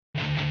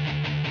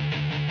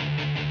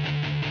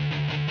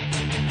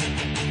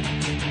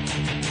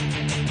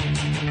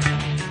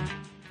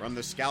From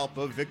the scalp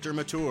of Victor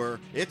Mature,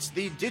 it's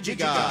the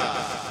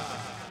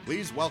DigiGod.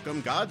 Please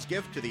welcome God's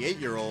gift to the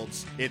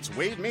 8-year-olds. It's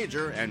Wade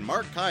Major and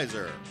Mark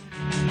Kaiser.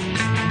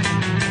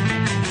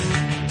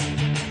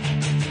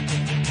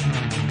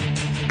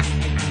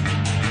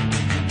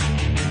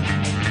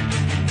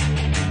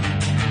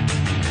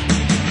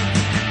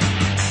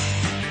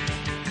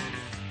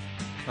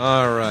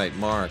 All right,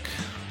 Mark,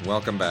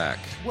 welcome back.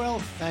 Well,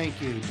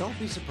 thank you. Don't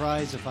be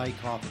surprised if I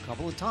cough a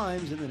couple of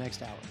times in the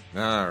next hour.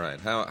 All right,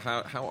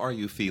 how are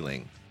you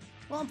feeling?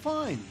 Well, I'm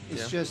fine.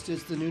 It's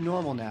it's the new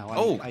normal now.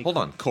 Hold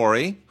on.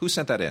 Corey, who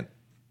sent that in?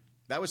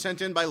 That was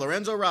sent in by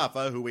Lorenzo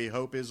Raffa, who we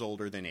hope is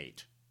older than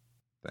 8.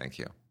 Thank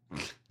you.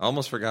 I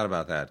almost forgot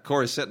about that.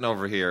 Corey's sitting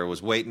over here,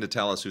 was waiting to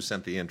tell us who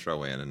sent the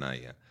intro in, and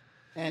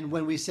And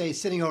when we say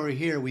sitting over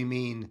here, we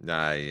mean...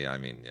 I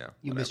mean, yeah.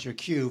 You missed your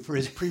cue for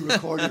his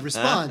pre-recorded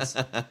response.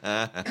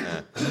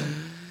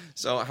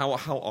 So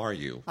how are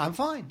you? I'm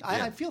fine.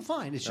 I feel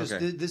fine. It's just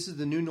this is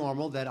the new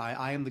normal that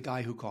I am the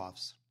guy who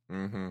coughs.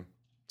 Mm-hmm.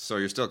 So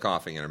you're still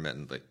coughing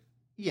intermittently?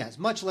 Yes,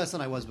 much less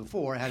than I was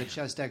before. I had a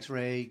chest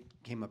x-ray,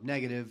 came up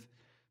negative.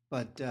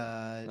 But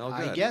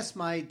I guess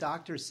my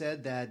doctor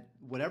said that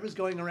whatever's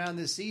going around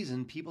this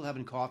season, people have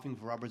been coughing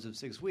for upwards of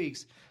 6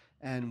 weeks.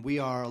 And we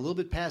are a little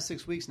bit past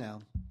 6 weeks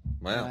now.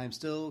 Wow. And I'm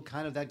still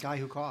kind of that guy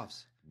who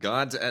coughs.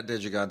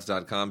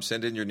 Gods@digigods.com.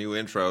 Send in your new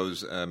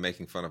intros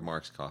making fun of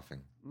Mark's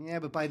coughing. Yeah,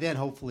 but by then,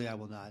 hopefully, I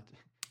will not.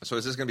 So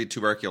is this going to be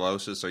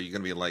tuberculosis? Are you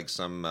going to be like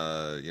some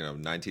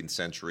 19th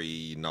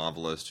century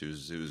novelist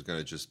who's going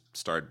to just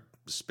start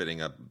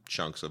spitting up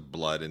chunks of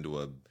blood into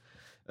a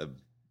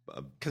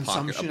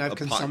consumption like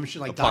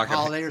Doc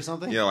Holliday or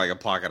something? Yeah, like a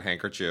pocket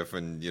handkerchief,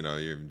 and you're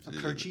a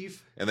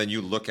kerchief. And then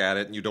you look at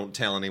it and you don't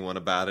tell anyone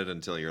about it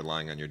until you're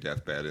lying on your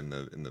deathbed in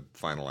the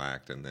final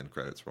act, and then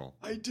credits roll.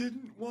 I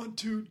didn't want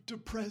to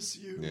depress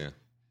you. Yeah.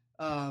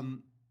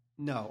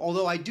 No,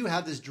 although I do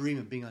have this dream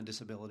of being on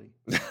disability.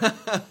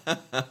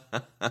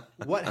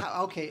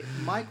 Okay,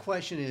 my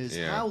question is,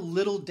 how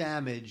little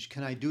damage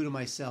can I do to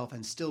myself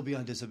and still be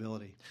on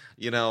disability?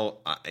 Don't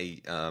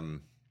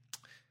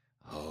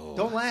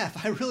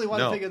laugh. I really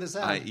want to figure this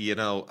out.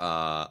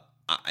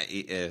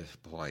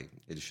 Boy,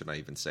 should I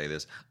even say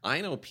this?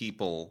 I know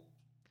people.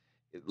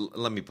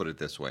 Let me put it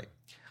this way.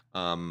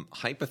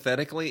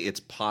 Hypothetically, it's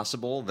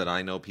possible that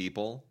I know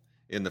people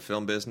in the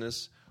film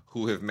business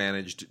who have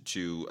managed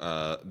to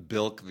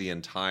bilk the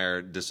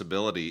entire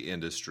disability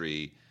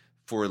industry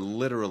for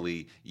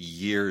literally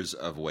years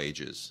of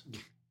wages.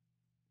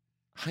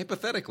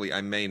 Hypothetically, I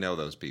may know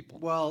those people.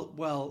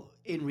 Well,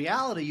 in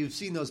reality, you've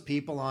seen those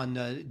people on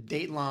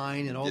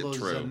Dateline and all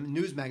those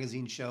news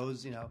magazine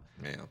shows.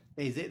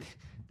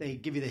 They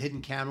give you the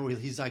hidden camera where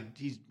he's on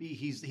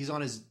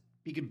his.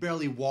 He can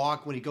barely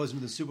walk when he goes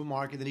into the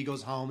supermarket. Then he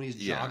goes home and he's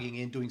jogging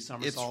in, doing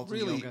somersaults and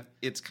yoga.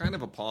 It's kind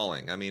of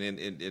appalling. I mean,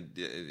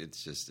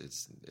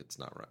 it's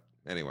not right.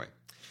 Anyway.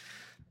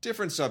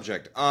 Different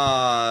subject.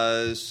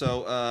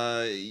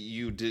 So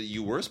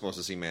you were supposed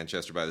to see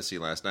Manchester by the Sea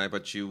last night,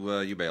 but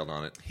you bailed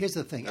on it. Here's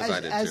the thing.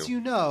 As you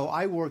know,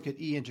 I work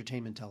at E!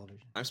 Entertainment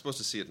Television. I'm supposed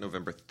to see it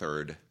November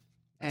 3rd.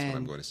 That's when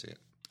I'm going to see it.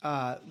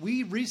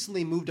 We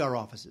recently moved our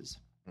offices.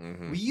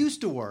 Mm-hmm. We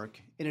used to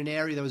work in an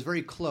area that was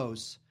very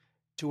close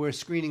to where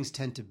screenings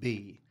tend to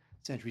be.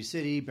 Century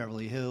City,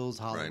 Beverly Hills,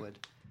 Hollywood.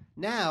 Right.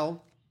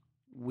 Now,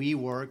 we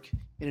work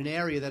in an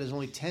area that is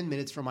only 10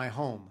 minutes from my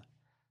home.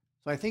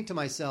 So I think to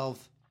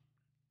myself,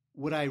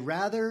 would I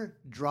rather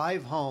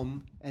drive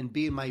home and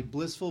be in my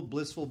blissful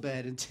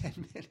bed in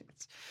 10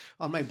 minutes,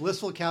 on my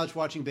blissful couch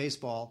watching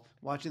baseball,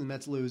 watching the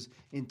Mets lose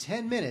in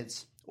 10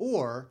 minutes,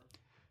 or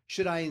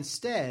should I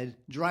instead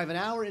drive an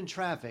hour in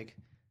traffic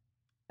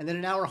and then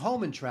an hour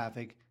home in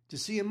traffic to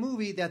see a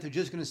movie that they're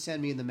just going to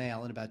send me in the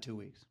mail in about 2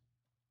 weeks?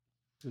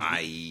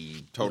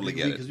 I totally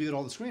get it. Because we get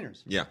all the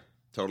screeners. Yeah,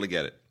 totally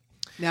get it.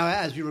 Now,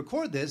 as we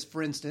record this,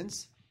 for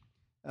instance...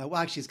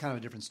 actually, it's kind of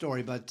a different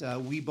story, but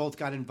we both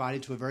got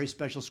invited to a very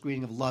special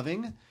screening of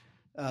Loving,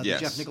 the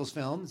Jeff Nichols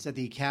film. It's at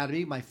the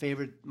Academy, my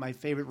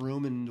favorite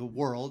room in the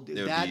world.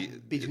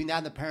 Between that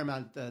and the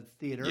Paramount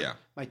Theater,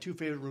 my two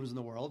favorite rooms in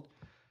the world.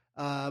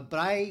 But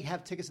I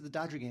have tickets to the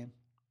Dodger game,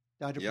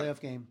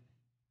 playoff game.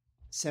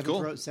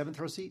 Seventh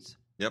row seats.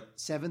 Yep.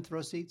 7th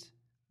row seats.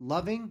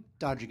 Loving,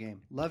 Dodger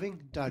game.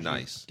 Loving, Dodger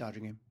game.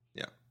 Dodger game.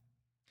 Yeah.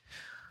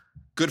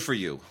 Good for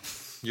you.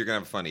 You're going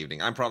to have a fun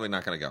evening. I'm probably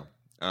not going to go.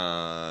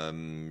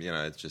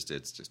 It's just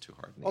too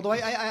hard. Although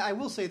I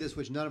will say this,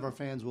 which none of our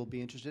fans will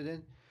be interested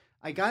in.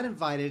 I got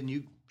invited, and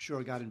you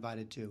sure got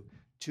invited too,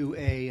 to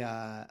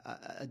a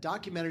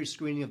documentary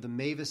screening of the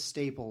Mavis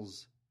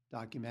Staples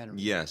documentary.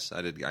 Yes,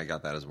 I did. I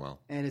got that as well.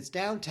 And it's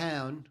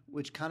downtown,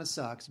 which kind of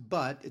sucks,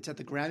 but it's at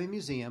the Grammy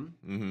Museum.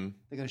 Mm-hmm.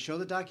 They're going to show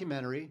the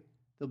documentary.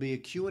 There'll be a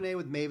Q&A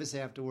with Mavis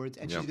afterwards,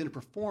 and she's going to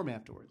perform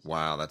afterwards.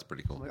 Wow, that's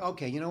pretty cool. I'm like,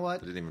 okay, you know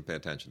what? I didn't even pay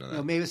attention to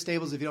that. Mavis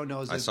Staples, if you don't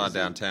know, I saw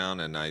downtown,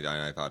 and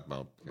I thought,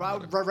 well,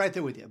 right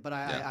there with you. But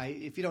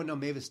if you don't know,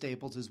 Mavis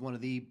Staples is one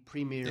of the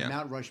premier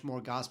Mount Rushmore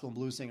gospel and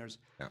blues singers.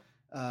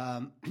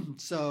 Yeah.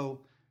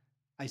 So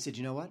I said,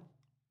 you know what?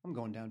 I'm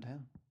going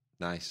downtown.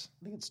 Nice.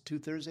 I think it's 2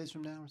 Thursdays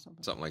from now or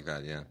something. Something like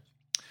that, yeah.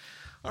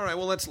 All right,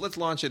 well, let's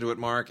launch into it,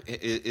 Mark.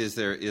 Is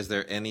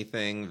there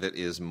anything that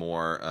is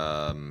more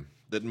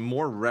that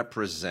more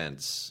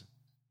represents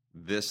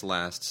this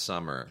last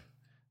summer,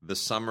 the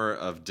summer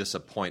of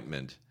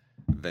disappointment,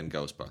 than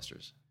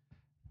Ghostbusters?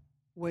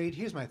 Wade,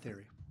 here's my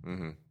theory.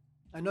 Mm-hmm.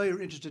 I know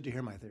you're interested to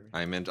hear my theory.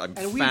 I'm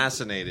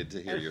fascinated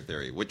to hear your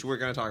theory, which we're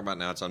going to talk about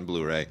now. It's on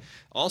Blu-ray,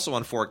 also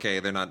on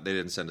 4K. They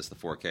didn't send us the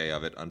 4K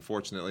of it,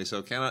 unfortunately,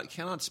 so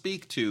cannot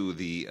speak to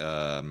the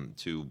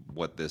to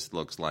what this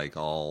looks like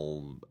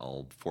all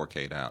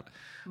 4K'd out.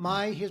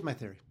 Here's my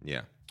theory.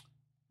 Yeah,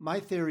 my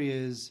theory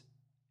is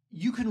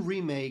you can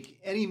remake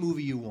any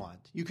movie you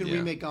want. You can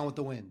remake Gone with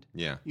the Wind.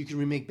 Yeah, you can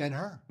remake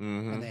Ben-Hur,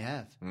 and they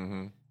have.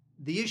 Mm-hmm.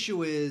 The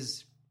issue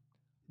is,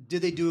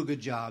 did they do a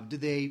good job?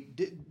 Did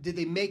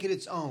they make it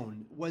its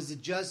own? Was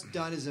it just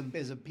done as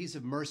a piece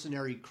of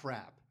mercenary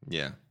crap?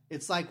 Yeah.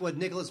 It's like what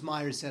Nicholas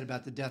Meyer said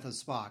about the death of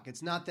Spock.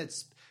 It's not that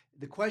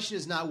the question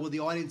is not will the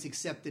audience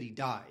accept that he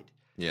died.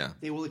 Yeah.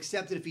 They will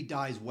accept it if he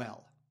dies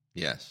well.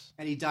 Yes.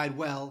 And he died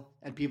well,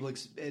 and people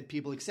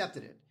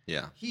accepted it.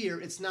 Yeah. Here,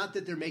 it's not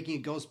that they're making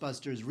a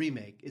Ghostbusters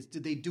remake. It's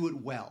did they do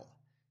it well,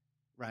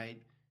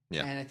 right?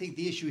 Yeah. And I think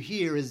the issue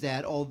here is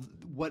that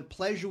what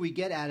pleasure we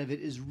get out of it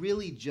is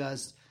really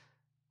just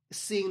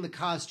seeing the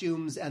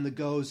costumes and the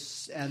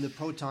ghosts and the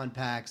proton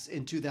packs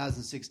in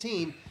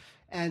 2016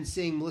 and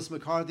seeing Melissa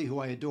McCarthy, who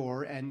I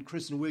adore, and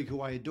Kristen Wiig,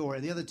 who I adore,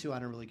 and the other two I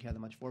don't really care that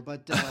much for.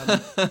 But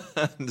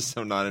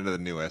so not into the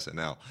new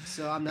SNL.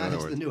 So I'm not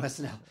into the new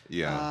SNL.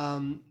 Yeah.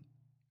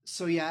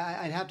 So yeah,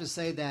 I'd have to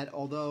say that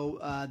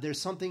although there's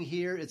something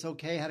here, it's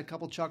okay. Had a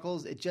couple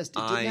chuckles. It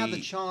didn't have the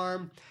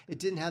charm. It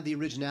didn't have the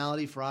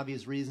originality for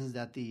obvious reasons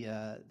that the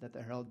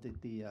Harold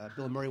the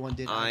Bill and Murray one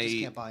did. I just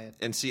can't buy it.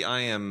 And see,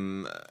 I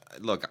am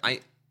look. I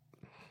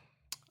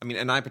mean,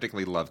 and I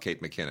particularly love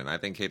Kate McKinnon. I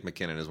think Kate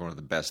McKinnon is one of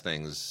the best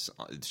things.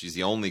 She's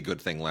the only good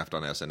thing left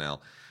on SNL.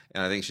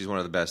 And I think she's one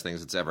of the best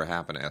things that's ever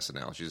happened to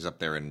SNL. She's up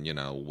there in,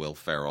 Will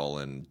Ferrell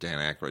and Dan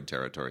Aykroyd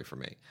territory for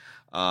me.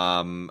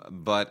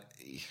 But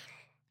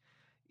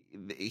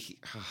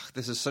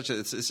this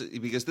is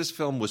because this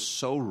film was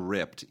so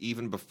ripped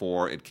even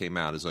before it came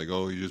out. It's like,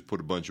 oh, you just put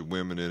a bunch of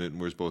women in it and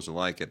we're supposed to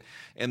like it.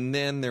 And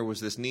then there was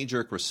this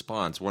knee-jerk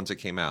response once it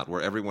came out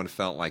where everyone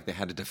felt like they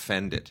had to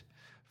defend it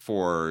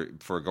for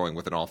going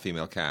with an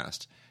all-female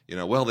cast.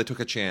 Well, they took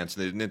a chance.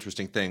 They did an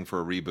interesting thing for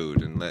a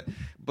reboot,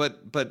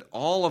 but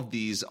all of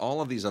these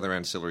other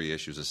ancillary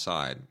issues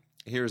aside,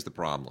 here's the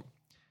problem: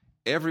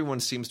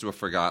 everyone seems to have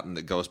forgotten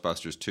that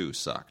Ghostbusters 2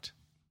 sucked.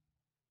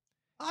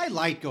 I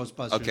like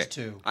Ghostbusters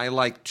 2. I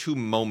like 2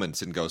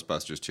 moments in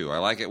Ghostbusters 2. I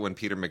like it when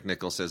Peter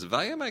McNichol says,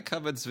 "Why am I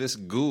covered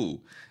with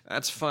goo?"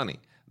 That's funny.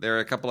 There are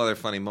a couple other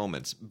funny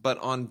moments, but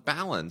on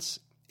balance,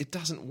 it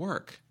doesn't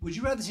work. Would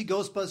you rather see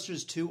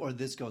Ghostbusters 2 or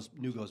this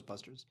new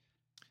Ghostbusters?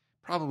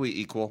 Probably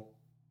equal.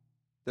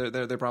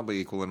 They're probably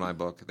equal in my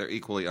book. They're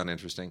equally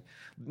uninteresting.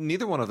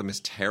 Neither one of them is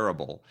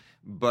terrible,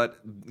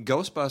 but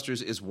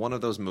Ghostbusters is one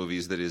of those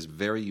movies that is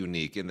very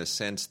unique in the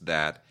sense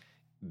that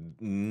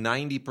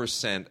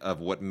 90% of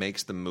what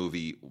makes the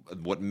movie,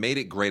 what made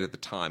it great at the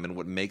time and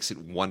what makes it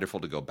wonderful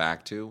to go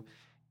back to,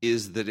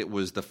 is that it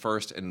was the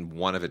first and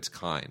one of its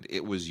kind.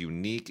 It was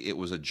unique. It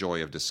was a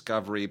joy of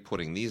discovery,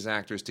 putting these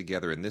actors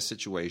together in this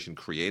situation,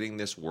 creating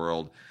this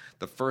world.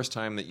 The first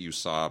time that you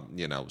saw,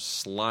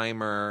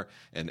 Slimer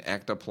and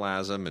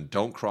ectoplasm and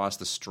Don't Cross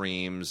the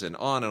Streams and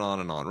on and on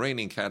and on,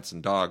 raining cats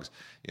and dogs,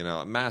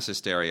 mass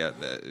hysteria,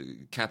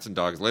 cats and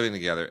dogs living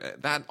together,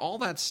 all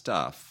that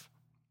stuff.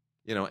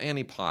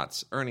 Annie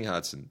Potts, Ernie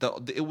Hudson.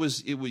 It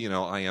was.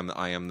 I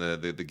am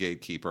the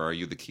gatekeeper. Are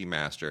you the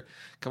keymaster?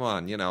 Come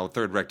on,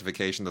 third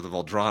rectification of the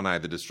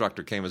Voldrani. The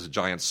Destructor came as a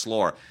giant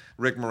slore.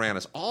 Rick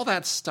Moranis. All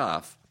that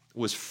stuff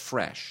was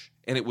fresh,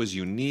 and it was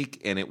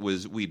unique, and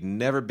we'd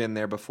never been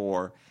there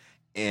before,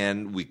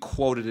 and we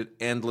quoted it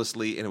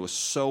endlessly, and it was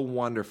so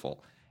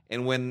wonderful.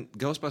 And when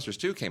Ghostbusters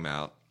 2 came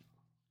out,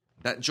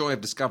 that joy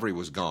of discovery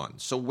was gone.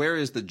 So where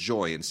is the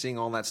joy in seeing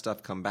all that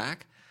stuff come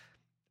back?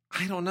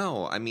 I don't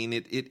know. I mean,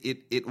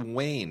 it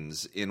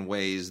wanes in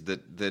ways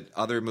that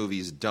other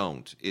movies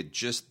don't.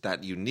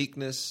 That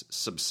uniqueness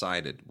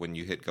subsided when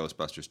you hit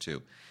Ghostbusters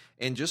 2.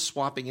 And just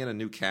swapping in a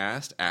new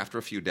cast after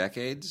a few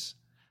decades,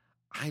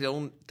 I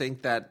don't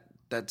think that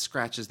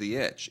scratches the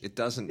itch. It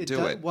doesn't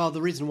do it. Well,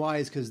 the reason why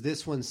is because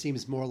this one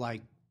seems more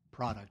like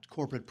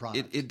corporate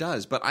product. It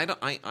does. But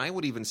I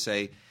would even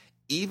say,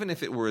 even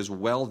if it were as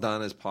well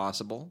done as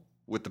possible,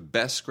 with the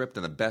best script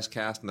and the best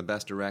cast and the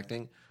best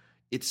directing,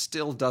 it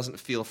still doesn't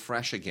feel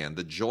fresh again.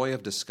 The joy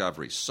of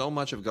discovery. So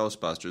much of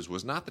Ghostbusters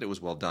was not that it was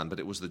well done, but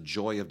it was the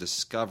joy of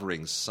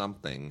discovering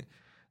something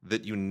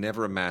that you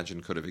never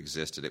imagined could have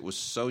existed. It was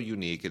so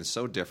unique and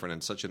so different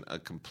and such a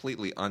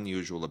completely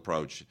unusual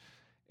approach.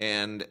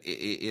 And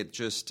it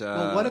just...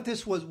 Well, what if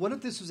this was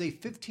a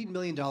 $15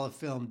 million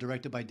film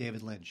directed by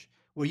David Lynch,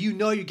 where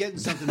you're getting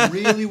something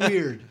really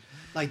weird?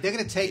 Like they're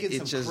going to take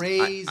it some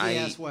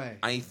crazy-ass way.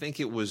 I think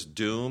it was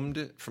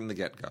doomed from the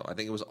get-go. I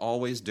think it was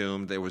always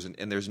doomed.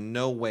 There's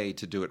no way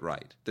to do it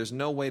right. There's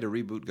no way to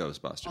reboot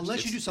Ghostbusters.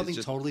 Unless you do something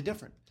totally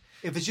different.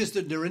 If it's just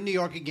that they're in New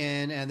York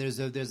again and there's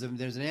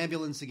an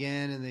ambulance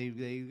again and they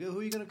who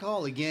are you going to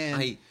call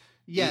again?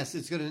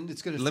 It's going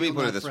to. Let me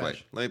put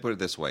it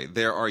this way.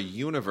 There are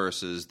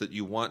universes that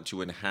you want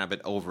to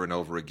inhabit over and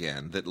over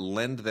again that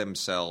lend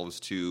themselves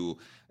to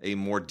a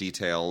more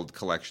detailed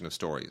collection of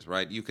stories,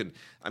 right? We're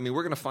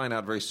going to find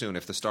out very soon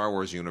if the Star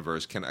Wars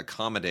universe can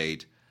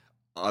accommodate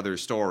other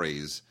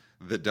stories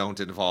that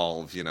don't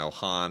involve,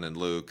 Han and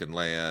Luke and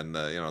Leia and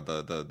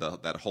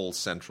that whole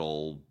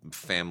central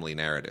family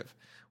narrative.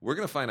 We're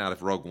going to find out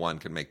if Rogue One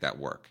can make that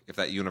work, if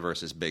that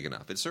universe is big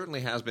enough. It certainly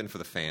has been for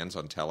the fans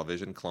on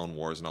television, Clone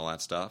Wars and all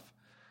that stuff.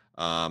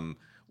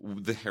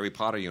 The Harry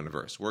Potter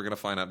universe. We're going to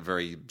find out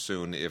very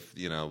soon if,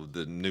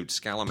 the Newt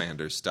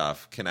Scamander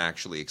stuff can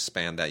actually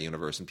expand that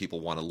universe and people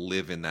want to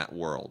live in that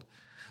world.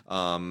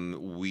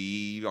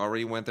 We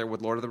already went there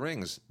with Lord of the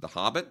Rings. The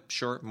Hobbit,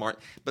 sure.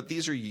 But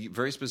these are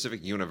very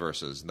specific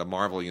universes. The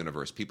Marvel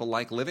universe. People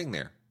like living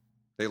there.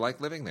 They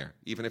like living there,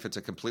 even if it's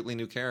a completely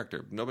new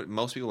character.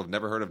 Most people have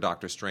never heard of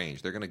Doctor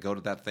Strange. They're going to go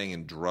to that thing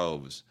in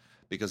droves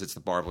because it's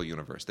the Marvel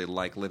universe. They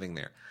like living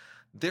there.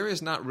 There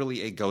is not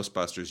really a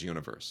Ghostbusters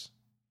universe.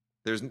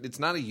 It's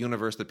not a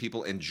universe that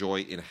people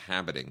enjoy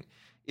inhabiting.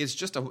 It's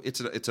just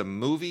it's a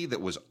movie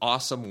that was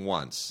awesome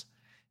once,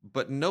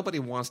 but nobody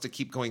wants to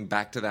keep going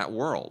back to that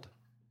world.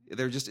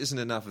 There just isn't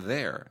enough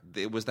there.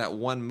 It was that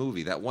one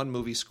movie. That one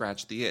movie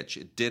scratched the itch.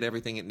 It did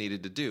everything it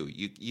needed to do.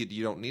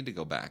 You don't need to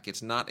go back.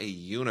 It's not a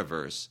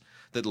universe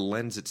that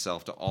lends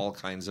itself to all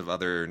kinds of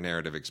other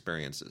narrative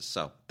experiences.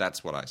 So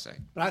that's what I say.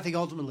 But I think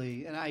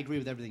ultimately, and I agree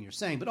with everything you're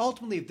saying, but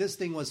ultimately if this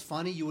thing was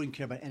funny, you wouldn't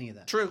care about any of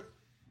that. True.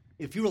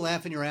 If you were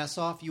laughing your ass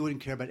off, you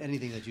wouldn't care about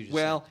anything that you just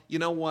Well, said. you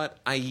know what?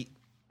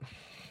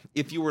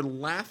 If you were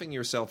laughing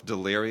yourself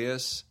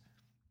delirious,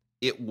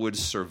 it would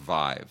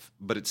survive,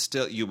 but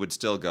you would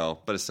still go,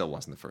 but it still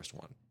wasn't the first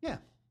one. Yeah.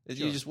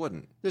 You just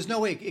wouldn't. There's no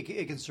way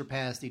it can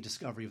surpass the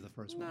discovery of the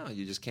first one. No,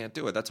 you just can't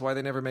do it. That's why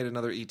they never made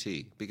another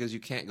E.T., because you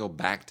can't go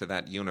back to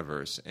that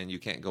universe and you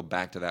can't go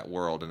back to that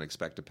world and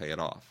expect to pay it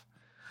off.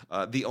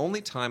 The only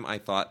time I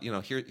thought,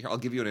 here I'll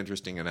give you an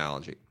interesting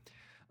analogy.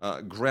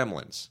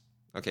 Gremlins.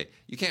 Okay,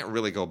 you can't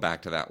really go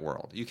back to that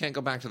world. You can't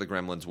go back to the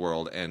Gremlins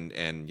world and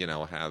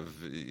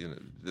have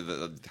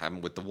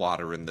them with the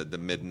water and the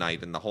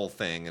midnight and the whole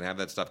thing and have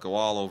that stuff go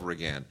all over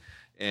again.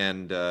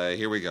 And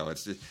here we go.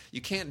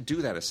 You can't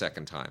do that a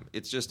second time.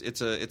 It's a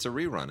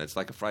rerun. It's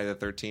like a Friday the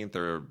 13th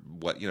or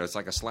what it's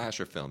like a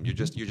slasher film. You're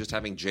just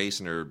having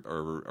Jason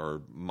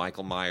or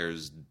Michael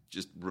Myers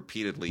just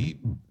repeatedly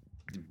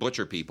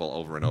butcher people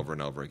over and over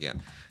and over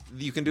again.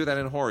 You can do that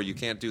in horror. You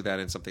can't do that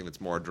in something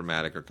that's more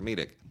dramatic or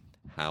comedic.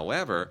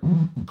 However,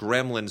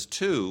 Gremlins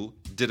 2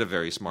 did a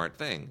very smart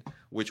thing,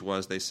 which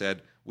was they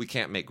said, we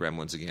can't make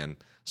Gremlins again,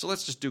 so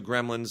let's just do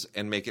Gremlins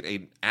and make it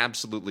an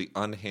absolutely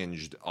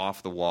unhinged,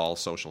 off-the-wall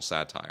social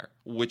satire,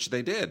 which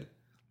they did.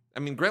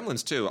 I mean,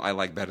 Gremlins 2 I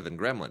like better than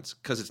Gremlins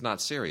because it's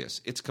not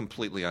serious. It's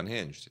completely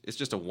unhinged. It's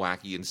just a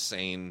wacky,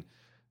 insane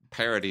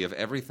parody of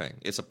everything.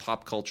 It's a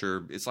pop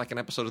culture. It's like an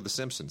episode of The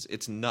Simpsons.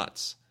 It's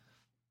nuts.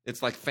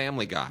 It's like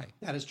Family Guy.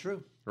 That is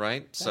true.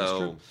 Right?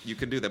 So you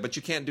can do that. But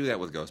you can't do that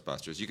with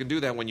Ghostbusters. You can do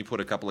that when you put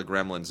a couple of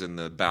gremlins in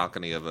the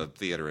balcony of a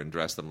theater and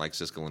dress them like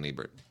Siskel and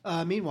Ebert.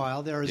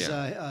 Meanwhile, there's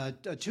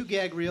 2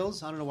 gag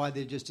reels. I don't know why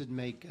they just didn't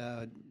make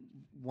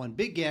one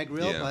big gag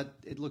reel, but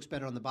it looks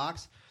better on the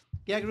box.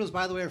 Gag reels,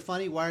 by the way, are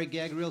funny. Why are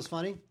gag reels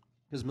funny?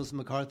 Because Melissa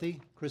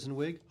McCarthy, Kristen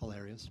Wiig,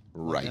 hilarious.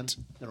 Right.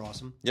 They're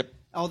awesome. Yep.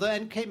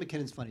 And Kate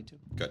McKinnon's funny, too.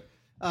 Good.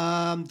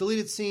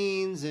 Deleted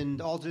scenes and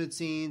alternate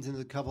scenes and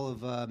a couple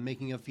of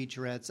making of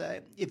featurettes.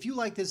 If you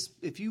like this,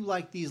 if you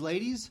like these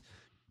ladies,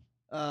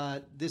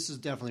 this is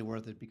definitely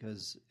worth it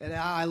because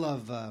I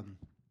love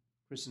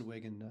Kristen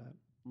Wiig and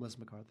Melissa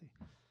McCarthy.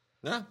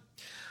 Yeah.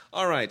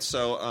 All right.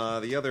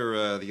 So the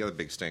other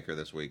big stinker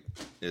this week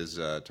is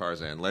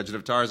Tarzan, Legend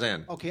of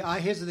Tarzan. Okay.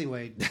 Here's the thing,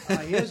 Wade.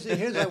 Here's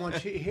what I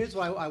want you. Here's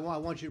why I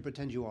want you to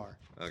pretend you are.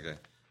 Okay.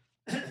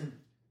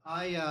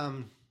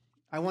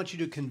 I want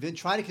you to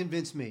try to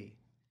convince me.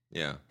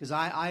 Yeah. Because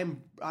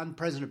I'm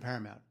president of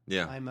Paramount.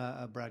 Yeah. I'm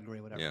a Brad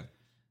Gray, whatever. Yeah.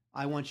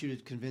 I want you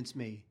to convince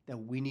me that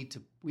we need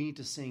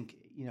to sync.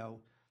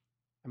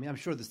 I'm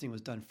sure this thing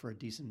was done for a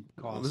decent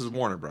cost. Well, this is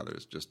Warner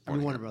Brothers.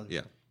 Warner Brothers.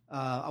 Yeah.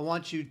 I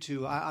want you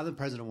to. I'm the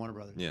president of Warner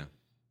Brothers. Yeah.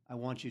 I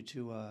want you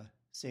to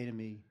say to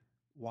me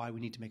why we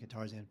need to make a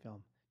Tarzan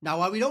film. Now,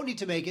 why we don't need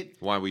to make it.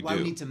 Why we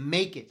need to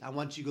make it. I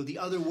want you to go the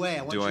other way.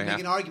 I want you to make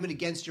an argument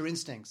against your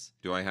instincts.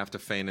 Do I have to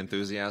feign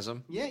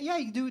enthusiasm? Yeah,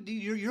 you do.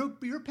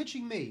 You're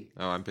pitching me.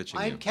 Oh, I'm pitching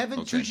you. I'm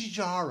Kevin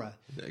Tsuchihara.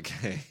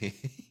 Okay.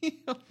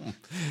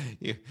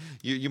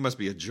 you must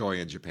be a joy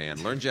in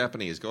Japan. Learn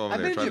Japanese. Go over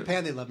I've there. been in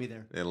Japan. They love me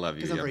there. They love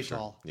you. Because I'm yeah, very sure.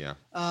 tall. Yeah.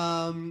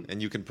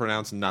 And you can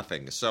pronounce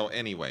nothing. So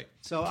anyway,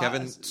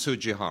 Kevin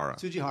Tsujihara.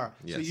 Tsujihara.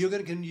 Yes. So you're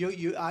going to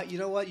you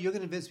know what? You're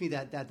going to convince me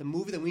that the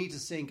movie that we need to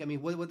sync. I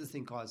mean, what this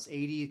thing costs?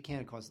 80? It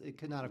can't cost. It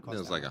could not have cost. It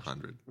was that like much.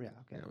 100. Yeah. Okay.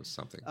 Yeah, it was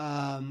something.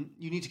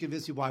 You need to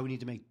convince me why we need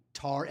to make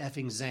Tar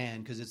effing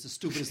Zan because it's the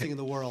stupidest thing in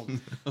the world.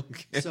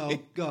 Okay.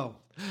 So go.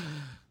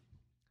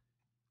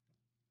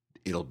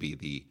 It'll be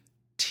the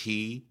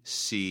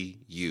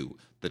TCU,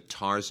 the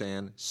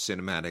Tarzan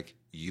Cinematic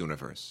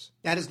Universe.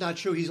 That is not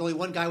true. He's only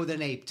one guy with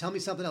an ape. Tell me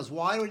something else.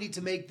 Why do I need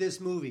to make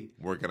this movie?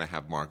 We're going to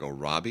have Margot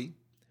Robbie.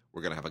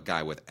 We're going to have a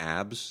guy with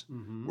abs.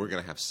 We're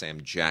going to have Sam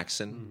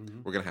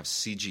Jackson. We're going to have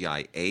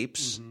CGI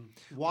apes.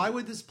 Why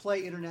would this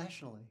play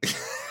internationally?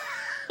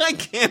 I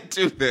can't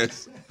do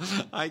this.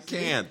 I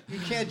can't. You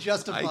can't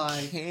justify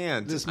I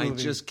can't. this movie. I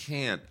just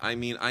can't. I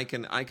mean, I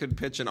could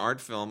pitch an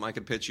art film. I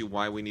could pitch you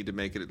why we need to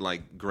make it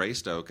like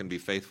Greystoke and be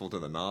faithful to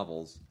the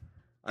novels.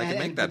 I can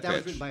make that but that was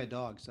pitch. written by a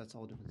dog, so that's a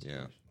whole different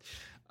Yeah.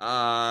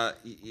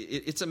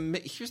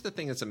 situation. Here's the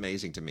thing that's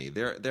amazing to me.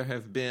 There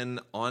have been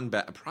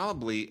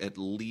probably at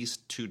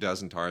least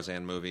 24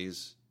 Tarzan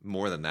movies.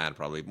 More than that,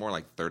 probably more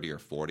like 30 or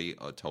 40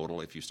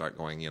 total. If you start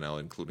going,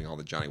 including all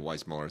the Johnny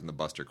Weissmullers and the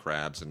Buster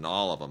Crabs and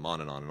all of them,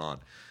 on and on and on.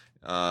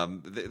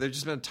 There's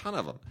just been a ton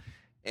of them,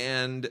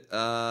 and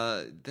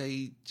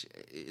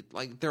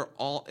they're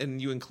all.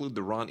 And you include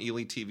the Ron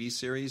Ely TV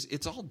series.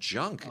 It's all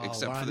junk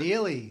except Ron for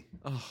Ely.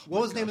 Oh,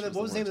 what was the name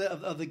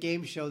of the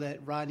game show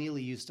that Ron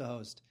Ely used to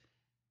host?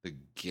 The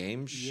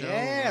game show.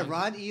 Yeah,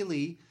 Ron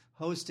Ely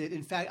hosted.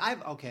 In fact, I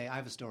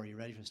have a story. You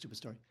ready for a stupid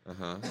story?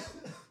 Uh-huh.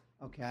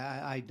 Okay,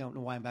 I don't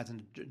know why I'm about to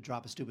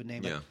drop a stupid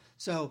name. Yeah.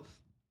 So,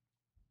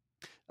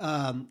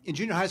 in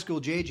junior high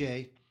school,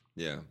 JJ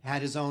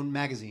had his own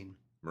magazine.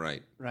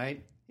 Right.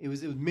 Right. It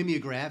was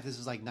Mimeograph. This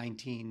was like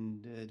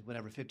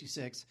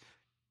 56,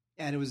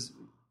 and it was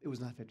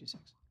not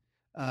 56.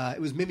 It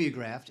was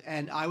mimeographed,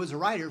 and I was a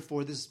writer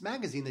for this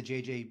magazine that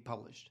JJ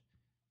published.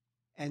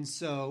 And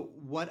so,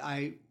 what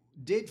I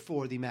did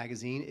for the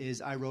magazine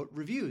is I wrote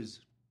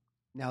reviews.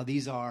 Now,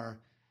 these are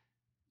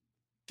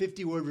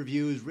 50-word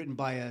reviews written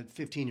by a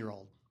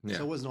 15-year-old. Yeah.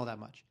 So it wasn't all that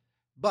much.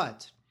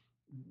 But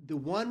the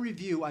one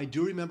review I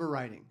do remember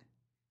writing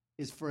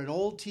is for an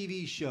old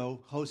TV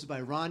show hosted by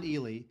Ron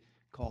Ely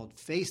called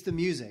Face the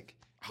Music.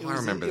 I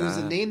remember that. It was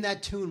a Name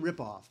That Tune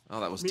ripoff.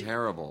 Oh, that was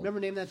terrible. Remember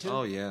Name That Tune?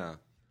 Oh, yeah.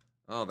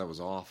 Oh, that was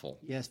awful.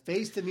 Yes,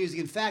 Face the Music.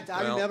 In fact,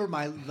 I remember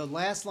the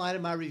last line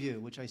of my review,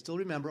 which I still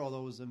remember,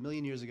 although it was a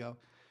million years ago.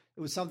 It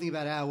was something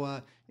about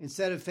how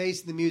instead of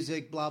facing the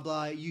music, blah,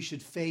 blah, you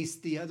should face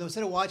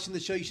instead of watching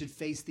the show, you should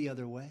face the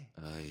other way.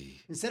 Aye.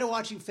 Instead of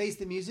watching Face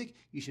the Music,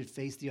 you should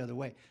face the other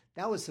way.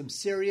 That was some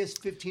serious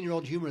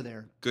 15-year-old humor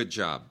there. Good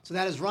job. So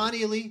that is Ron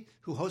Ely,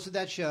 who hosted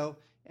that show,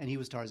 and he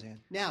was Tarzan.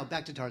 Now,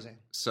 back to Tarzan.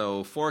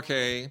 So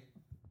 4K,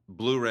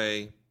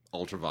 Blu-ray,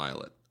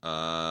 ultraviolet.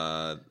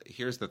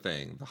 Here's the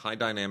thing: the high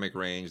dynamic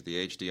range,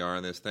 the HDR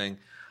in this thing.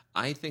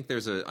 I think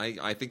there's going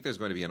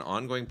to be an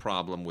ongoing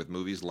problem with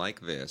movies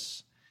like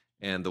this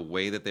and the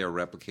way that they are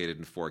replicated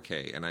in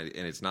 4K. And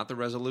it's not the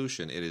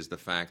resolution; it is the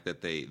fact that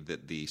the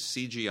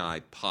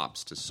CGI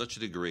pops to such a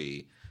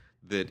degree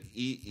that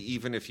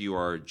even if you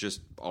are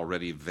just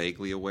already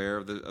vaguely aware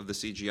of the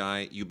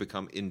CGI, you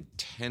become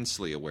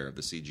intensely aware of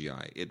the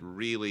CGI. It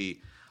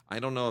really. I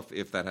don't know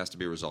if that has to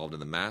be resolved in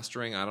the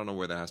mastering. I don't know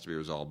where that has to be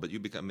resolved, but you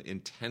become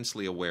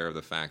intensely aware of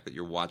the fact that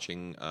you're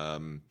watching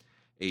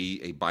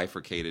a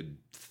bifurcated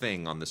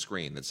thing on the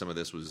screen, that some of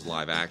this was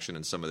live action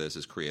and some of this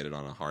is created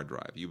on a hard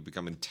drive. You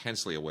become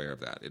intensely aware of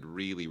that. It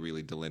really,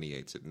 really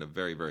delineates it in a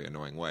very, very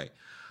annoying way.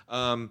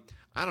 I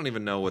don't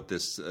even know what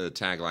this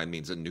tagline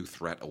means, a new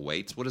threat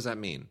awaits. What does that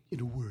mean? In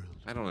a world.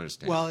 I don't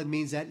understand. Well, it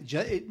means that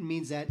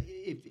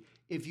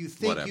if you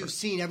think Whatever. you've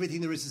seen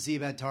everything there is to see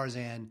about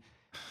Tarzan,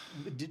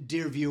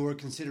 dear viewer,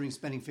 considering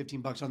spending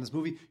 $15 on this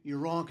movie, you're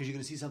wrong because you're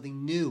going to see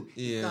something new.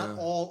 Yeah. It's not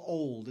all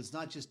old. It's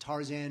not just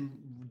Tarzan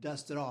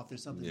dusted off.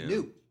 There's something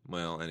new.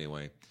 Well,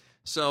 anyway.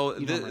 So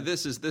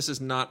this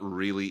is not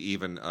really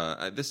even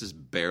this is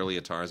barely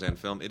a Tarzan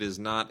film. It is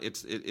not.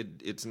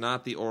 It's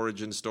not the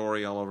origin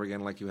story all over again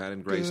like you had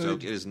in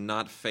Greystoke. It is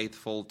not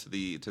faithful to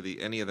the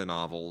any of the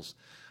novels.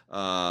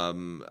 I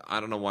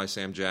don't know why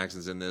Sam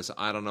Jackson's in this.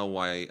 I don't know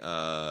why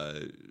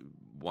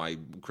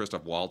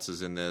Christoph Waltz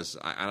is in this.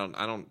 I don't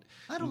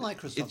like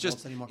Christoph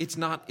Waltz anymore. It's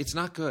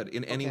not good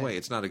in any way.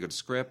 It's not a good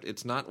script.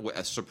 It's not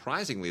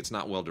surprisingly. It's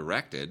not well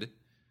directed.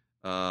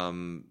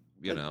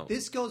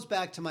 This goes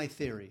back to my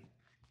theory.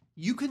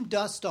 You can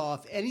dust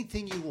off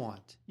anything you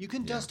want. You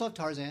can dust off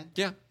Tarzan.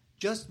 Yeah.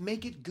 Just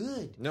make it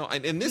good. No,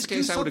 in this Just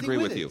case, do I would something agree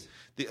with with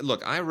you.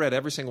 Look, I read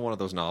every single one of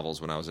those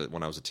novels when I was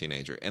a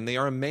teenager, and they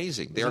are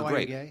amazing. They are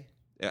great. Gay?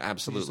 Yeah,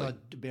 absolutely. You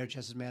saw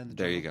Bare-Chested Man in the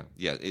There jungle?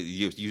 you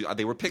go. Yeah,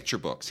 they were picture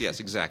books. Yes,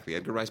 exactly.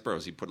 Edgar Rice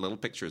Burroughs. He put little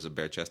pictures of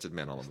bare-chested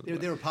men all over the place.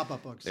 They were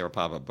pop-up books. They were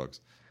pop-up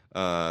books.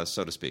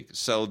 so to speak.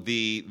 So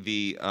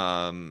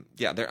they're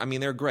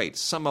great.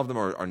 Some of them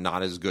are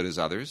not as good as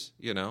others,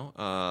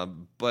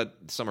 but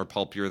some are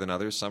pulpier than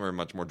others. Some are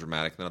much more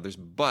dramatic than others.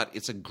 But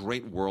it's a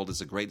great world.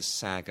 It's a great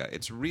saga.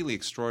 It's really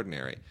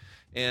extraordinary.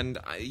 And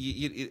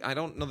I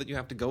don't know that you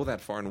have to go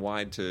that far and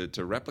wide to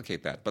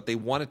replicate that. But they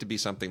want it to be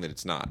something that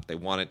it's not. They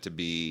want it to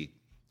be,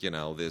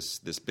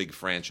 this big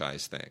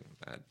franchise thing.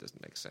 That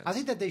doesn't make sense. I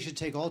think that they should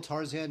take all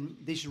Tarzan.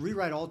 They should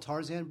rewrite all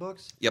Tarzan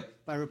books. Yep.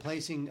 By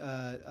replacing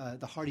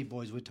the Hardy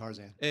Boys with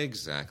Tarzan.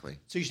 Exactly.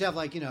 So you should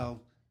have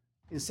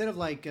instead of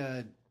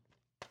the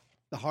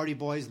Hardy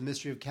Boys, The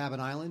Mystery of Cabin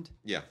Island.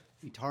 Yeah.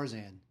 Be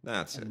Tarzan.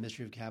 That's and it. The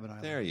Mystery of Cabin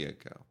Island. There you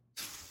go.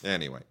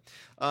 Anyway,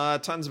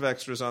 tons of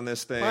extras on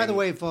this thing. By the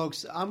way,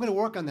 folks, I'm going to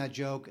work on that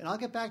joke, and I'll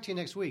get back to you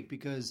next week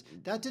because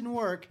that didn't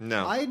work.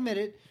 No. I admit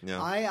it. No.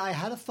 I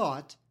had a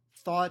thought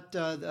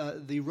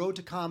the road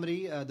to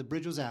comedy, the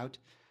bridge was out.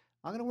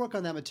 I'm going to work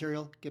on that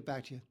material, get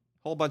back to you.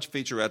 Whole bunch of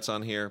featurettes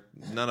on here.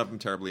 None of them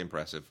terribly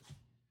impressive.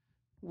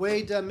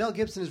 Wade, Mel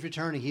Gibson is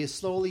returning. He is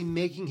slowly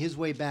making his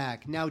way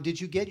back. Now,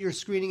 did you get your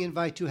screening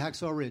invite to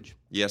Hacksaw Ridge?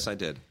 Yes, I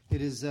did.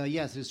 It is,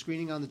 yes, it is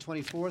screening on the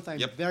 24th. I'm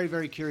very,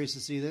 very curious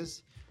to see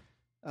this.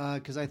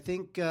 Because I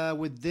think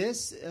with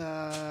this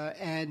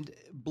and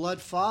Blood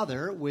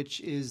Father,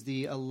 which is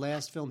the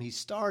last film he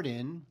starred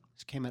in,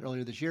 this came out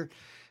earlier this year,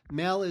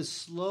 Mel is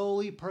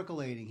slowly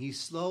percolating. He's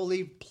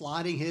slowly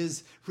plotting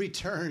his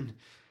return.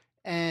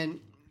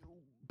 And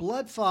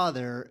Blood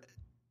Father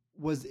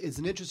is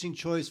an interesting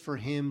choice for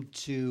him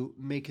to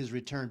make his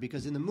return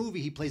because in the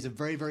movie he plays a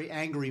very, very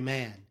angry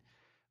man,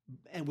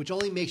 and which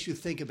only makes you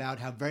think about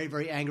how very,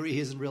 very angry he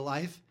is in real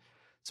life.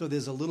 So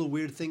there's a little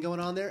weird thing going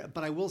on there.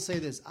 But I will say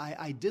this.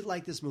 I did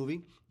like this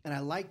movie, and I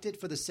liked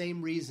it for the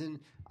same reason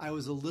I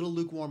was a little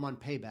lukewarm on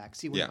Payback.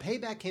 See, when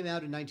Payback came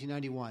out in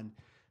 1991,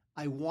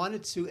 I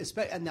wanted to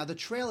 – and now the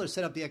trailer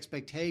set up the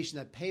expectation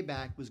that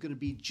Payback was going to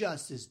be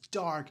just this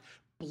dark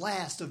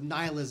blast of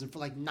nihilism for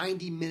like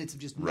 90 minutes of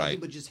just nothing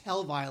but just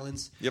hell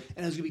violence. Yep.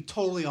 And it was going to be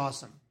totally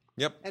awesome.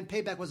 Yep. And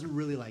Payback wasn't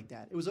really like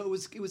that. It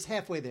was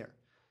halfway there.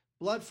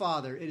 Blood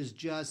Father, it is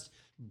just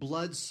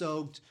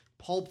blood-soaked,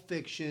 Pulp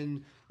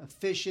Fiction,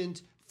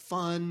 efficient,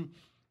 fun,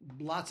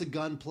 lots of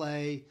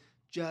gunplay.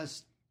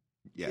 Just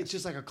it's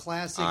just like a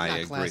classic,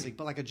 not classic,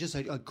 but like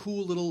a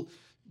cool little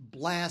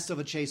blast of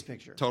a chase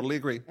picture. Totally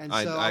agree. And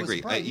I agree.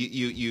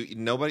 surprised.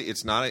 Nobody.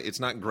 It's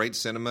not great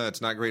cinema.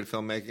 It's not great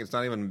filmmaking. It's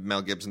not even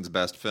Mel Gibson's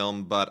best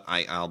film. But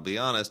I'll be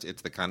honest.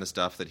 It's the kind of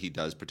stuff that he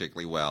does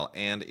particularly well,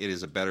 and it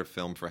is a better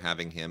film for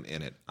having him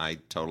in it. I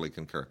totally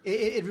concur.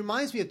 It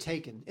reminds me of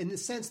Taken in the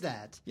sense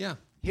that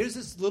here's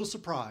this little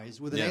surprise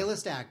with an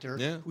A-list actor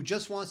who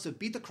just wants to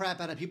beat the crap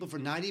out of people for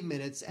 90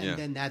 minutes, and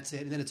then that's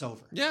it, and then it's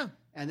over. Yeah,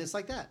 and it's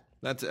like that.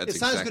 That's it's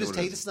exactly not as good as what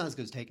Taken. This is not as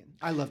good as Taken.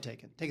 I love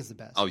Taken. Taken's the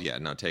best. Oh yeah,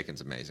 no,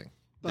 Taken's amazing.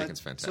 Taken's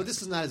fantastic. So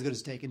this is not as good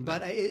as Taken,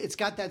 but it's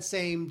got that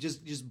same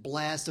just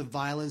blast of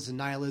violence and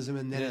nihilism,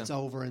 and then it's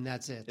over, and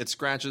that's it. It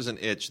scratches an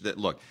itch that,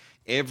 look,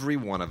 every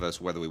one of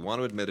us, whether we want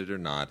to admit it or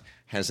not,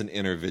 has an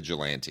inner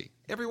vigilante.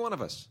 Every one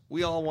of us.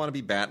 We all want to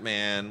be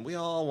Batman. We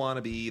all want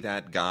to be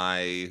that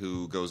guy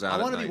who goes out.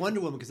 I want to be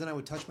Wonder Woman because then I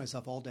would touch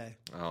myself all day.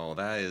 Oh,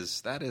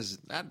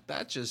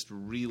 that just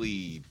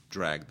really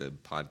dragged the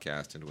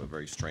podcast into a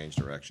very strange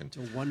direction. It's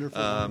a wonderful,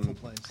 wonderful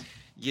place.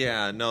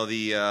 Yeah, no,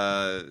 you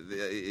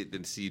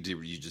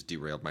just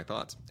derailed my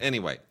thoughts.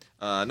 Anyway,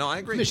 no, I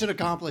agree. Mission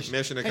accomplished.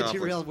 Mission accomplished. I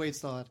derailed Wade's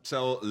thought.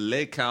 So,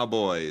 Les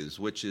Cowboys,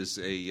 which is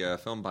a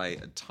film by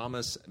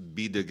Thomas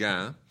B.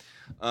 Deguin.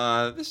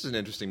 This is an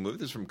interesting movie.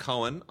 This is from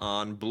Cohen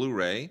on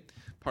Blu-ray,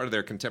 part of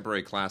their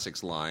Contemporary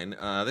Classics line.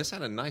 This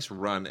had a nice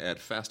run at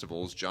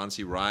festivals. John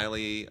C.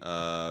 Reilly,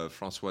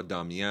 François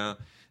Damiens.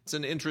 It's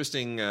an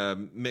interesting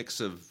mix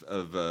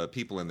of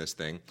people in this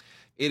thing.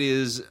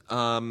 This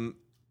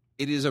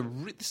is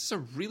a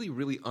really,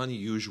 really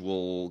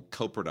unusual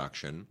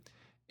co-production,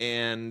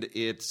 and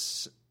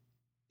it's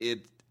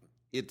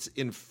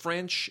in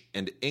French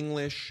and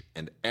English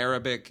and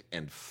Arabic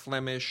and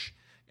Flemish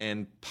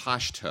and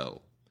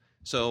Pashto.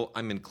 So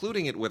I'm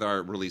including it with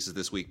our releases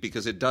this week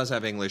because it does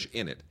have English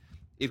in it.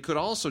 It could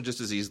also just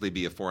as easily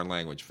be a foreign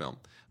language film.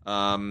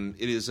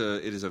 It is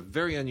a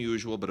very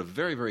unusual but a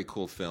very, very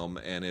cool film,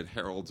 and it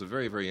heralds a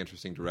very, very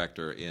interesting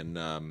director in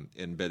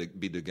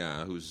B.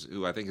 Deguin,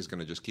 who I think is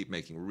going to just keep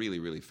making really,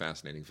 really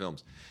fascinating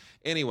films.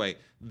 Anyway,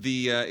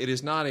 it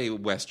is not a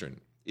Western.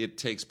 It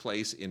takes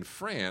place in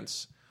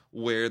France,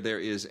 where there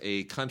is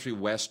a country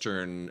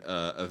Western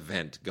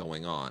event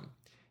going on,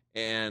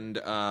 and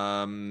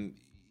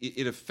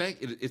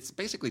it's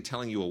basically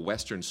telling you a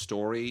Western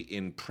story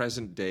in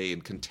present day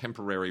and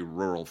contemporary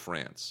rural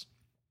France.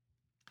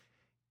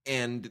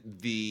 And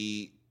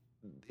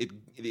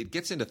it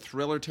gets into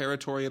thriller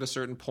territory at a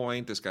certain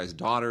point. This guy's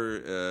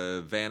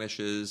daughter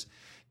vanishes,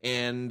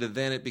 and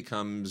then it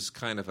becomes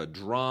kind of a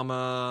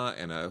drama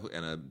and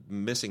a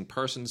missing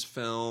persons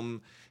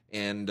film.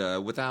 And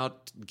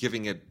without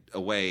giving it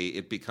away,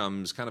 it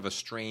becomes kind of a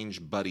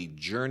strange buddy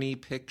journey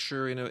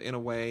picture in a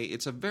way.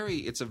 It's a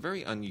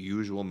very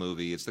unusual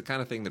movie. It's the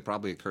kind of thing that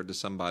probably occurred to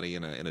somebody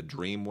in a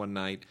dream one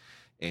night.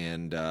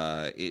 and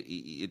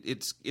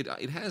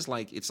it has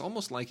like, it's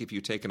almost like if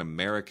you take an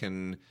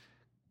American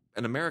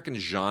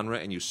genre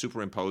and you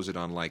superimpose it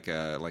on like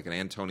an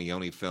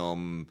Antonioni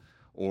film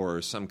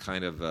or some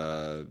kind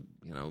of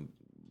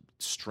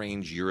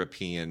strange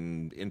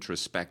European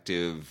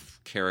introspective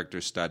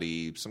character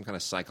study, some kind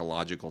of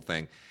psychological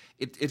thing.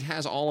 It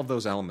has all of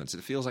those elements.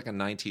 It feels like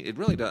it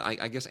really does.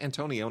 I guess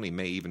Antonioni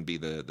may even be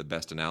the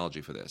best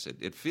analogy for this.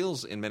 It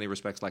feels in many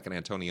respects like an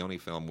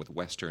Antonioni film with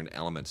Western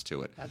elements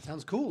to it. That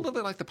sounds cool. A little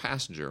bit like The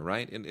Passenger,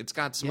 right? And it's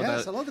got some of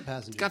Yes, that. I love The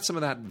Passenger. It's got some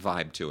of that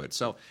vibe to it.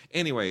 So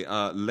anyway,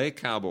 Les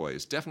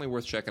Cowboys, definitely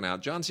worth checking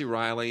out. John C.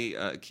 Reilly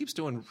keeps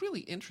doing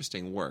really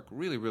interesting work,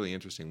 really, really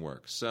interesting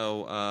work.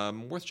 So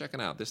worth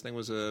checking out. This thing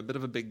was a bit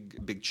of a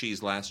big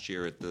cheese last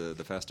year at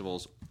the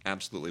festivals.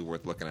 Absolutely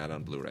worth looking at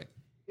on Blu-ray.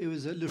 It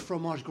was Le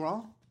Fromage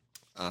Grand.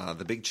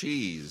 The big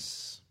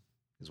cheese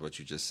is what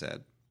you just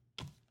said.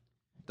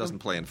 Doesn't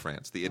play in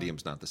France. The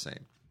idiom's not the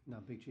same. No,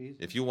 big cheese.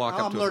 If you walk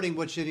up I'm to learning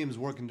which idioms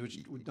work and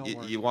which don't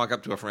work. you walk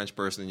up to a French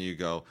person and you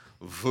go,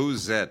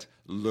 "Vous êtes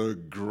le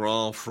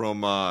grand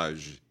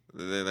fromage."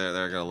 They're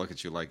going to look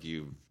at you like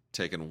you've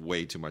taken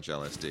way too much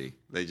LSD.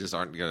 They just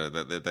aren't going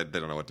to. They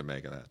don't know what to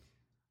make of that.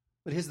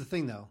 But here's the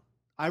thing, though.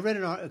 I read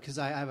an article because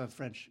I have a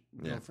French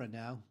girlfriend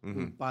now,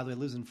 who, by the way,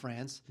 lives in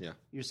France. Yeah.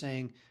 You're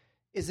saying,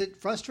 is it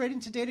frustrating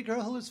to date a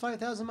girl who lives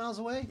 5,000 miles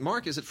away?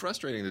 Mark, is it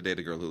frustrating to date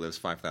a girl who lives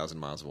 5,000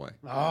 miles away?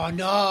 Oh,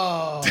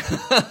 no.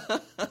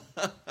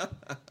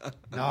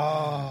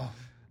 No.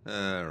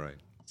 All right.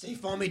 C'est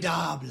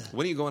formidable.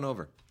 When are you going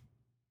over?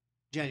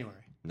 January.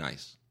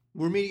 Nice.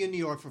 We're meeting in New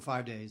York for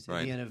 5 days at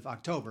Right. the end of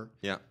October.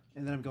 Yeah.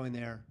 And then I'm going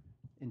there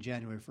in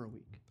January for a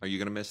week. Are you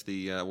going to miss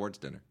the awards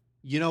dinner?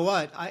 You know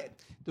what?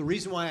 The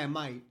reason why I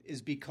might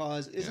is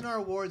because isn't our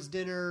awards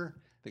dinner?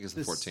 I think it's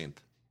the 14th.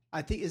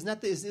 I think isn't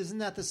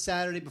that the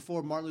Saturday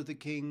before the Martin Luther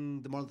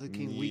King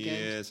weekend?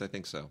 Yes, I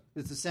think so.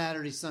 It's the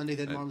Saturday, Sunday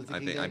that Martin Luther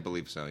King Day. I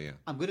believe so. Yeah.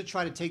 I'm going to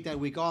try to take that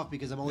week off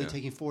because I'm only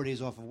taking 4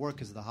 days off of work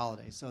because of the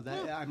holidays. So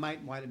that I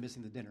might wind up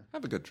missing the dinner.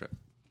 Have a good trip.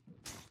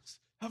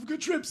 Have a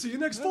good trip. See you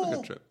next Have a fall.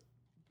 good trip.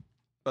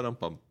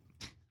 Ba-dum-bum.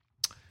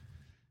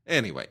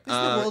 Anyway,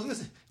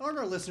 Aren't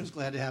our listeners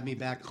glad to have me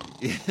back?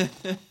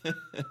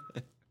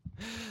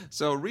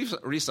 So Rhys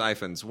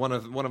Ifans, one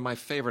of my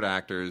favorite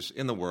actors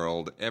in the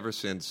world, ever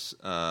since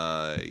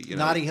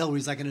Notting Hill,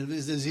 he's like in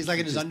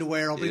his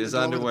underwear, opening his the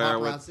door underwear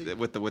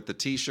with with the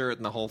T-shirt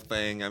and the whole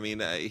thing. I mean,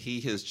 this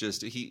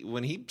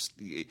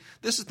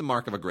is the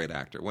mark of a great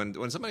actor.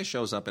 When somebody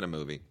shows up in a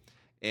movie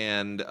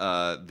and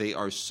they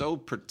are so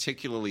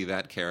particularly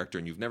that character,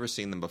 and you've never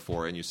seen them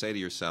before, and you say to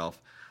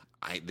yourself,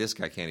 this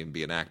guy can't even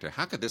be an actor.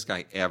 How could this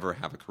guy ever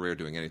have a career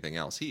doing anything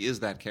else? He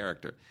is that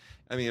character.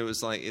 I mean, it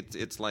was like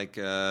it's like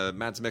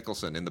Mads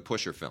Mikkelsen in the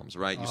Pusher films,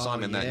 right? You saw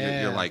him in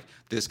that. You're like,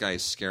 this guy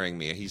is scaring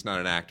me. He's not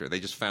an actor. They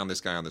just found this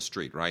guy on the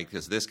street, right?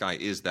 Because this guy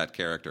is that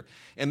character.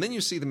 And then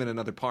you see them in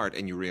another part,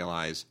 and you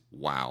realize,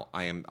 wow,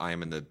 I am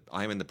in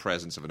the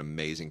presence of an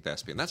amazing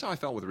thespian. That's how I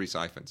felt with Rhys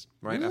Ifans,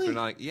 right? Really?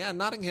 After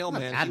Notting Hill,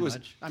 Not man, that he was.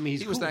 much. I mean,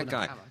 he was cool, that but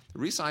guy. not that much.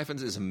 Rhys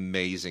Ifans is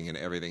amazing in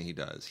everything he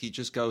does. He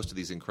just goes to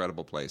these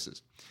incredible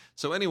places.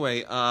 So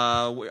anyway,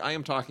 I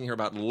am talking here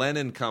about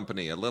Len &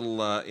 Company, a little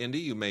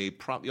indie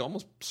you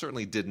almost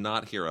certainly did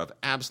not hear of.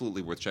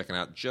 Absolutely worth checking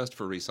out just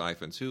for Rhys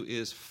Ifans, who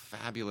is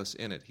fabulous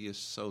in it. He is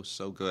so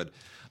good.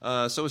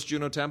 So is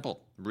Juno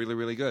Temple, really,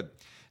 really good.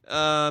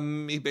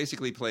 He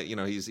basically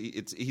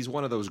he's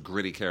one of those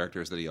gritty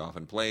characters that he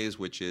often plays,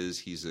 which is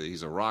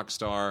he's a rock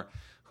star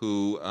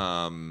who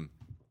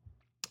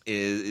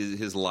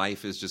his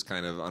life is just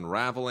kind of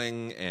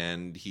unraveling,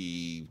 and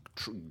he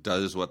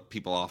does what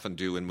people often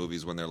do in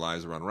movies when their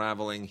lives are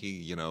unraveling.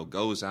 He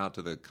goes out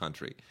to the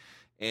country,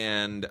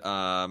 and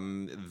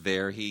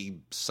there he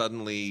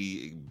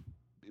suddenly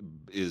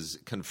is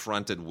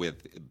confronted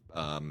with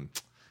I'm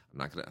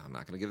not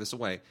gonna give this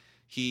away.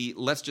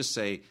 Let's just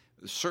say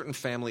certain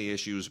family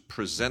issues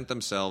present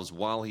themselves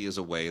while he is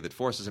away that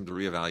forces him to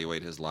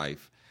reevaluate his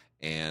life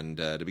and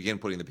to begin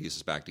putting the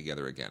pieces back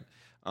together again.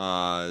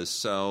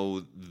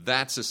 So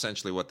that's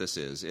essentially what this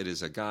is. It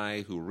is a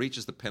guy who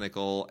reaches the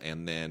pinnacle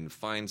and then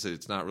finds that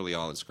it's not really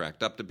all it's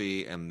cracked up to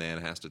be, and then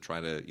has to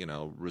try to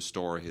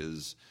restore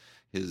his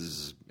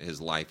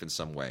life in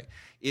some way.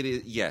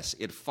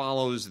 It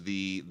follows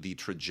the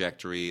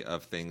trajectory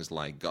of things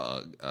like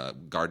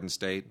Garden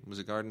State. Was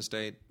it Garden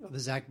State? Oh, the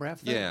Zach Braff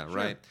thing? Yeah, sure.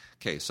 Right.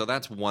 Okay, so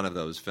that's one of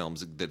those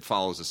films that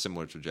follows a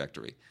similar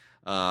trajectory.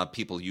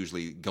 People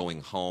usually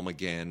going home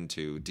again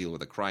to deal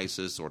with a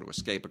crisis or to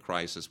escape a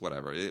crisis,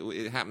 whatever.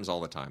 It happens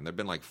all the time. There have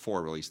been like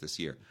 4 released this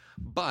year.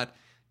 But,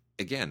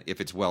 again,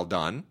 if it's well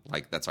done,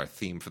 like that's our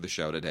theme for the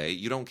show today,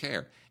 you don't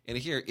care. And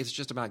here, it's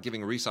just about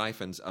giving Rhys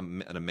Ifans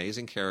an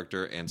amazing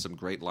character and some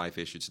great life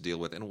issues to deal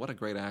with. And what a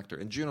great actor.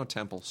 And Juno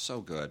Temple,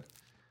 so good.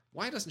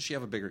 Why doesn't she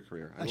have a bigger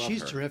career? I love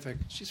she's her. Terrific.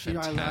 She's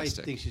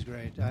fantastic. I think she's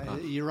great.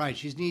 You're right.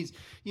 She needs,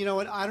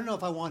 what? I don't know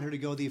if I want her to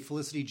go the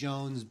Felicity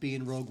Jones be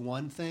in Rogue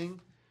One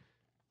thing.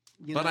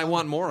 But I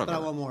want more of her. I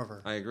want more of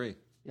her. I agree.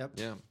 Yep.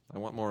 Yeah, I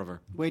want more of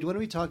her. Wade, when are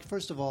we talking?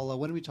 First of all,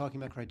 when are we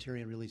talking about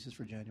Criterion releases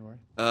for January?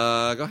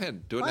 Go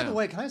ahead. Do it now. By the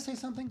way, can I say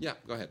something? Yeah,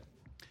 go ahead.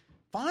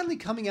 Finally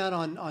coming out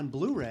on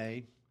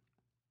Blu-ray,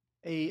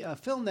 a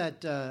film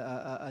that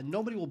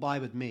nobody will buy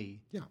but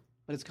me. Yeah.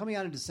 But it's coming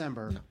out in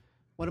December. Yeah.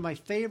 One of my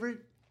favorite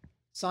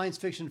science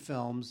fiction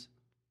films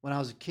when I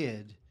was a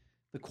kid,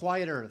 The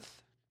Quiet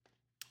Earth.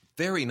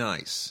 Very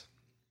nice.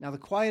 Now, The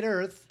Quiet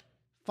Earth,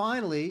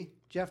 finally,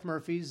 Jeff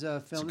Murphy's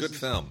film. It's a good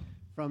film.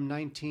 From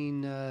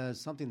 19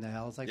 something the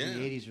hell. It's like in the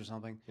 80s or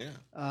something.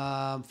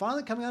 Yeah.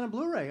 Finally coming out on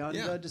Blu-ray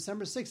on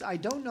December 6th. I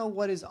don't know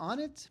what is on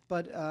it,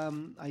 but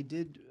I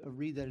did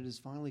read that it is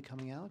finally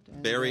coming out.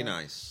 And, very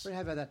nice. Very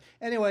happy about that.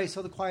 Anyway,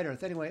 so The Quiet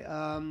Earth. Anyway,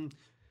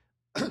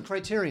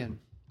 Criterion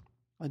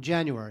on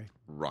January.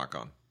 Rock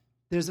on.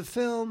 There's a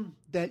film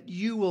that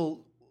you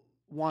will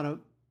want to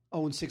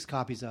own 6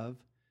 copies of,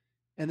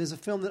 and there's a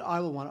film that I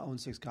will want to own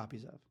 6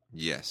 copies of.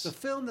 Yes. The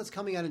film that's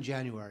coming out in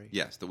January.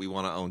 Yes, that we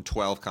want to own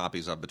 12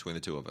 copies of between the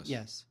two of us.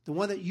 Yes. The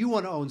one that you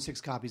want to own 6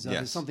 copies of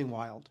is Something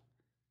Wild.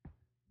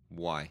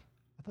 Why?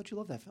 I thought you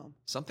loved that film.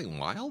 Something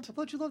Wild? I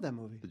thought you loved that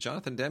movie. The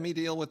Jonathan Demme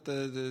deal with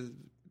the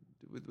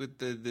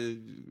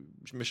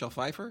Michelle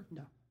Pfeiffer?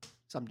 No.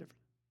 Something different.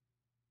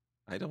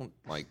 I don't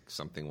like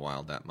Something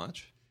Wild that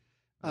much.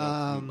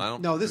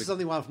 No, this is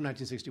Something Wild from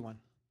 1961.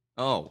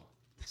 Oh.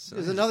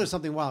 There's another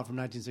Something Wild from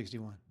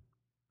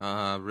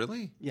 1961.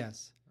 Really?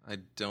 Yes. I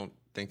don't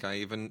think I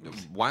even.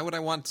 Why would I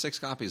want 6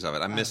 copies of it?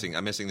 I'm missing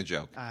the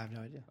joke. I have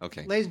no idea.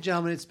 Okay, ladies and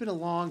gentlemen, it's been a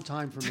long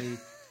time for me.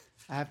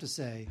 I have to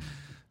say,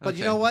 but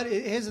you Okay. know what?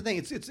 Here's the thing.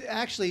 It's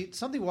actually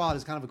Something Wild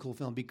is kind of a cool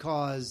film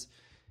because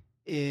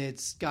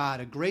it's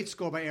got a great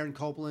score by Aaron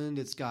Copland.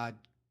 It's got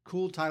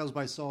cool titles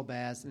by Saul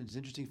Bass, and it's an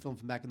interesting film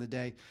from back in the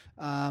day.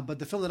 But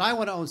the film that I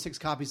want to own 6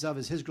 copies of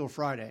is His Girl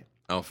Friday.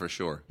 Oh, for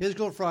sure. His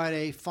Girl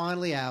Friday,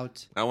 finally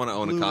out. I want to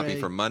own Blu-ray. a copy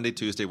for Monday,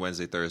 Tuesday,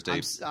 Wednesday, Thursday.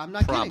 I'm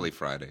not probably kidding.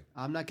 Friday.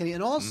 I'm not kidding.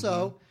 And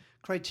also,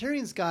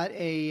 Criterion's got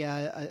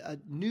a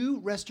new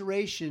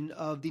restoration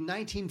of the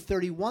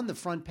 1931 The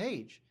Front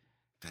Page.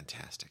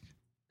 Fantastic.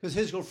 Because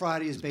His Girl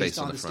Friday is based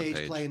on the front stage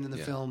page. play and then the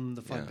Yeah. film,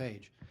 The Front Yeah.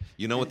 Page.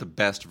 You know what the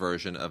best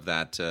version of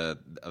that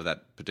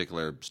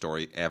particular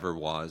story ever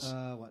was?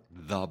 What?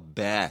 The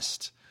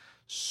best.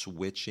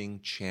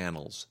 Switching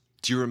channels.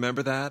 Do you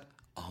remember that?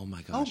 Oh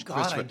my gosh! Oh,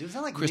 God, I do. Is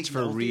that like Nick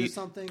Christopher Nolte or Reeve,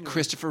 something, or-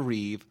 Christopher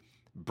Reeve,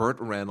 Burt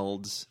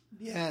Reynolds,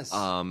 Yes.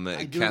 I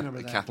do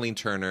remember that. Kathleen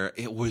Turner.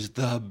 It was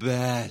the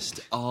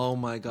best. Oh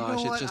my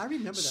gosh! what? It's just I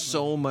remember that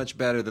so much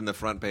better than the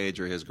Front Page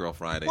or His Girl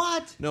Friday.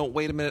 What? No,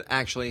 wait a minute.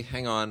 Actually,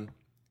 hang on.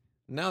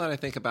 Now that I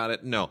think about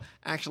it, no.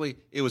 Actually,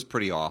 it was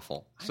pretty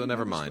awful. So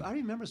never mind. I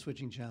remember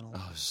switching channels.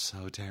 Oh,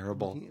 so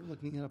terrible.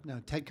 Looking it up now.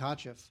 Ted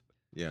Kotcheff.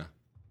 Yeah,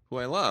 who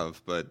I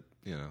love, but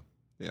yeah.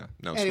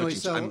 No, Anyway,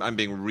 switching. so- I'm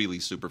being really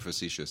super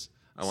facetious.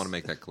 I want to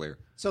make that clear.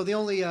 So the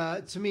only,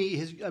 to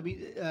me,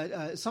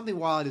 Something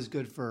Wild is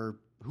good for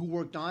who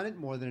worked on it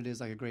more than it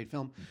is like a great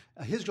film.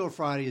 His Girl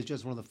Friday is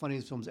just one of the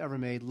funniest films ever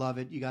made. Love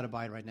it. You got to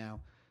buy it right now.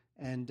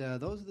 And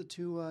those are the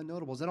 2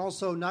 notables. And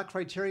also, not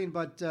Criterion,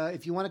 but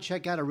if you want to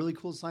check out a really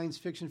cool science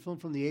fiction film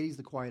from the 80s,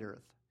 The Quiet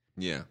Earth,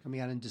 Yeah, coming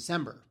out in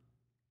December.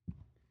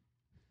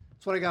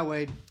 That's what I got,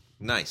 Wade.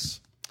 nice.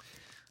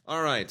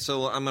 All right,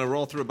 so I'm going to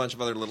roll through a bunch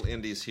of other little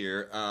indies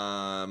here.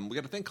 We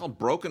got a thing called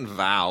Broken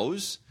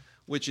Vows,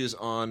 which is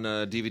on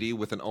DVD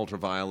with an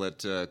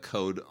ultraviolet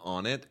code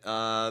on it.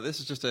 This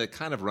is just a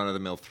kind of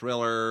run-of-the-mill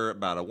thriller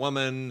about a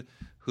woman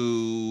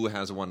who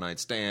has a one-night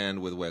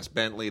stand with Wes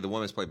Bentley. The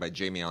woman is played by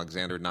Jamie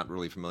Alexander, not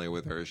really familiar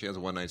with her. She has a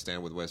one-night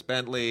stand with Wes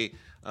Bentley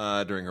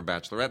during her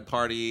bachelorette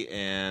party,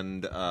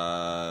 and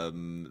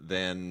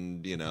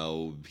then,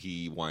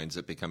 he winds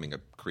up becoming a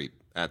creep.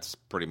 That's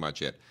pretty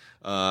much it.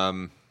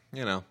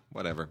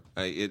 Whatever.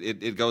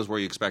 It goes where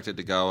you expect it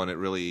to go, and it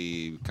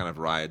really kind of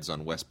rides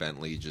on Wes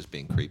Bentley just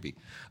being creepy.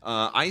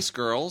 Ice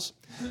Girls,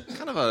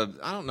 kind of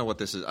I don't know what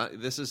this is.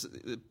 This is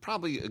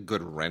probably a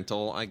good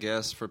rental, I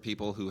guess, for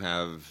people who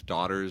have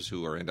daughters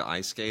who are into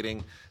ice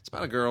skating. It's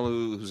about a girl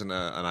who's an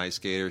ice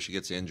skater. She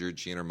gets injured.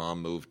 She and her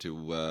mom move to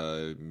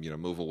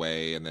move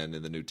away, and then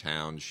in the new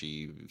town,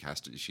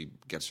 tries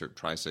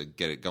to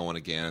get it going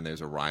again, and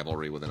there's a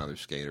rivalry with another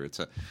skater. It's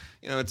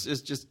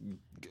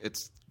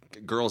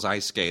girls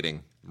ice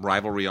skating,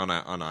 rivalry on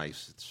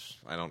ice.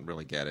 I don't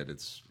really get it.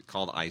 It's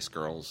called Ice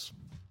Girls.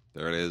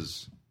 There it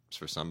is. It's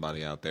for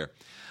somebody out there.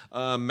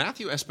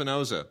 Matthew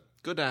Espinoza,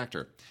 good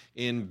actor,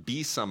 in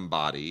Be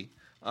Somebody.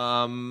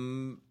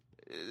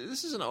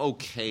 This is an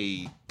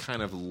okay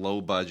kind of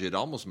low-budget,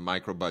 almost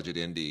micro-budget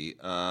indie.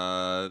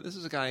 This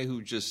is a guy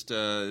who just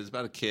is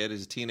about a kid.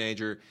 He's a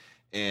teenager,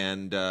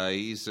 and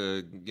he's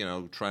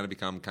trying to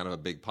become kind of a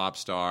big pop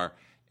star.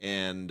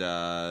 And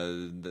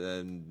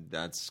then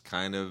that's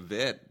kind of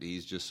it.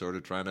 He's just sort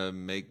of trying to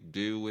make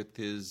do with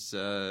his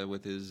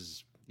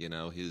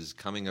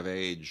coming of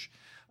age.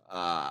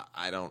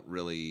 I don't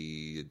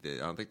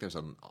think there's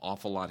an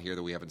awful lot here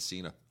that we haven't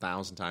seen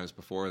 1,000 times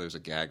before. There's a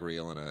gag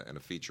reel and a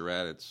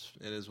featurette.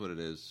 It is what it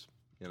is.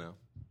 It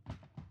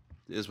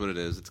is what it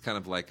is. It's kind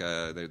of like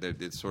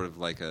it's sort of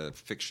like a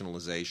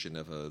fictionalization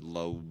of a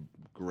low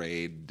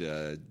grade.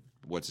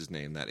 What's his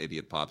name? That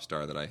idiot pop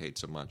star that I hate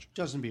so much.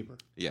 Justin Bieber.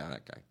 Yeah,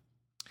 that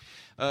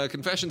guy.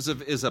 Confessions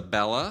of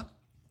Isabella.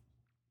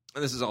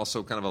 And this is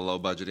also kind of a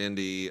low-budget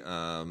indie.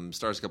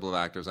 Stars a couple of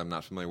actors I'm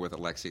not familiar with,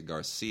 Alexia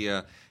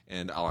Garcia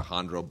and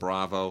Alejandro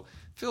Bravo.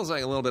 Feels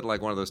like a little bit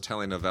like one of those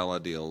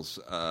telenovela deals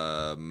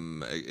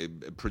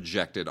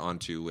projected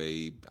onto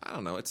a, I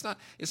don't know, it's not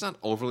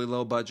overly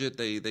low budget.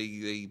 They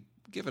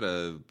give it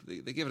a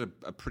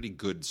pretty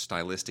good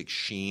stylistic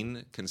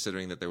sheen,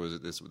 considering that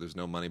there's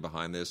no money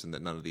behind this and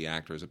that none of the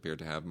actors appear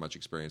to have much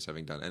experience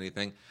having done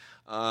anything.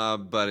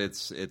 But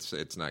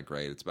it's not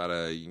great. It's about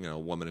a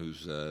woman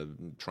who's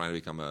trying to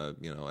become a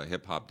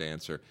hip hop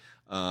dancer.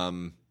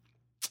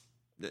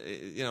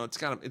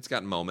 It's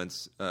got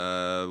moments.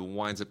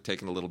 Winds up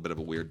taking a little bit of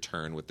a weird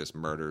turn with this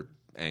murder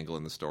angle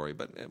in the story,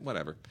 but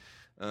whatever.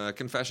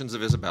 Confessions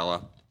of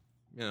Isabella.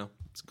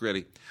 It's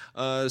gritty.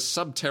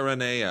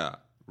 Subterranea.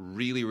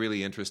 Really,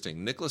 really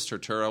interesting. Nicholas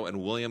Turturro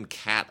and William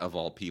Catt, of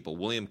all people.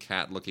 William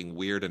Catt looking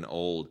weird and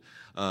old.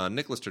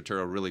 Nicholas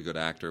Turturro, really good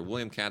actor.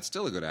 William Catt,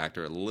 still a good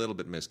actor. A little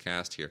bit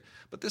miscast here.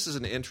 But this is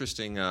an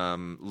interesting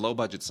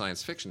low-budget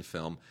science fiction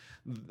film.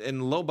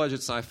 And low-budget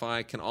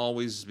sci-fi can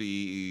always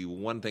be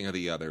one thing or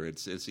the other.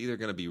 It's either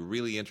going to be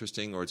really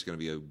interesting or it's going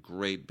to be a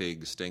great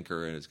big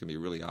stinker, and it's going to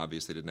be really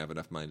obvious they didn't have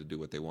enough money to do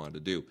what they wanted to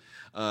do.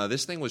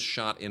 This thing was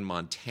shot in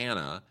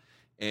Montana.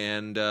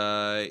 And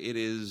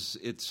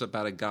it's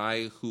about a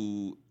guy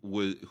who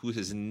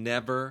has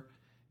never,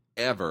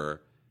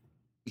 ever,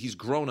 he's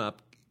grown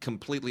up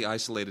completely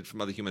isolated from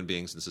other human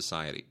beings in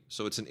society.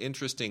 So it's an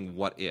interesting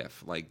what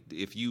if. Like,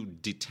 if you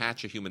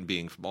detach a human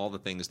being from all the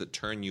things that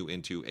turn you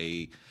into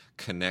a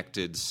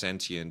connected,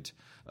 sentient,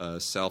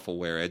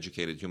 self-aware,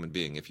 educated human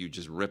being, if you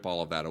just rip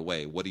all of that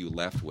away, what are you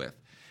left with?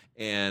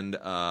 And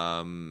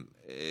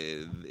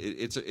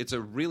it's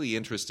a really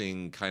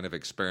interesting kind of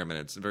experiment.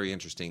 It's a very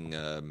interesting,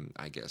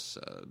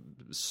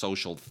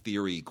 social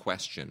theory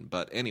question.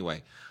 But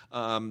anyway,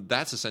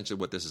 that's essentially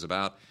what this is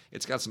about.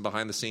 It's got some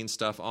behind-the-scenes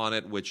stuff on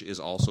it, which is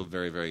also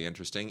very, very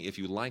interesting. If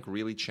you like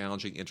really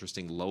challenging,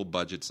 interesting,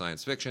 low-budget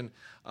science fiction,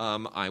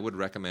 I would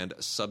recommend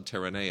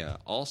Subterranea.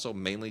 Also,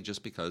 mainly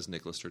just because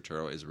Nicholas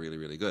Turturro is really,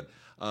 really good.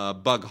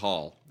 Bug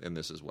Hall in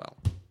this as well.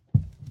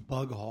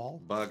 Bug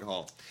Hall.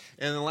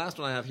 And the last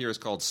one I have here is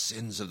called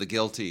Sins of the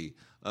Guilty.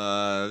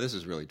 This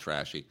is really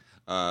trashy.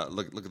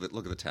 Look at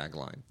the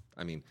tagline.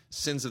 I mean,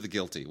 Sins of the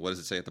Guilty. What does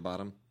it say at the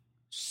bottom?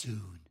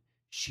 Soon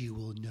she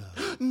will know.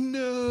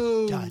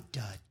 No. ... No.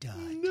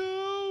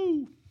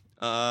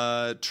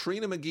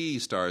 Trina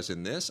McGee stars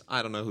in this.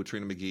 I don't know who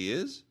Trina McGee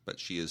is, but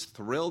she is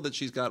thrilled that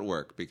she's got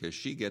work because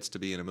she gets to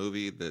be in a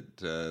movie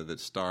that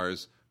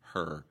stars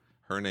her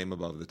name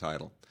above the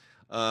title.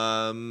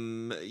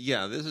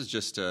 This is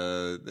just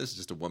a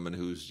woman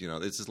who's,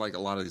 this is like a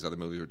lot of these other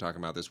movies we're talking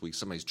about this week.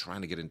 Somebody's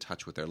trying to get in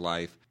touch with their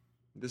life.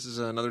 This is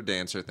another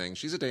dancer thing.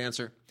 She's a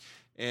dancer,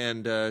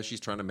 and she's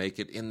trying to make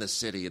it in the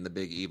city, in the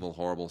big, evil,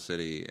 horrible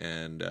city,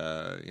 and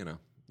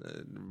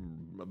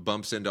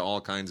bumps into all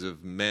kinds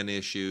of men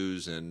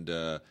issues and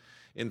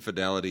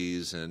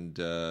infidelities, and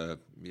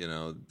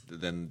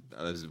then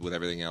with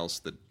everything else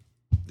that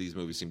these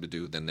movies seem to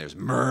do, then there's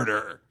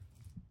murder.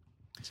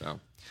 So.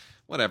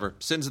 Whatever.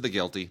 Sins of the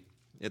Guilty.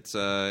 It's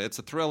a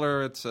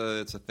thriller. It's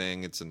a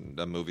thing. It's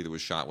a movie that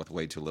was shot with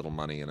way too little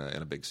money in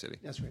a big city.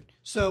 That's right.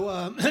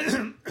 So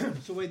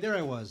wait, there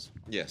I was.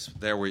 Yes,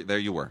 there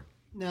you were.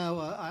 Now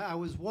I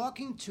was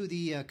walking to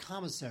the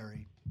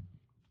commissary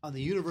on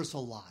the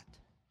Universal lot.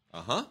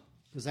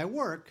 Because I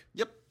work.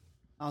 Yep.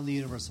 On the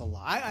Universal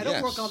lot. I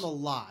don't work on the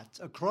lot.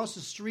 Across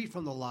the street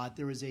from the lot,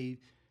 there is a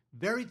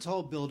very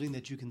tall building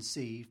that you can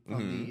see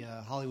from the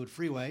Hollywood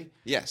freeway.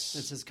 Yes.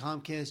 That says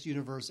Comcast,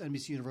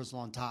 NBC Universal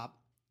on top.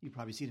 You've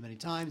probably seen it many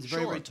times. It's a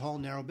very, very tall,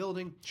 narrow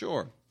building.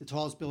 Sure. The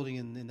tallest building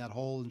in that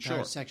whole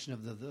entire section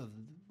of the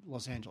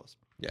Los Angeles.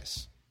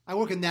 Yes. I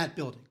work in that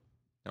building.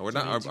 Now we're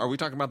not. Are we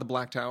talking about the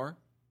Black Tower?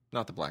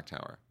 Not the Black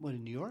Tower. What,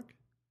 in New York?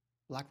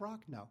 Black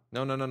Rock? No.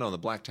 No. The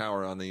Black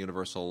Tower on the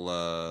Universal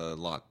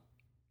lot,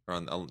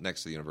 or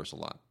next to the Universal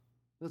lot.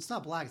 It's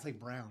not black. It's like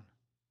brown.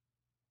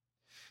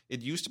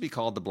 It used to be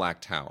called the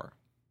Black Tower.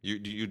 Do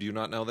you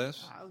not know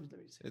this?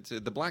 It's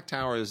the Black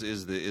Tower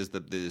is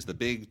the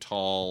big,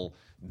 tall,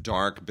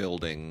 dark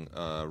building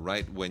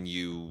right when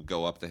you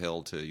go up the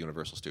hill to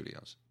Universal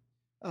Studios.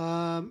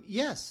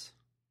 Yes,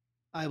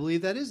 I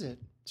believe that is it.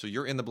 So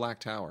you're in the Black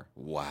Tower.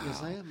 Wow.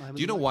 Yes, I am.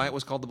 Do you know why it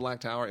was called the Black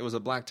Tower? It was a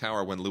Black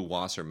Tower when Lew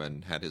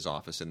Wasserman had his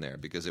office in there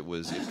because it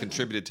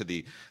contributed to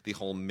the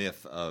whole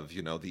myth of,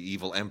 the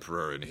evil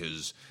emperor in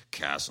his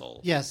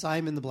castle. Yes,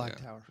 I'm in the Black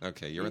Tower.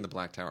 Okay, you're in the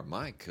Black Tower.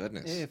 My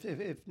goodness.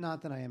 If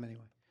not, then I am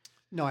anyway.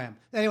 No, I am.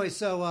 Anyway,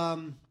 so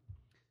I'm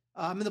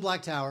in the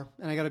Black Tower,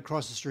 and I got to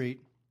cross the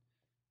street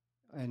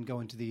and go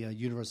into the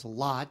Universal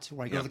lot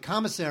where I go to the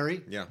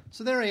commissary. Yeah.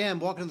 So there I am,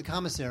 walking to the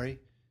commissary.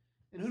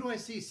 And who do I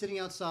see sitting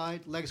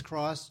outside, legs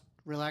crossed,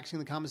 relaxing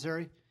in the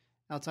commissary?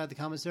 Outside the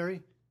commissary?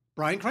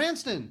 Bryan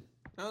Cranston.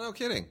 Oh, no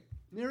kidding.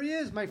 There he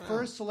is, my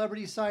first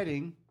celebrity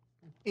sighting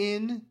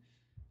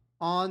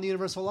on the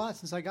Universal lot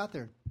since I got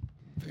there.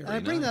 Very and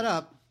I bring that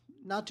up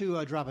not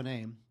to drop a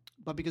name,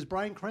 but because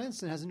Bryan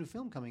Cranston has a new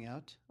film coming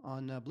out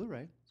on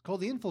Blu-ray. It's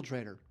called The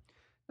Infiltrator.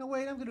 Now,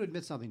 wait, I'm going to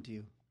admit something to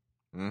you.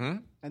 Mm-hmm.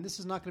 And this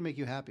is not going to make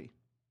you happy.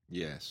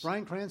 Yes.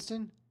 Bryan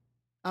Cranston,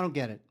 I don't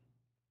get it.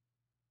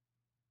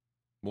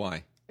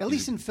 Why? At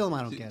least in film,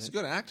 I don't get it. He's a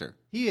good actor.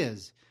 He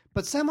is.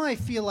 But somehow I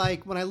feel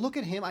like when I look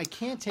at him, I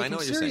can't take him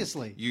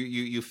seriously.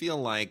 You feel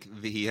like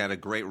he had a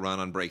great run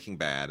on Breaking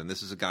Bad, and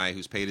this is a guy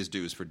who's paid his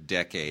dues for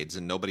decades,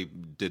 and nobody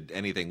did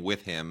anything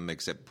with him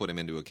except put him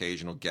into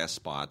occasional guest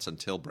spots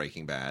until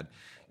Breaking Bad.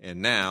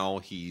 And now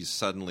he's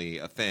suddenly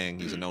a thing.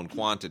 He's a known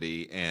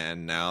quantity,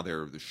 and now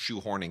they're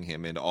shoehorning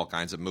him into all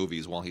kinds of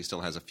movies while he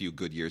still has a few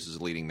good years as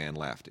a leading man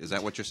left. Is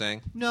that what you're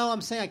saying? No,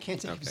 I'm saying I can't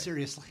take him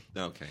seriously.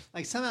 Okay.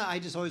 Like somehow I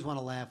just always want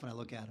to laugh when I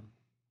look at him.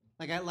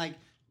 Like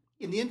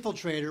in The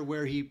Infiltrator,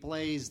 where he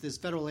plays this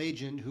federal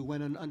agent who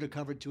went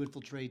undercover to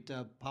infiltrate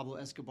Pablo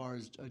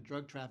Escobar's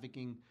drug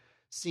trafficking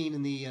scene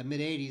in the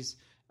mid-'80s.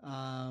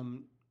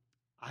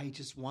 I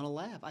just want to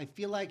laugh. I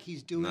feel like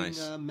he's doing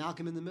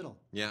Malcolm in the Middle.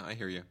 Yeah, I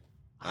hear you.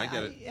 I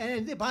get it.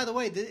 And by the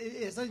way,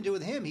 it has nothing to do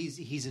with him.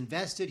 He's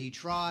invested. He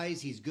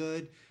tries. He's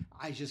good.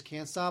 I just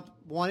can't stop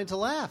wanting to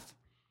laugh.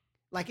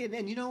 Like,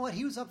 and you know what?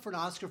 He was up for an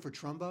Oscar for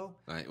Trumbo.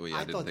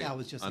 I thought that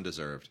was just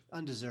undeserved.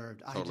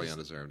 Undeserved. Totally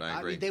undeserved. I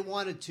agree. I mean,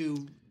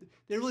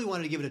 they really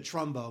wanted to give it a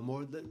Trumbo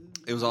more.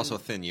 It was also a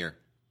thin year.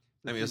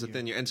 I mean, it was a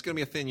thin year. And it's going to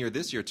be a thin year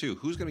this year, too.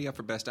 Who's going to be up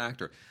for Best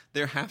Actor?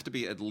 There have to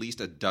be at least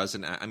a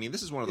dozen. I mean,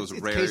 this is one of those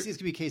rare. It's going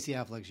to be Casey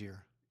Affleck's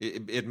year.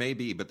 It may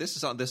be, but this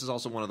is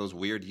also one of those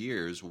weird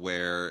years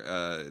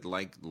where,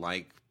 like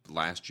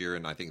last year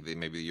and I think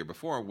maybe the year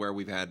before, where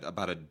we've had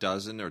about a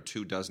dozen or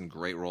 24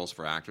 great roles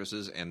for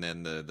actresses, and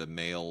then the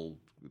male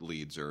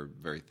leads are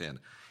very thin.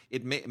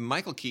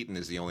 Michael Keaton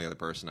is the only other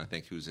person I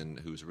think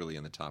who's really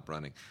in the top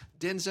running.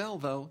 Denzel,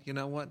 though, you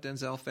know what?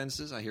 Denzel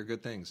fences. I hear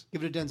good things.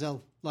 Give it to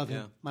Denzel. Love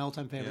him. Yeah. My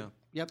all-time favorite.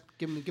 Yeah. Yep.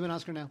 Give him an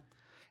Oscar now.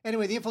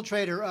 Anyway, The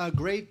Infiltrator.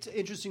 Great,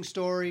 interesting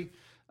story.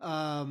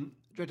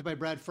 Directed by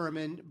Brad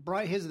Furman.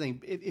 Here's the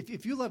thing.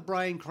 If you love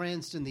Bryan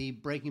Cranston, the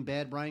Breaking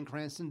Bad Bryan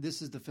Cranston,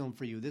 this is the film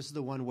for you. This is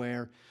the one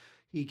where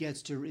he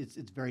gets to, it's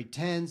very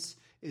tense.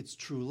 It's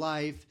true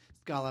life.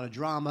 It's got a lot of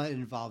drama. It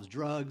involves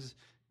drugs.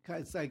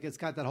 It's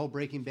got that whole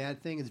Breaking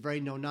Bad thing. It's very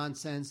no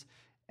nonsense.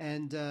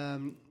 And,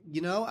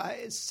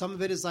 some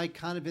of it is like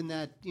kind of in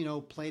that,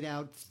 played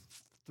out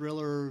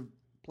thriller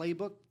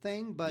playbook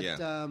thing. But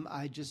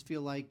I just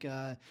feel like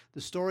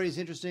the story is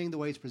interesting. The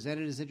way it's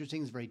presented is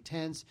interesting. It's very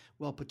tense,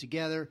 well put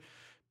together.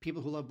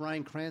 People who love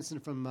Bryan Cranston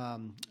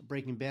from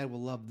Breaking Bad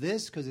will love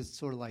this because it's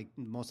sort of like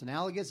most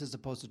analogous as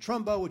opposed to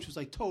Trumbo, which was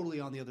like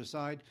totally on the other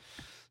side.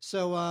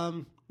 So,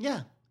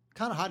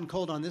 kind of hot and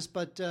cold on this,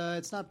 but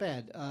it's not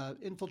bad.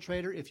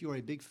 Infiltrator, if you're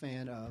a big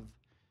fan of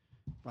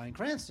Bryan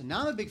Cranston.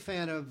 Now I'm a big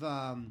fan of,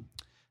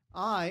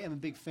 I am a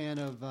big fan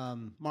of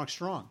Mark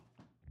Strong.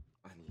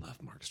 I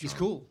love Mark Strong. He's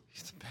cool.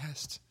 He's the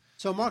best.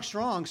 So Mark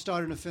Strong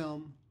starred in a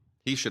film.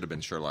 He should have been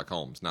Sherlock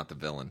Holmes, not the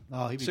villain.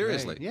 Oh, he'd be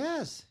seriously. Great.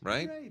 Yes.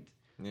 Right? Great.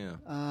 Yeah.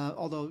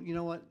 Although, you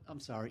know what? I'm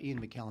sorry.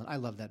 Ian McKellen. I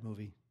love that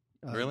movie.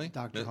 Really?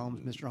 Dr. Holmes,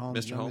 Mr.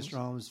 Holmes. Mr. Holmes? Mr.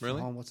 Holmes.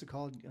 Really? What's it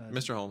called?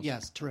 Mr. Holmes.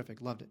 Yes.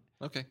 Terrific. Loved it.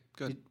 Okay.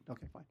 Good.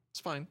 Okay, fine.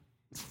 It's fine.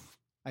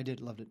 I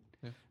did. Loved it.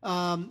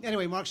 Yeah.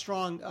 Anyway, Mark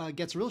Strong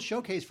gets a real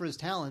showcase for his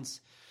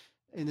talents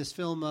in this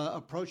film,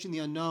 Approaching the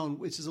Unknown,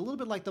 which is a little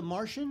bit like The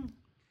Martian.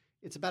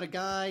 It's about a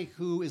guy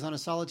who is on a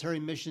solitary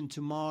mission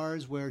to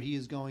Mars where he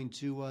is going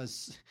to...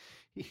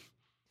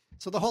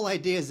 So the whole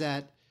idea is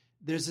that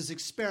there's this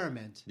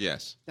experiment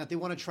that they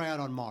want to try out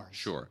on Mars.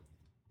 Sure.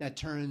 That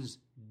turns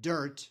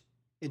dirt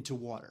into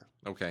water.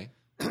 Okay.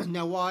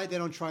 Now, why they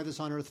don't try this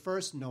on Earth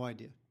first? No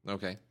idea.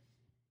 Okay.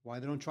 Why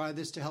they don't try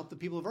this to help the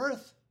people of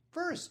Earth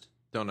first?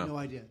 Don't know. No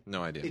idea.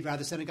 No idea. They'd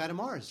rather send a guy to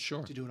Mars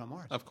to do it on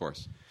Mars. Of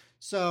course.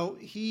 So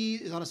he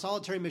is on a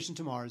solitary mission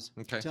to Mars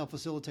to help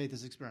facilitate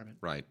this experiment.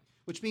 Right.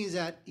 Which means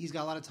that he's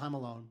got a lot of time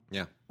alone.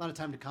 Yeah. A lot of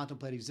time to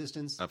contemplate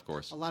existence. Of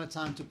course. A lot of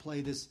time to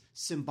play this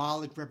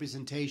symbolic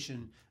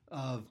representation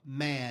of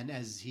man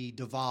as he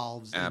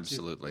devolves.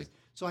 Absolutely.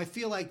 So I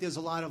feel like there's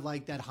a lot of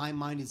like that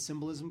high-minded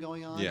symbolism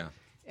going on. Yeah.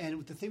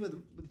 And the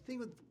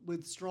thing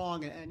with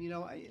Strong, and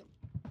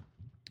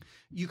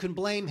you can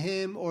blame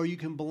him or you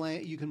can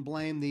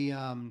blame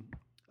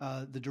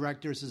the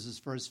director. This is his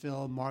first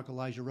film, Mark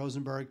Elijah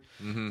Rosenberg.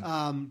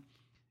 Mm-hmm.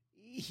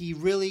 He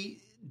really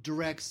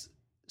directs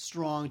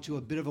Strong to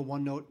a bit of a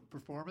one-note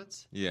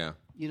performance. Yeah.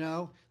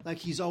 Like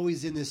he's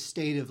always in this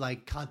state of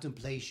like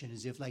contemplation,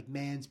 as if like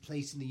man's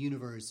place in the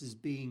universe is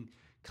being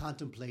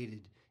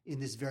contemplated in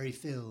this very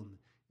film.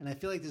 And I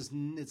feel like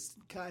it's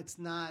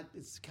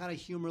kind of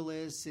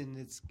humorless, and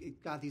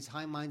it got these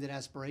high-minded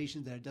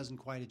aspirations that it doesn't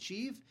quite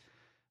achieve.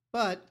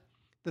 But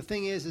the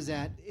thing is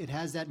that it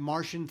has that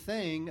Martian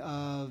thing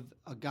of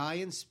a guy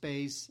in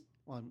space.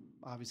 Well,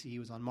 obviously he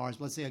was on Mars.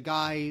 But let's say a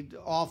guy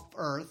off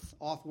Earth,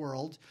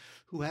 off-world,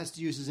 who has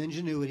to use his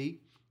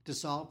ingenuity to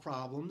solve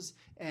problems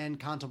and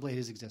contemplate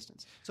his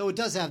existence. So it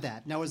does have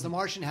that. Now, as The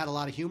Martian had a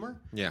lot of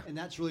humor, and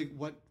that's really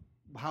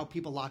how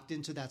people locked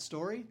into that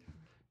story.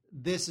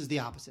 This is the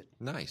opposite.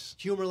 Nice.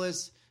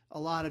 Humorless, a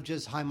lot of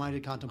just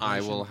high-minded I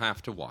contemplation. will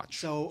have to watch.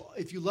 So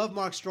if you love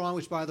Mark Strong,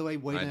 which, by the way,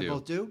 Wade I and I do.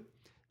 both do,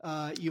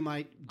 you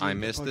might I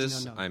missed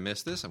this. Unknown. I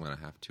missed this. I'm going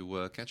to have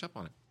to catch up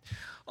on it.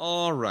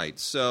 All right.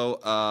 So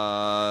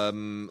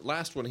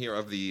last one here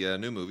of the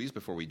new movies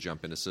before we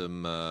jump into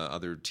some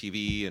other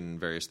TV and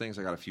various things.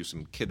 I got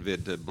some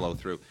kidvid to blow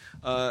through.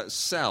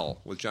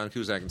 Cell with John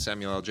Cusack and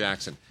Samuel L.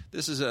 Jackson.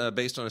 This is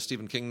based on a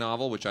Stephen King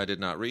novel, which I did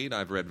not read.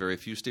 I've read very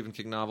few Stephen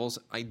King novels.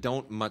 I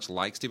don't much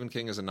like Stephen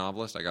King as a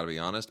novelist, I got to be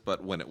honest,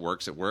 but when it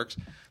works, it works.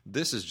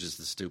 This is just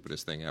the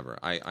stupidest thing ever.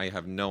 I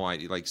have no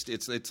idea. Like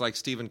it's like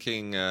Stephen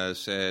King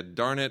said,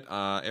 darn it,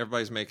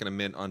 everybody's making a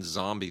mint on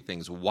zombie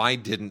things. Why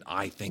didn't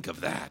I think of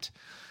that?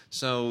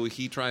 So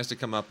he tries to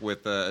come up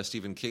with a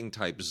Stephen King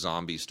type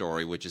zombie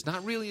story, which is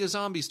not really a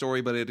zombie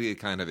story, but it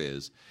kind of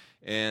is.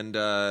 And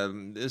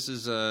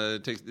this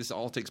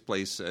all takes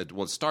place it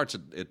starts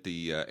at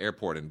the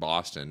airport in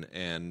Boston,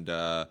 and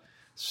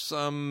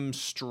some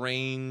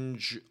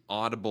strange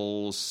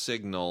audible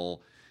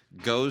signal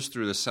goes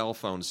through the cell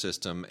phone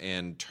system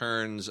and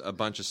turns a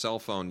bunch of cell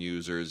phone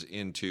users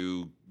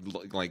into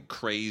like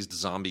crazed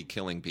zombie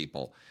killing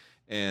people.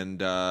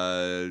 And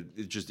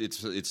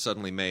it's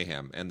suddenly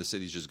mayhem, and the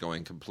city's just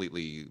going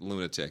completely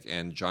lunatic.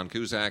 And John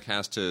Cusack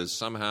has to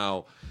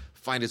somehow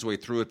find his way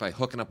through it by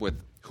hooking up with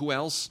who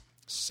else?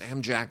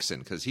 Sam Jackson,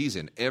 because he's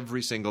in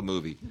every single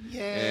movie.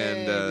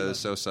 Yay. And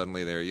so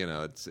suddenly there,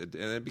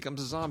 it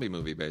becomes a zombie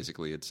movie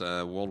basically. It's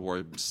World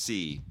War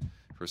C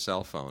for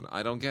cell phone.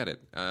 I don't get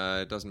it.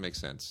 It doesn't make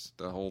sense.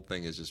 The whole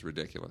thing is just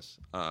ridiculous.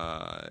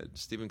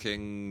 Stephen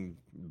King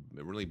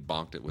really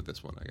bonked it with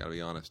this one, I got to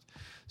be honest.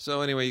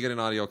 So anyway, you get an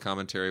audio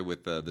commentary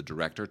with the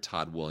director,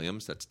 Todd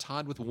Williams. That's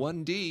Todd with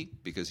one D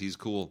because he's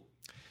cool.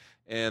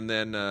 And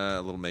then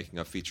a little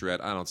making-of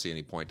featurette. I don't see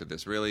any point to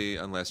this, really,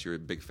 unless you're a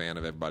big fan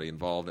of everybody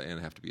involved and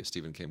have to be a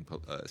Stephen King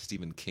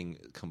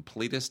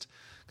completist.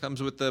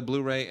 Comes with the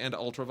Blu-ray and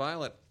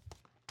Ultraviolet.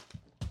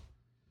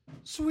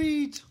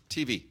 Sweet.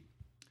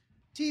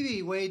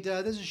 TV, Wade,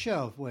 there's a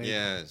show, Wade.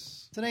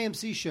 yes. It's an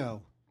AMC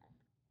show.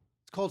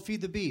 It's called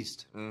Feed the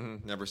Beast.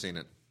 Never seen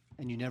it.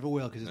 And you never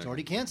will because it's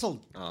already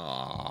canceled.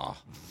 Aw,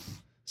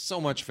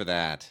 so much for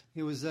that.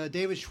 It was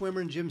David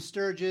Schwimmer and Jim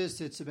Sturgis.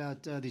 It's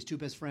about these two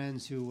best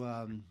friends who,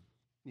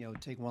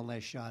 take one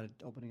last shot at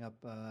opening up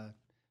a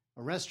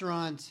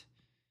restaurant.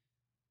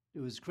 It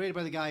was created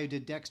by the guy who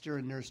did Dexter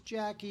and Nurse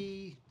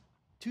Jackie.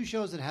 Two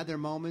shows that had their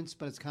moments,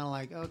 but it's kind of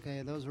like,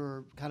 okay, those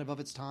were kind of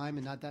its time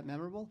and not that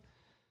memorable.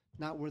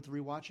 Not worth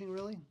rewatching,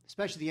 really.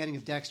 Especially the ending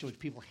of Dexter, which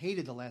people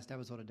hated the last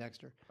episode of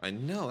Dexter. I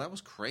know, that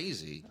was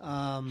crazy.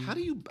 How do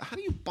you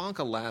bonk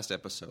a last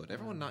episode?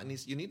 Everyone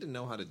you need to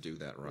know how to do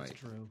that right. That's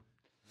true.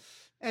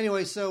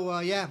 Anyway,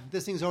 so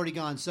this thing's already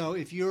gone. So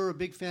if you're a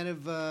big fan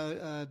of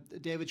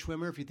David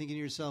Schwimmer, if you're thinking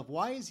to yourself,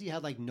 why has he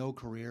had no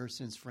career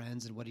since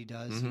Friends and what he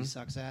does he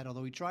sucks at?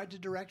 Although he tried to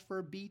direct for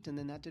a beat and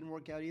then that didn't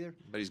work out either.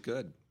 But he's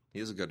good. He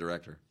is a good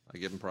director. I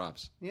give him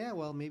props. Yeah,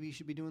 well, maybe you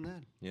should be doing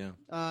that. Yeah.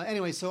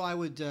 Anyway, so I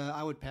would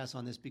pass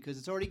on this because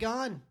it's already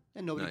gone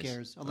and nobody Nice.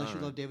 cares unless you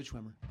love David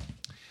Schwimmer.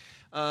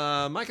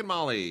 Mike and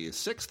Molly,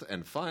 6th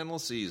and final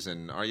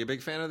season. Are you a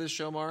big fan of this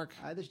show, Mark?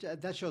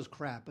 That show's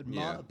crap, but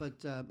Yeah.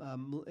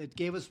 it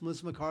gave us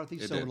Melissa McCarthy,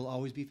 so did. it'll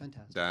always be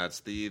fantastic.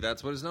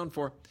 That's what it's known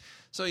for.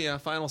 So yeah,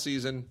 final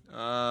season.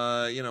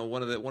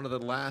 One of the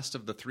last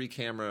of the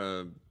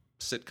 3-camera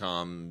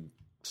sitcom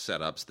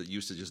setups that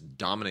used to just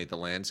dominate the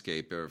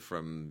landscape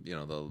from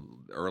the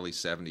early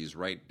 70s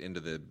right into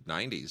the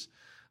 90s.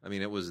 I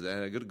mean, it was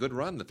a good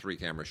run, the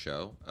 3-camera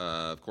show.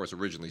 Of course,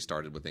 originally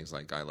started with things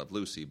like I Love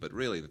Lucy, but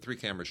really the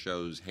 3-camera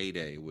show's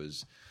heyday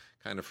was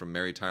kind of from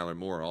Mary Tyler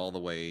Moore all the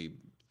way,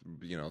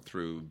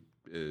 through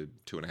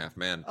 2.5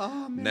 Men.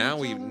 Oh,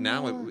 Mary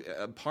Tyler Moore.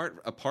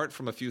 Apart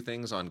from a few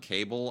things on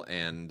cable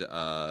and the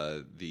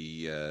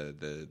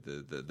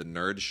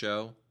Nerd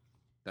Show,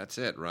 that's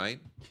it,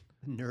 right?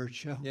 Nerd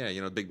show.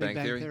 Yeah, Big Bang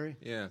Theory.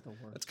 Yeah,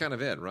 that's kind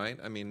of it, right?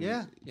 I mean,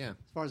 yeah. As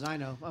far as I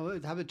know, how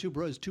about Two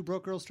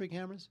Broke Girls, 3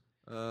 cameras?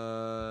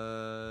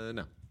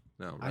 No.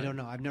 Right? I don't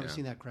know. I've never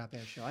seen that crap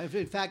ass show.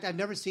 In fact, I've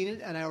never seen it,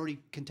 and I already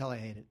can tell I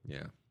hate it.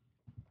 Yeah.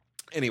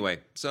 Anyway,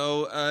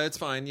 so it's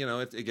fine.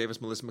 It gave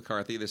us Melissa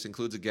McCarthy. This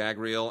includes a gag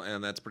reel,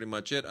 and that's pretty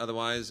much it.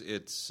 Otherwise,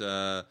 it's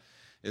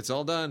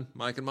all done.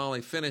 Mike and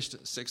Molly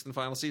finished 6th and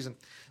final season.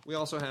 We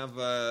also have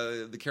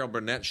the Carol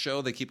Burnett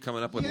show. They keep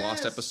coming up with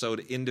lost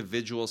episode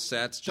individual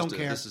sets. Don't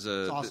care. This is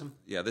it's awesome.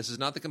 This is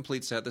not the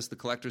complete set. This is the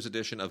collector's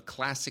edition of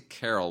Classic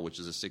Carol, which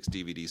is a 6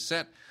 DVD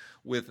set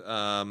with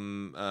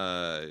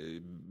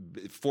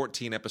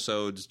 14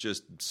 episodes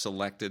just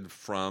selected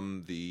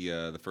from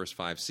the first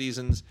 5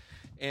 seasons.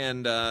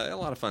 And a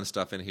lot of fun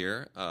stuff in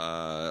here.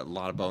 A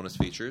lot of bonus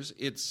features.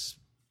 It's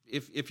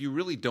if you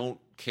really don't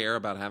care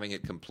about having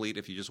it complete,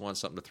 if you just want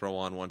something to throw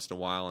on once in a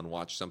while and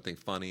watch something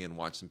funny and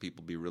watch some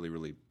people be really,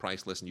 really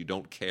priceless, and you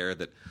don't care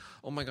that,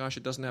 oh my gosh,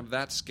 it doesn't have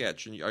that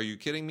sketch. And are you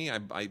kidding me?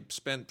 I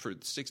spent for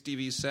 6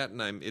 DVDs set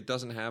and it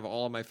doesn't have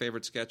all of my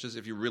favorite sketches.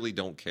 If you really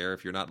don't care,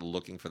 if you're not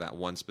looking for that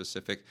one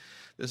specific,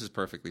 this is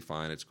perfectly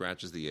fine. It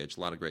scratches the itch. A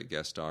lot of great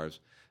guest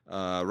stars.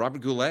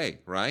 Robert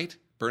Goulet, right?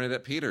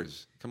 Bernadette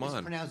Peters. Come It's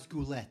on. pronounced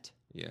Goulette.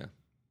 Yeah.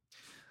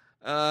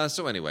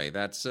 So anyway,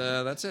 that's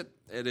it.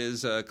 It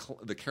is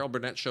the Carol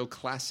Burnett Show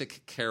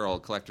Classic Carol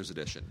Collector's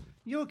Edition.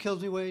 You know what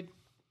kills me, Wade?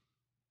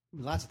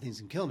 Lots of things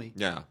can kill me.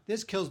 Yeah.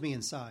 This kills me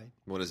inside.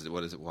 What is it?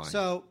 What is it? Why?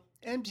 So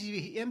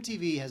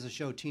MTV has a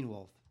show, Teen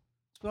Wolf.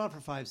 It's been on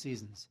for 5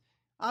 seasons.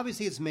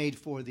 Obviously, it's made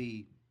for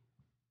the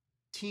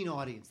teen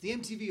audience, the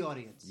MTV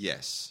audience.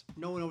 Yes.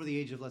 No one over the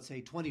age of, let's say,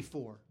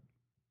 24,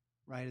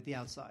 right, at the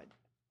outside.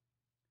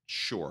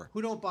 Sure.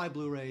 Who don't buy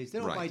Blu-rays. They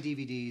don't Right. buy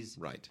DVDs.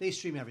 Right. They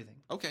stream everything.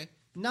 Okay.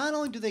 Not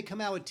only do they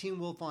come out with Teen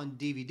Wolf on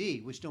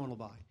DVD, which no one will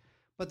buy,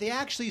 but they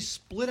actually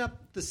split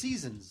up the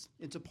seasons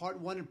into part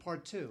 1 and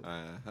part 2.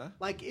 Uh-huh.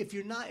 Like if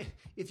you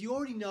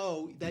already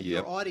know that Yep.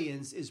 your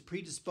audience is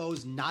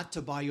predisposed not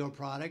to buy your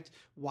product,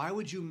 why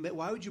would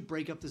you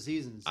break up the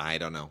seasons? I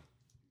don't know.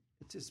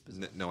 It's just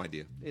bizarre. No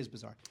idea. It is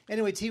bizarre.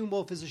 Anyway, Teen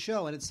Wolf is a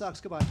show and it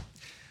sucks. Goodbye.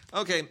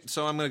 Okay,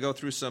 so I'm going to go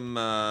through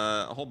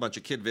a whole bunch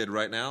of kid vid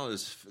right now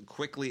as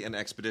quickly and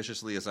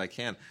expeditiously as I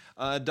can.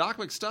 Doc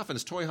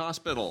McStuffins, Toy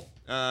Hospital.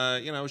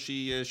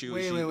 She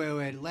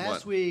Wait. Last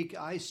What? week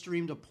I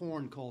streamed a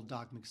porn called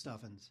Doc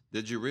McStuffins.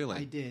 Did you really?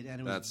 I did,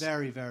 and it was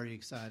very, very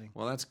exciting.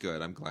 Well, that's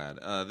good. I'm glad.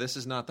 This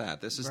is not that.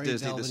 This is Very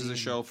Disney. This is a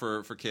velvety show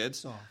for kids.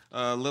 soft.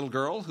 A little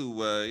girl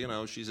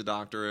who, she's a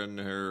doctor and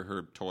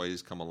her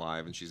toys come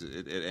alive. And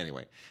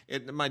anyway.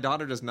 My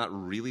daughter does not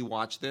really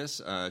watch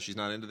this. She's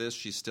not into this.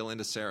 She's still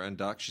into Sarah and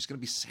Duck. She's going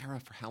to be Sarah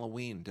for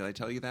Halloween. Did I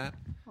tell you that?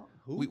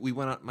 Who? We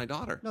went out. My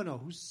daughter. No.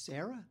 Who's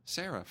Sarah?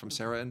 Sarah from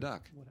Sarah and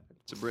Duck.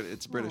 It's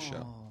a British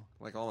show.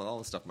 Like all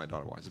the stuff my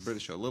daughter watches. It's a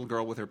British show. A little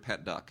girl with her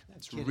pet duck.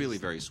 It's really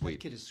very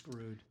sweet. That kid is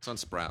screwed. It's on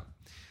Sprout.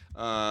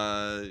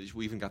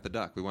 We even got the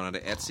duck. We went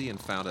onto Etsy and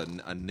found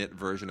a knit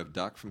version of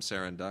Duck from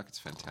Sarah and Duck. It's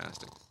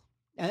fantastic.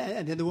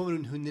 And then the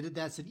woman who knitted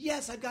that said,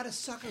 "Yes, I've got a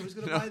sucker who's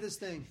going to buy this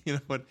thing." You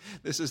know what?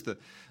 This is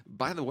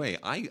By the way,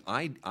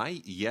 I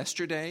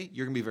yesterday,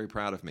 you're going to be very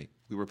proud of me.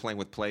 We were playing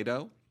with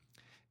Play-Doh,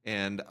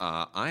 and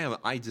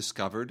I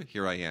discovered,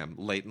 here I am,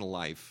 late in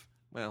life,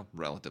 well,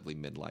 relatively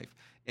midlife,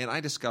 and I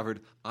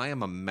discovered I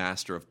am a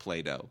master of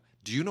Play-Doh.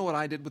 Do you know what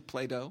I did with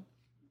Play-Doh?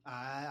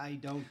 I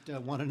don't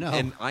want to know.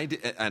 And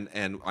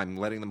and I'm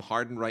letting them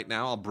harden right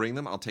now. I'll bring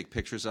them. I'll take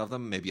pictures of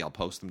them. Maybe I'll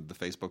post them to the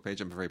Facebook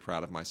page. I'm very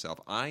proud of myself.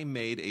 I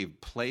made a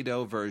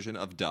Play-Doh version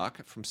of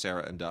Duck from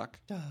Sarah and Duck.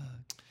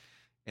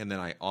 And then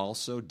I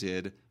also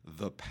did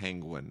the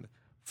Penguin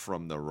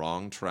from The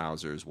Wrong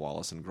Trousers,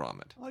 Wallace and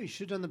Gromit. Oh, you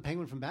should have done the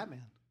Penguin from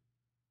Batman.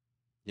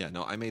 Yeah,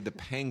 no, I made the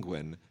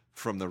Penguin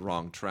from The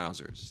Wrong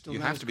Trousers. Still You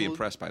not have as to be cool-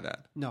 impressed by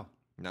that. No.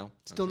 No?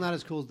 Still not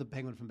as cool as the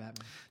Penguin from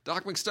Batman.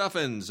 Doc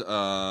McStuffins,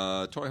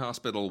 Toy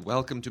Hospital.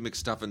 Welcome to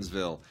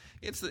McStuffinsville.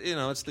 It's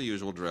the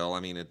usual drill.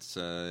 I mean, it's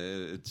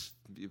a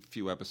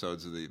few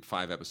episodes of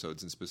 5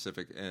 episodes in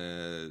specific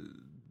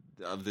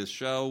of this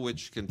show,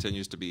 which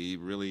continues to be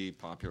really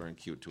popular and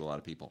cute to a lot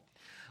of people.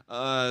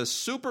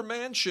 Super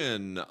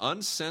Mansion,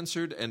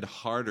 Uncensored and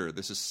Harder.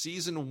 This is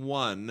season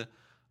 1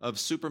 of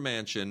Super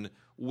Mansion,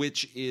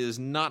 which is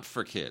not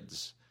for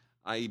kids.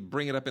 I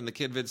bring it up in the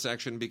KidVid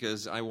section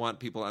because I want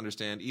people to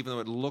understand, even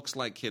though it looks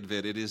like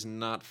KidVid, it is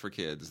not for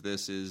kids.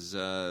 This is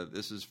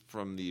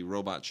from the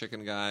Robot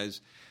Chicken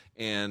guys,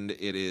 and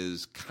it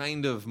is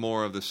kind of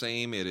more of the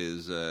same. It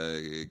is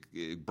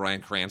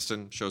Bryan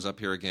Cranston shows up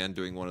here again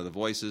doing one of the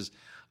voices.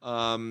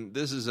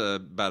 This is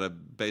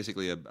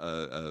basically a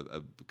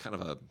kind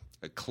of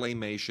a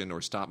claymation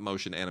or stop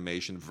motion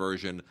animation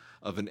version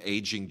of an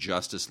aging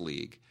Justice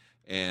League.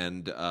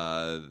 And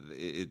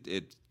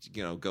it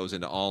goes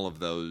into all of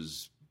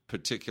those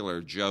particular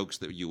jokes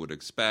that you would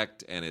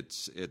expect, and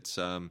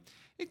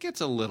it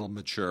gets a little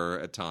mature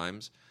at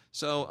times.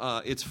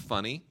 So it's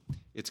funny.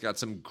 It's got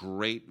some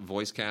great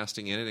voice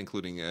casting in it,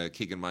 including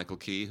Keegan-Michael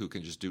Key, who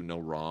can just do no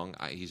wrong.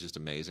 He's just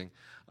amazing.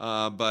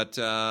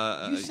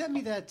 You sent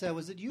me that.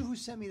 Was it you who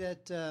sent me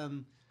that?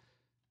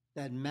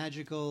 That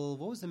magical.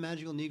 What was the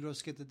magical Negro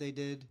skit that they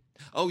did?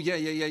 Oh yeah.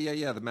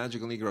 The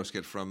Magical Negro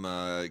skit from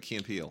Key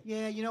and Peele.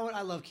 Yeah, you know what?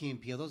 I love Key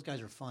and Peele. Those guys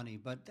are funny,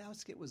 but that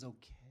skit was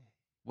okay.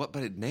 What?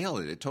 But it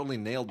nailed it. It totally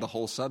nailed the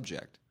whole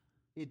subject.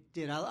 It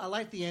did. I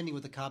like the ending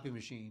with the copy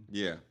machine.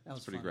 Yeah, that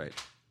was pretty funny. great.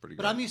 Pretty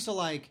But great. I'm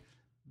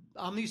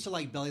used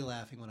to belly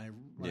laughing when I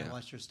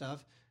watch their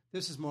stuff.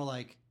 This is more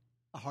like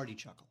a hearty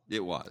chuckle.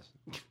 It was.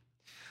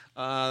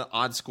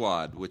 Odd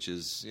Squad, which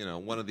is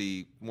one of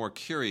the more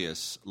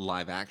curious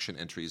live action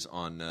entries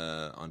on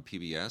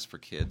PBS for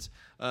kids.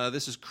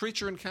 This is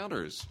Creature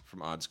Encounters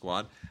from Odd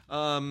Squad.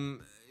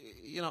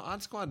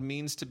 Odd Squad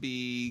means to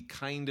be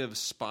kind of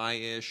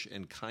spy-ish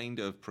and kind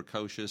of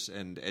precocious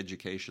and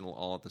educational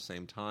all at the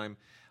same time.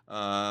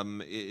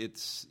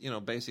 It's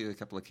basically a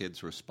couple of kids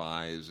who are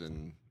spies,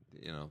 and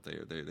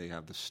they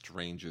have the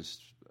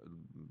strangest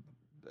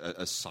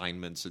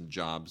assignments and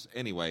jobs.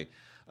 Anyway,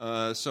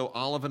 so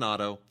Olive and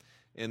Otto.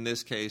 In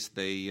this case,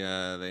 they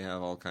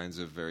have all kinds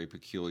of very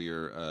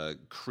peculiar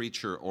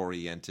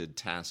creature-oriented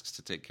tasks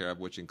to take care of,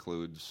 which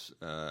includes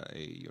a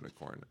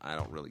unicorn. I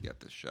don't really get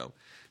this show.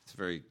 It's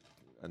very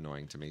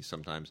annoying to me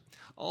sometimes.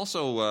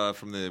 Also,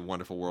 from the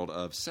wonderful world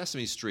of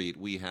Sesame Street,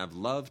 we have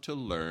Love to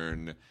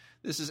Learn.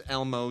 This is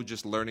Elmo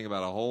just learning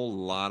about a whole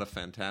lot of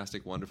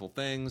fantastic, wonderful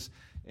things,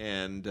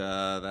 and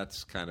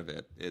that's kind of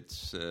it.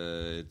 It's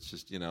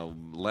just,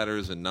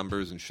 letters and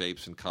numbers and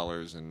shapes and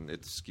colors, and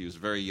it skews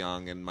very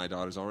young, and my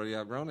daughter's already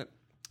outgrown it.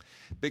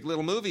 Big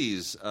Little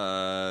Movies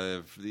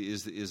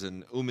is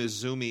an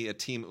Umizoomi, a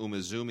Team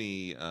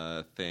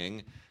Umizoomi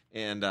thing.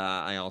 And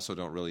I also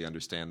don't really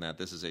understand that.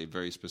 This is a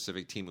very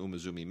specific Team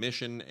Umizoomi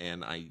mission,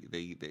 and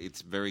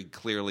it's very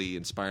clearly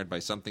inspired by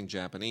something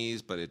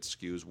Japanese, but it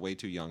skews way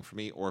too young for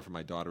me or for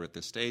my daughter at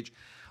this stage.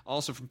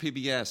 Also from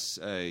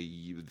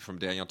PBS, from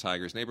Daniel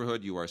Tiger's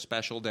Neighborhood, You Are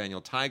Special,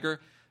 Daniel Tiger.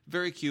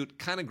 Very cute,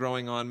 kind of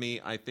growing on me.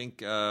 I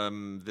think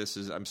I'm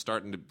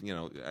starting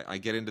to, I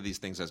get into these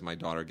things as my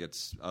daughter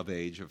gets of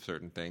age of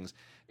certain things.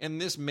 And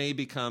this may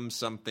become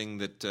something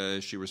that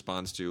she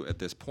responds to at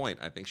this point.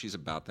 I think she's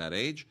about that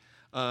age.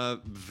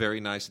 Very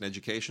nice and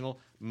educational.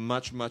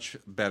 Much, much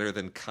better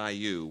than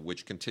Caillou,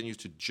 which continues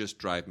to just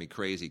drive me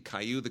crazy.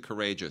 Caillou the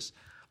Courageous.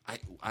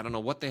 I don't know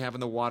what they have in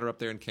the water up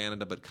there in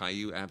Canada, but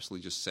Caillou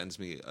absolutely just sends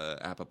me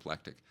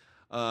apoplectic.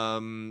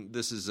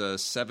 This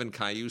is 7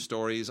 Caillou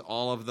stories,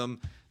 all of them.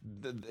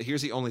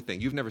 Here's the only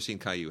thing. You've never seen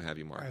Caillou, have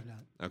you, Mark? I have not.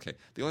 Okay.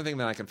 The only thing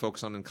that I can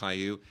focus on in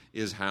Caillou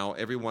is how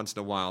every once in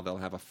a while they'll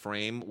have a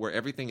frame where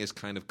everything is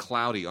kind of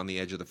cloudy on the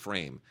edge of the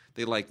frame.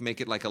 They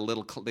make it like a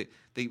little.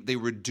 They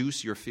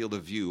reduce your field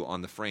of view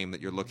on the frame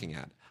that you're looking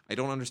at. I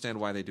don't understand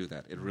why they do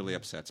that. It really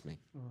upsets me.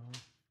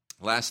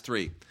 Last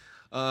 3.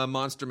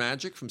 Monster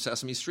Magic from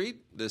Sesame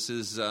Street. This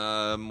is,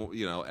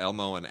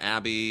 Elmo and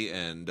Abby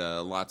and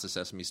lots of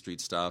Sesame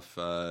Street stuff,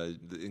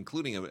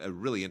 including a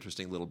really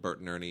interesting little Bert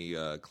and Ernie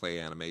clay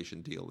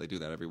animation deal. They do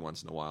that every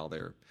once in a while.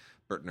 They're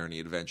Bert and Ernie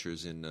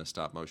adventures in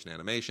stop-motion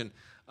animation.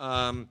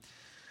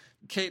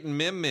 Kate and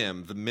Mim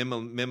Mim, the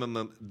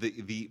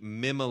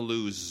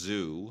Mimiloo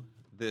Zoo.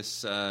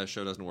 This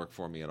show doesn't work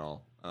for me at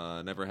all.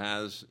 Never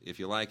has. If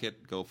you like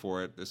it, go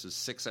for it. This is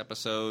 6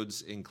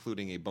 episodes,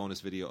 including a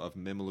bonus video of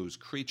Mimiloo's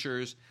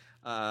creatures.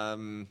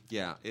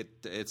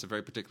 It's a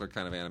very particular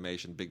kind of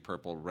animation. Big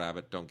purple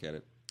rabbit. Don't get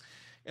it.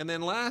 And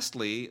then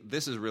lastly,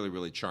 this is really,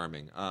 really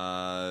charming.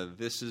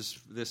 This is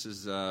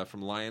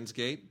from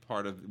Lionsgate,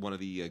 part of one of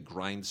the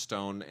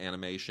Grindstone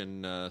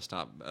animation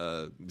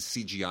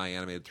CGI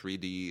animated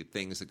 3D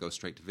things that go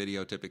straight to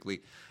video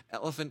typically.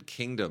 Elephant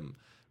Kingdom.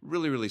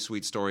 Really, really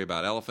sweet story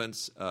about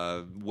elephants.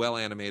 Well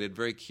animated,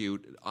 very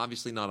cute.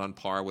 Obviously not on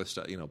par with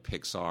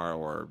Pixar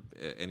or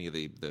any of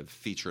the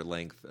feature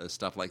length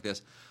stuff like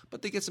this,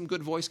 but they get some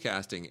good voice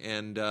casting.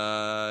 And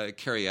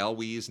Cary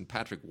Elwes and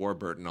Patrick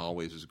Warburton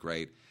always was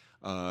great.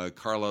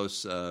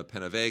 Carlos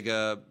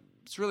Penavega.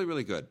 It's really,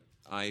 really good.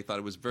 I thought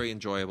it was very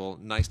enjoyable.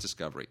 Nice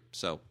discovery.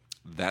 So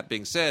that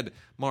being said,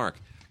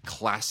 Mark,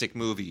 classic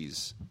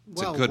movies.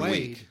 It's a good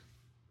week.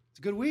 It's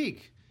a good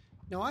week.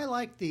 Now I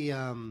like the.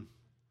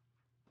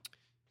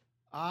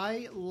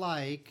 I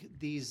like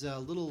these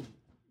little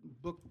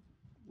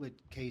booklet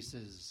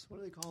cases. What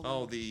are they called?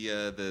 Oh, the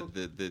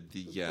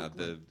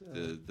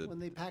when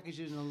they package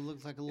it and it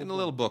looks like a little. In a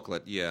little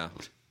booklet, yeah.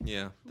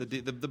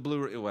 The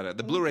Blu-ray, whatever.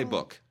 The Blu-ray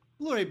book.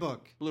 Blu-ray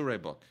book. Blu-ray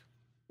book.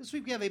 This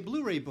week we have a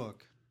Blu-ray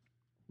book.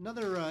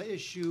 Another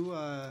issue.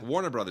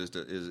 Warner Brothers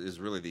is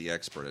really the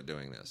expert at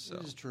doing this. So.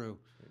 This is true.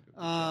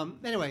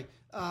 Anyway,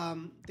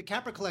 the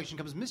Capra collection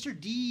comes. Mr.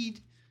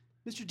 Deeds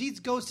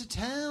Goes to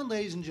Town,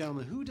 ladies and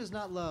gentlemen. Who does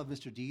not love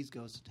Mr. Deeds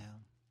Goes to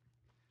Town?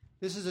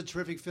 This is a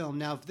terrific film.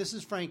 Now, this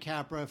is Frank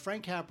Capra.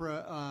 Frank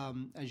Capra,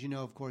 as you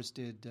know, of course,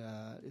 did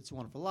It's a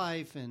Wonderful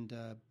Life and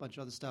a bunch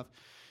of other stuff.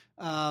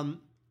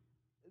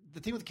 The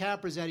thing with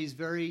Capra is that he's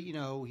very,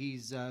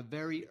 he's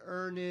very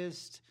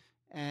earnest,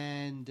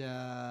 and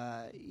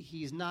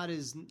he's not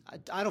as.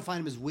 I don't find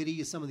him as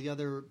witty as some of the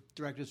other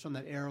directors from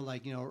that era,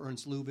 like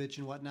Ernst Lubitsch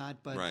and whatnot.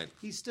 But right.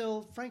 He's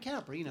still Frank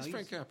Capra. He's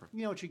Frank Capra.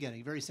 You know what you're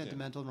getting. Very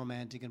sentimental and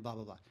romantic and blah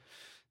blah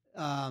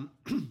blah.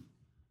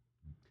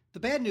 The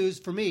bad news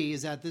for me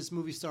is that this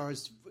movie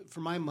stars,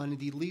 for my money,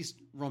 the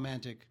least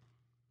romantic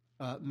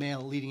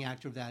male leading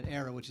actor of that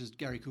era, which is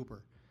Gary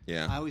Cooper.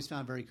 Yeah, I always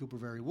found Gary Cooper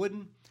very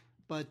wooden.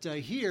 But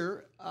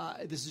here,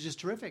 this is just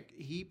terrific.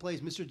 He plays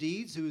Mr.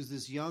 Deeds, who is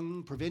this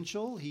young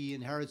provincial. He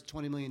inherits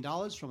 $20 million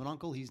from an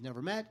uncle he's never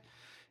met,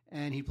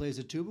 and he plays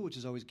a tuba, which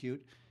is always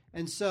cute.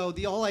 And so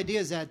the whole idea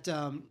is that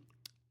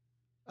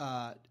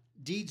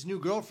Deeds' new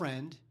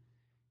girlfriend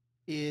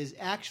is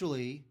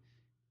actually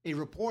a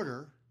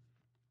reporter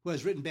who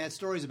has written bad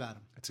stories about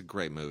him. It's a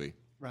great movie.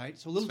 Right?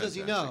 So little does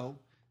he know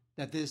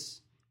that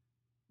this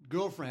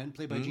girlfriend,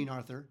 played by Jean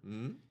Arthur,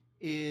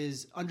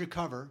 is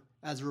undercover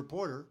as a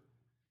reporter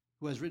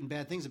who has written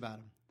bad things about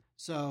him.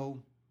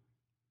 So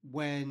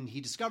when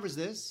he discovers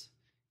this,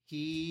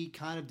 he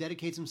kind of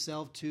dedicates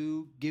himself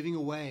to giving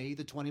away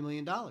the $20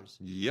 million.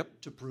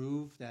 Yep. To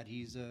prove that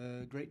he's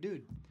a great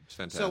dude. It's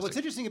fantastic. So what's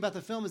interesting about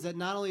the film is that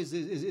not only is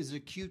it a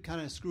cute kind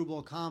of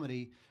screwball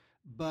comedy,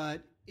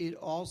 but it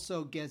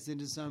also gets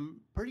into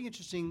some pretty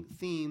interesting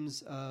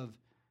themes of,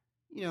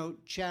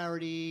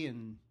 charity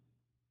and,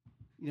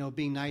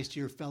 being nice to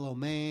your fellow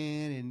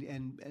man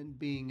and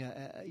being,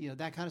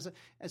 that kind of stuff.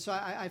 And so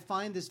I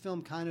find this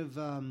film kind of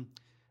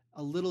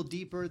a little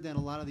deeper than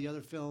a lot of the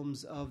other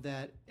films of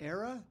that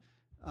era.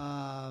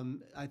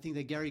 I think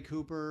that Gary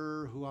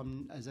Cooper, who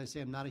I'm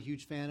not a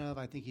huge fan of,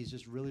 I think he's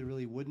just really,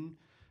 really wooden.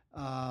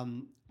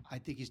 I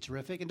think he's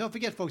terrific. And don't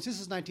forget, folks, this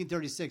is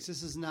 1936.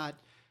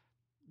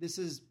 This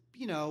is,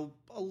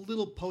 a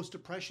little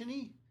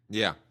post-depression-y.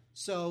 Yeah.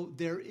 So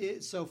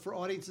for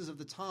audiences of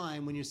the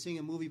time, when you're seeing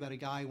a movie about a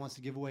guy who wants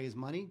to give away his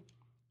money,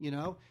 it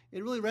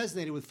really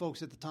resonated with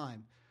folks at the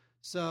time.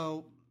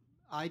 So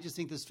I just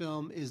think this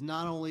film is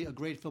not only a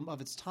great film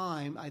of its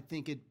time, I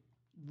think it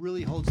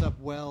really holds up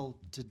well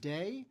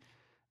today.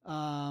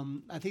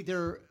 I think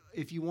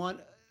if you want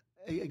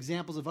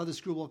examples of other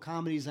screwball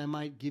comedies, I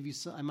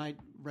might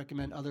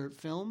recommend other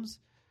films.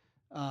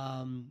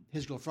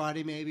 His Girl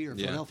Friday, maybe, or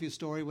Philadelphia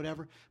Story,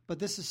 whatever. But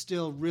this is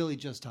still really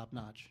just top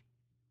notch.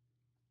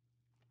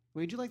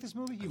 Wade, did you like this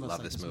movie? You must love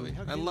like this movie.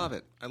 I love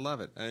it. I love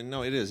it. And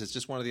no, it is. It's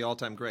just one of the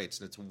all-time greats,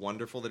 and it's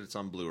wonderful that it's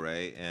on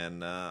Blu-ray.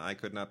 And I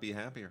could not be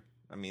happier.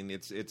 I mean,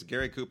 it's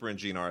Gary Cooper and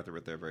Jean Arthur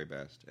at their very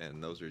best,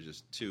 and those are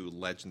just two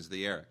legends of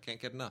the era.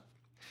 Can't get enough.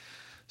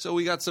 So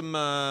we got some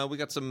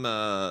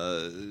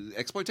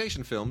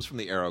exploitation films from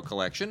the Arrow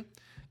collection.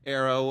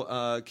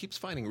 Arrow keeps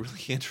finding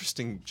really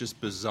interesting, just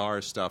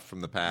bizarre stuff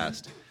from the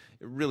past.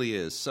 It really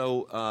is.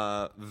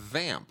 So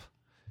Vamp.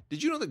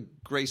 Did you know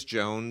that Grace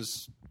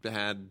Jones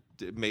had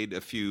made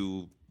a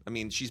few? I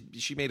mean,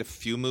 she made a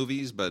few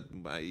movies, but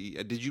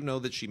did you know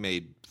that she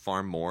made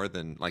far more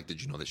than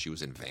Did you know that she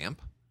was in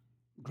Vamp?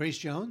 Grace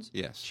Jones?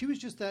 Yes. She was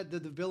just the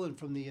villain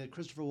from the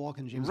Christopher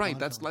Walken James Bond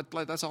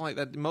film. That's all.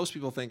 That most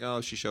people think,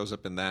 oh, she shows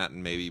up in that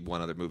and maybe one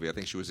other movie. I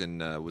think she was in.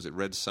 Was it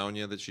Red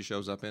Sonja that she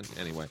shows up in?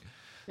 Anyway.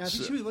 Yeah, I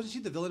think wasn't she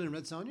the villain in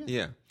Red Sonja?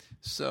 Yeah.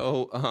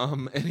 So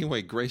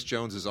anyway, Grace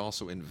Jones is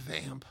also in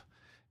Vamp.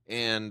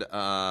 And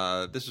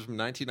this was from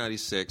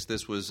 1996.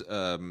 This was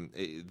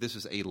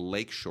a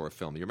Lakeshore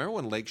film. You remember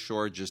when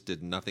Lakeshore just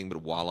did nothing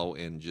but wallow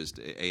in just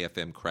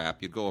AFM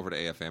crap? You'd go over to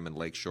AFM and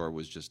Lakeshore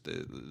was just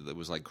it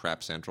was like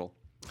crap central.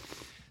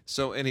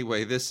 So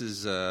anyway, this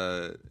is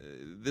a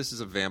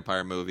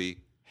vampire movie,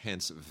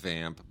 hence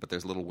Vamp. But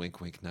there's a little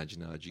wink, wink, nudge,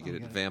 nudge. You get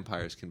it?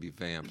 Vampires can be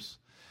vamps.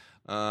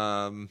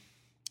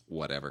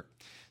 Whatever.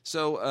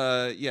 So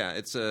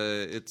it's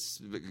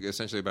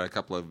essentially about a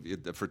couple of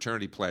a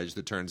fraternity pledge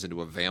that turns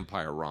into a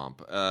vampire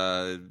romp.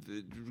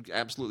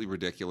 Absolutely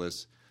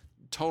ridiculous,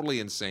 totally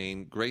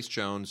insane. Grace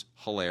Jones,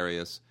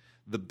 hilarious.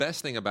 The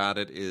best thing about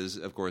it is,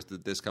 of course,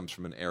 that this comes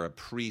from an era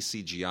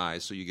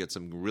pre-CGI, so you get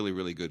some really,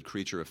 really good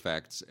creature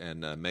effects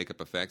and makeup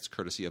effects,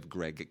 courtesy of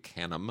Greg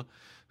Canham,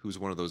 who's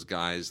one of those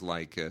guys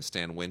like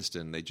Stan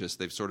Winston.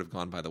 They've sort of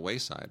gone by the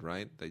wayside,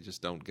 right? They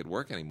just don't get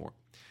work anymore.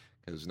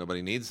 Because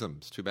nobody needs them.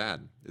 It's too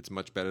bad. It's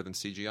much better than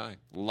CGI.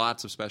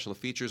 Lots of special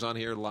features on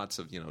here. Lots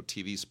of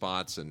TV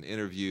spots and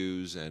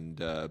interviews and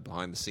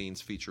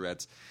behind-the-scenes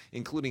featurettes,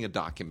 including a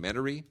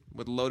documentary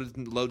with loads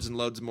and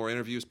loads more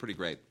interviews. Pretty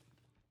great.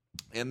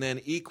 And then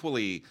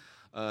equally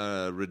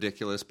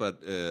ridiculous,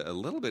 but a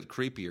little bit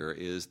creepier,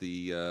 is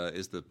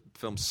the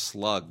film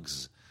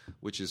Slugs,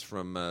 which is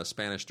from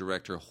Spanish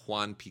director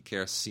Juan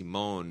Piquer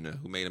Simon,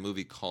 who made a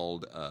movie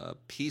called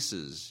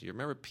Pieces. You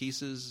remember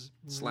Pieces?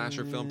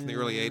 Slasher film from the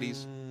early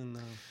 80s? No.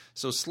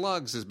 So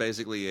Slugs is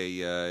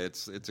basically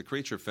it's a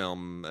creature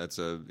film. It's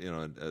a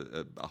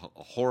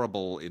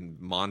horrible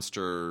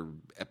monster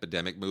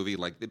epidemic movie.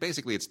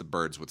 Basically it's the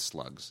birds with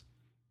slugs.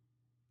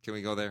 Can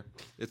we go there?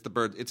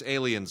 It's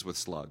aliens with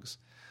slugs.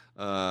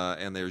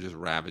 And they're just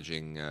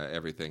ravaging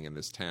everything in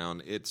this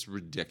town. It's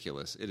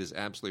ridiculous. It is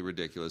absolutely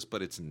ridiculous,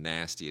 but it's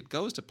nasty. It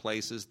goes to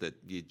places that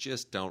you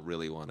just don't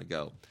really want to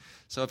go.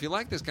 So if you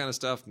like this kind of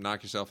stuff,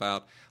 knock yourself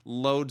out.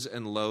 Loads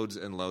and loads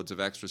and loads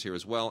of extras here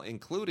as well,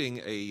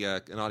 including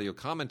an audio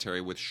commentary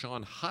with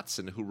Sean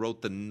Hudson, who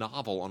wrote the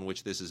novel on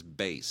which this is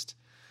based.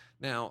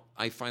 Now,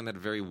 I find that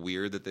very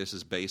weird that this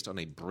is based on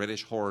a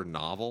British horror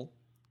novel,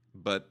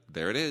 but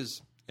there it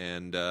is,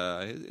 and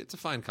it's a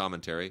fine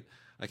commentary.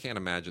 I can't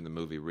imagine the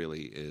movie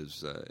really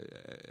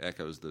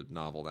echoes the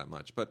novel that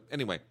much. But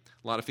anyway,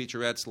 a lot of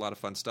featurettes, a lot of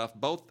fun stuff.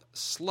 Both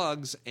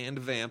Slugs and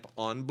Vamp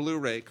on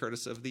Blu-ray,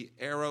 courtesy of the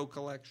Arrow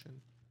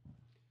collection.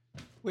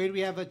 Wade,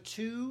 we have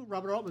 2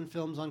 Robert Altman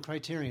films on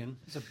Criterion.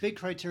 It's a big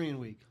Criterion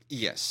week.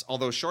 Yes,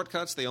 although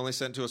Shortcuts they only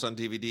sent to us on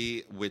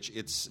DVD, which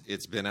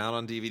it's been out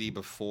on DVD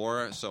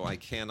before, so I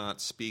cannot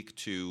speak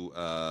to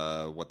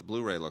what the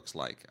Blu-ray looks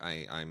like.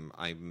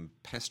 I'm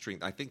pestering.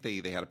 I think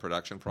they had a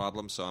production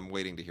problem, so I'm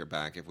waiting to hear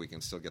back if we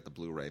can still get the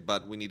Blu-ray.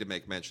 But we need to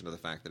make mention of the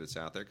fact that it's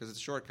out there because it's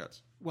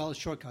Shortcuts. Well, it's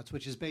Shortcuts,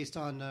 which is based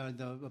on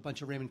a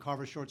bunch of Raymond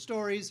Carver short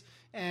stories,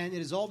 and it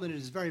is Altman at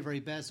his very, very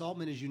best.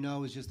 Altman, as you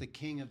know, is just the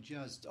king of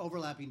just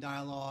overlapping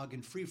dialogue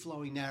and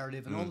free-flowing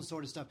narrative and all the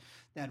sort of stuff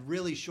that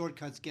really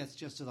Shortcuts gets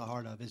just to the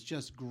heart of. It's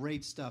just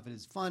great stuff. It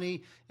is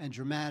funny and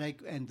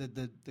dramatic, and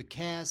the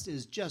cast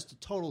is just a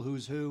total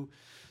who's who.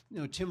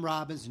 Tim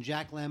Robbins and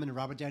Jack Lemmon and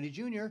Robert Downey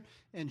Jr.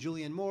 and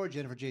Julianne Moore,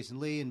 Jennifer Jason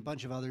Leigh, and a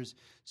bunch of others.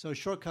 So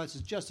Shortcuts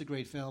is just a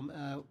great film.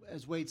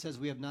 As Wade says,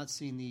 we have not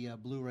seen the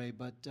Blu-ray,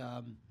 but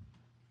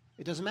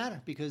it doesn't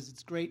matter because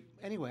it's great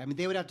anyway. I mean,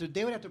 they would have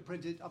to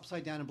print it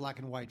upside down in black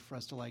and white for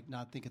us to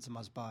not think it's a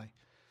must-buy.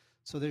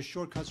 So there's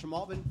Shortcuts from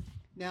Altman.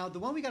 Now, the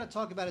one we got to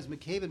talk about is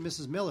McCabe and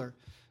Mrs. Miller.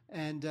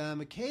 And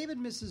McCabe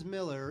and Mrs.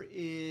 Miller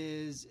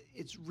it's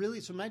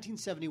from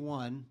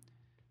 1971,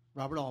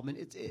 Robert Altman.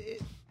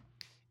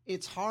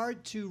 It's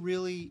hard to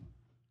really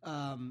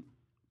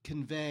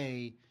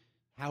convey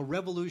how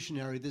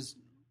revolutionary this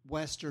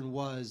Western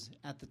was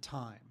at the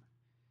time.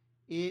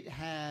 It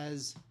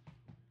has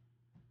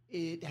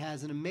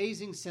an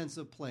amazing sense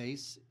of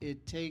place.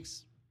 It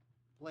takes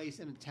place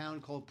in a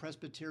town called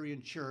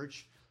Presbyterian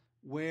Church,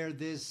 where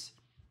this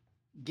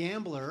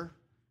gambler,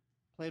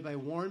 played by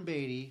Warren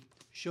Beatty,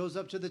 shows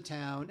up to the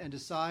town and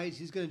decides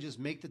he's going to just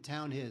make the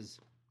town his.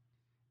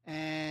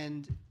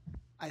 And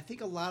I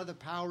think a lot of the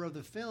power of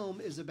the film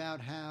is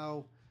about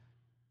how,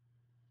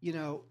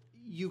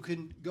 you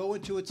can go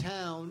into a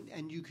town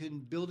and you can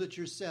build it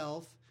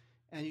yourself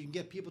and you can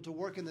get people to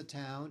work in the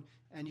town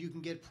and you can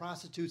get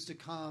prostitutes to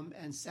come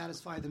and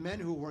satisfy the men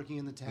who are working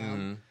in the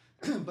town.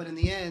 Mm-hmm. But in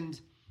the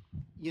end,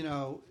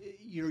 you're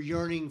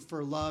yearning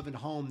for love and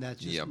home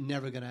that's just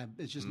never going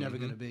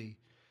to be.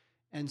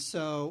 And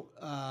so,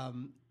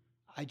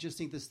 I just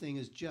think this thing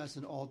is just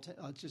an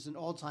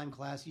all-time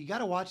classic. You got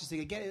to watch this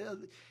thing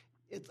again.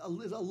 It's a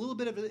little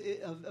bit of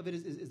it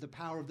is the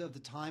power of the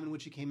time in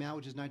which it came out,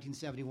 which is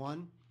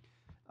 1971,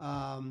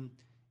 and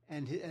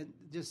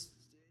just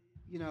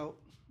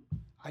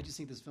I just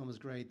think this film is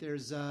great.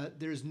 There's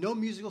no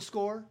musical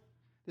score.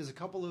 There's a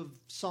couple of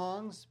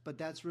songs, but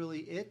that's really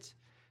it.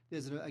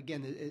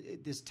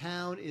 This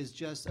town is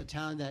just a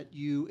town that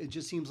it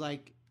just seems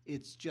like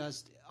it's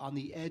just on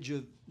the edge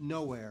of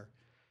nowhere,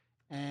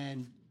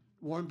 and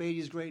Warren Beatty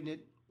is great in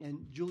it,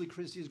 and Julie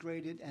Christie is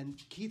great in it, and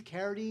Keith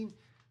Carradine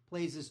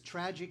plays this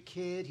tragic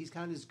kid. He's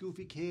kind of this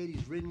goofy kid.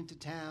 He's ridden into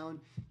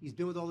town. He's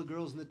been with all the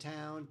girls in the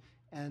town,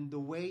 and the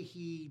way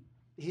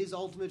his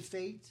ultimate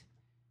fate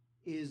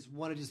is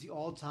one of just the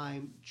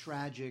all-time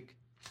tragic,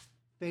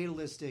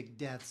 fatalistic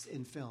deaths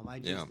in film.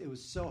 It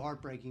was so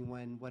heartbreaking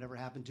when whatever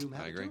happened to him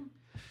happened to him.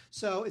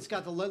 So it's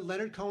got the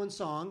Leonard Cohen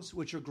songs,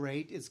 which are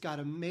great. It's got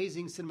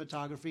amazing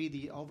cinematography.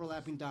 The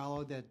overlapping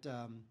dialogue that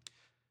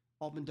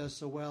Altman does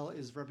so well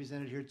is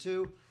represented here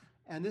too,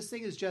 and this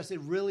thing is it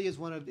really is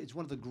one of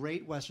the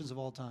great westerns of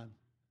all time.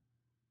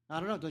 I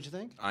don't know, don't you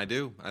think? I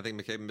do. I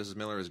think McCabe and Mrs.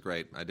 Miller is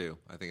great. I do.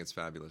 I think it's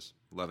fabulous.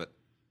 Love it.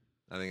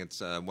 I think it's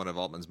one of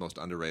Altman's most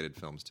underrated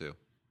films too.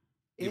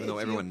 Even though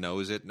everyone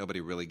knows it, nobody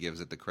really gives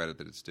it the credit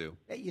that it's due.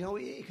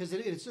 Because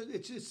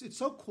it's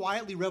so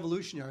quietly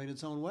revolutionary in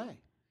its own way.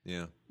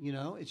 Yeah.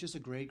 It's just a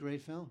great,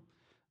 great film.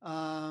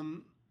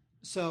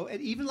 So, and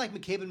even like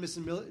McCabe and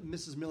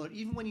Mrs. Miller,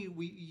 even when you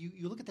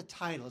look at the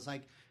title,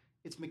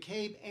 it's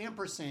McCabe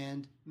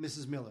ampersand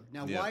Mrs. Miller.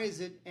 Now, why is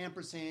it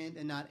ampersand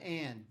and not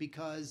and?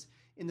 Because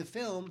in the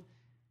film,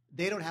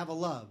 they don't have a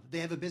love; they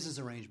have a business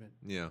arrangement.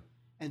 Yeah,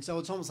 and so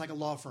it's almost like a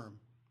law firm.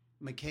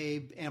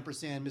 McCabe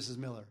ampersand Mrs.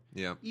 Miller.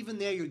 Yeah. Even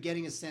there, you're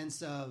getting a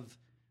sense of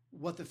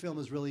what the film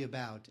is really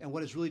about and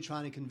what it's really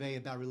trying to convey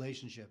about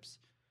relationships.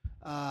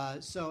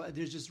 So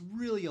there's just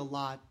really a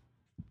lot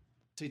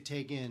to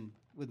take in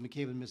with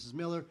McCabe and Mrs.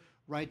 Miller,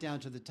 right down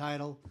to the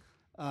title.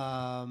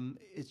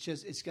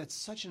 It's got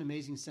such an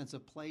amazing sense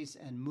of place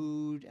and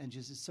mood, and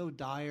just it's so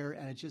dire,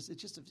 and it's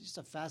just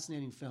a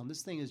fascinating film.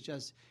 This thing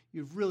is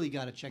you've really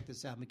got to check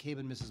this out, McCabe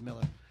and Mrs.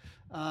 Miller.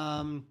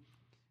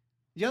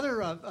 The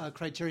other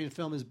Criterion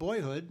film is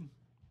Boyhood,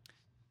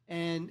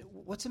 and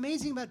what's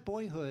amazing about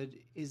Boyhood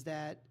is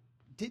that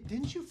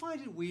didn't you find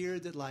it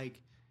weird that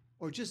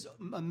or just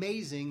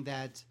amazing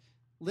that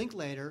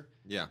Linklater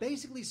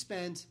basically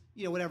spent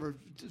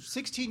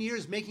 16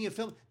 years making a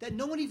film that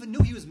no one even knew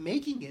he was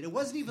making it. It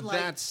wasn't even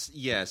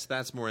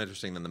that's more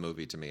interesting than the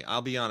movie to me.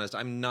 I'll be honest,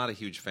 I'm not a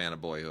huge fan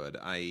of Boyhood.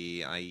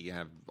 I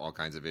have all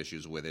kinds of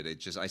issues with it.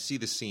 It's just I see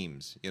the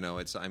seams.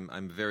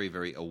 I'm very,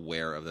 very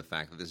aware of the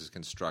fact that this is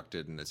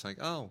constructed, and it's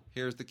like, oh,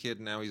 here's the kid,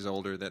 now he's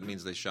older. That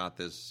means they shot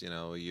this,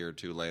 a year or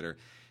two later.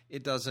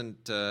 It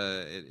doesn't.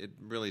 It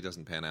really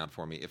doesn't pan out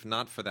for me. If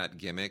not for that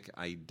gimmick,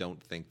 I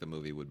don't think the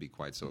movie would be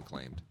quite so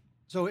acclaimed.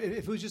 So if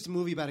it was just a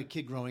movie about a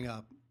kid growing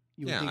up,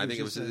 I think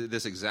it was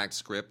this exact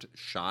script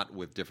shot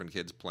with different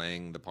kids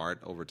playing the part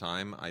over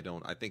time. I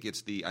think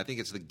it's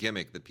the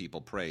gimmick that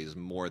people praise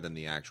more than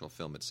the actual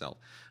film itself.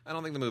 I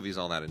don't think the movie is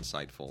all that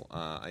insightful.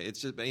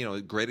 It's just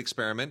a great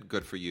experiment,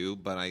 good for you,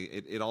 but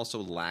it also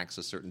lacks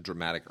a certain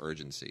dramatic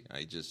urgency.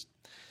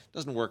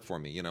 Doesn't work for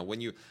me. When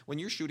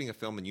you're shooting a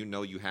film and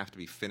you have to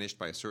be finished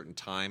by a certain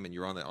time and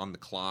you're on the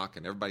clock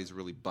and everybody's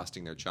really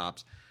busting their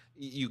chops,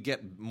 you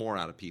get more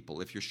out of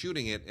people. If you're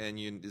shooting it and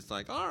it's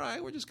like, all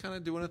right, we're just kind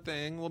of doing a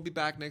thing. We'll be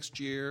back next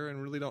year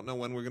and really don't know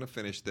when we're going to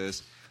finish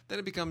this. Then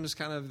it becomes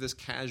kind of this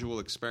casual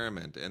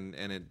experiment, and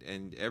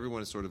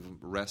everyone sort of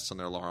rests on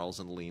their laurels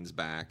and leans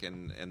back,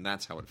 and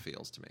that's how it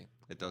feels to me.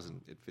 It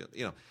doesn't. It feels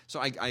So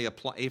I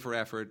apply A for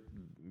effort,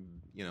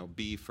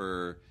 B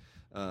for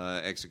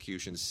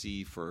execution,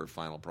 C for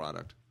final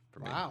product. For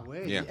me. Wow,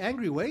 Wade. Yeah. The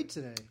angry Wade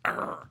today.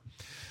 Arr.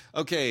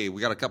 Okay,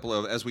 we got a couple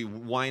of, as we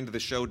wind the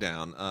show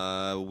down,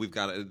 we've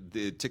got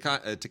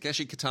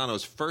Takeshi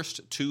Kitano's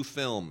first 2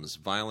 films,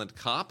 Violent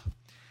Cop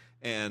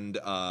and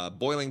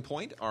Boiling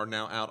Point, are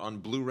now out on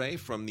Blu-ray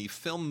from the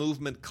Film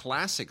Movement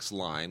Classics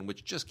line,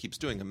 which just keeps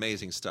doing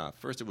amazing stuff.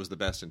 First it was The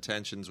Best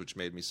Intentions, which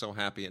made me so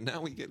happy, and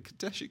now we get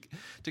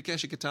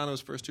Takeshi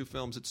Kitano's first 2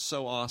 films. It's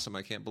so awesome,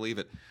 I can't believe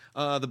it.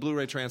 The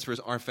Blu-ray transfers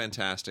are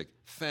fantastic.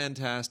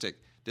 Fantastic.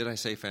 Did I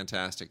say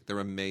fantastic? They're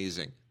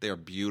amazing. They are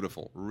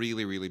beautiful,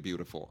 really, really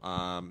beautiful.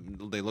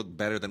 They look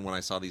better than when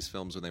I saw these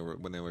films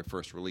when they were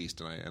first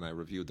released, and I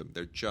reviewed them.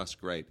 They're just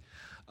great.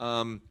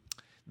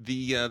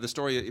 The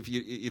story,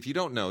 if you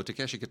don't know,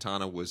 Takeshi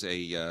Kitano was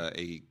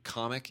a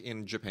comic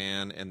in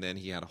Japan, and then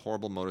he had a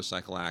horrible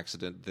motorcycle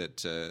accident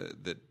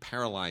that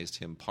paralyzed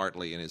him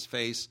partly in his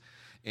face.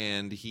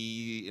 And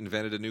he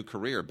invented a new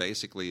career,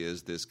 basically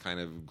as this kind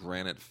of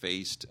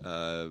granite-faced,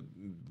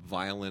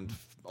 violent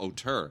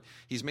auteur.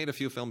 He's made a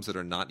few films that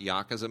are not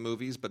Yakuza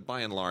movies, but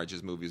by and large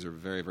his movies are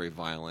very, very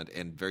violent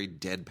and very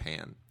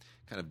deadpan,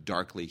 kind of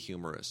darkly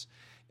humorous.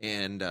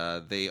 And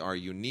they are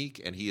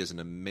unique, and he is an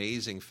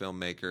amazing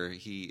filmmaker.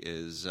 He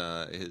is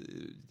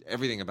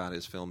everything about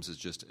his films is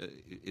just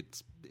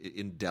it's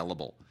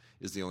indelible,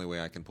 is the only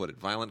way I can put it.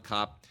 Violent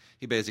Cop,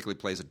 he basically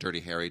plays a Dirty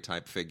Harry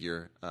type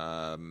figure,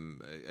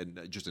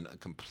 and just a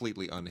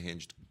completely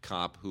unhinged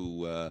cop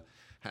who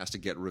has to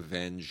get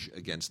revenge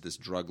against this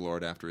drug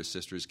lord after his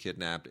sister is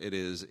kidnapped. It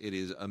is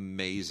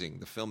amazing.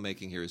 The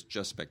filmmaking here is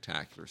just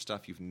spectacular,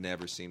 stuff you've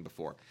never seen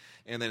before.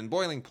 And then in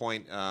Boiling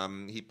Point,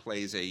 he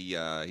plays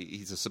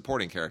he's a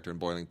supporting character in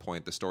Boiling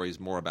Point. The story is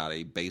more about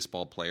a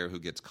baseball player who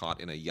gets caught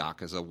in a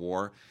Yakuza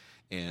war,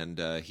 and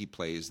he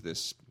plays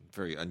this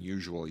very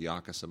unusual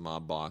Yakuza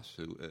mob boss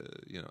who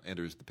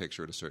enters the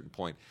picture at a certain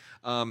point.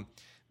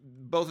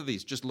 Both of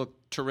these just look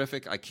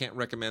terrific. I can't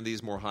recommend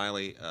these more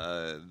highly.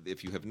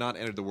 If you have not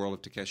entered the world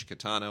of Takeshi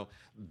Kitano,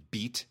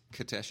 beat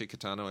Takeshi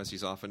Kitano, as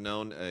he's often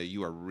known,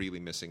 you are really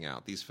missing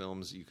out. These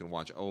films you can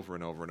watch over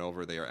and over and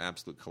over. They are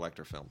absolute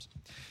collector films.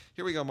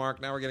 Here we go,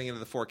 Mark. Now we're getting into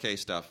the 4K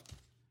stuff.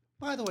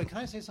 By the way, can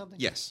I say something?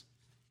 Yes.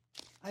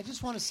 I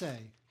just want to say,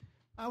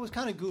 I was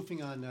kind of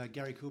goofing on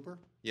Gary Cooper.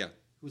 Yeah.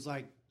 Who's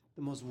like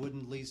the most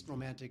wooden, least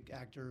romantic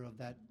actor of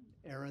that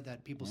era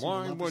that people seem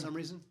to love for some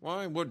reason.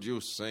 Why would you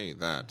say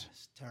that?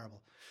 It's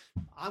terrible.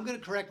 I'm going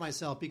to correct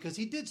myself because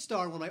he did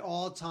star in one of my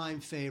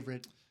all-time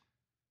favorite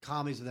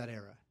comedies of that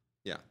era.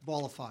 Yeah.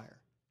 Ball of Fire.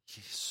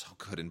 He's so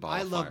good in Ball of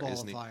Fire. I love Ball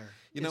of Fire.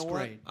 You know it's what?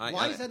 Great.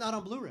 Why is that not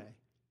on Blu-ray?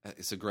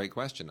 It's a great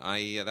question.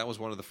 That was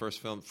one of the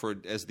first films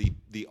as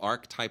the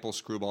archetypal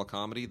screwball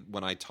comedy.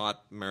 When I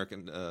taught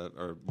American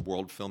or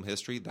world film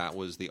history, that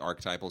was the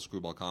archetypal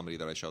screwball comedy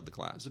that I showed the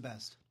class. It was the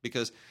best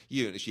because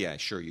you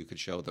could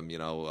show them,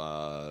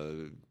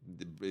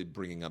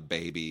 bringing a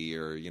baby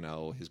or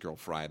His Girl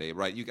Friday,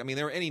 right?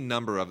 There are any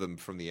number of them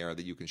from the era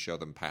that you can show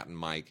them. Pat and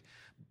Mike,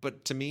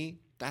 but to me,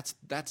 that's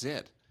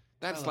it.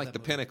 That's like the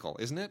pinnacle,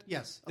 isn't it?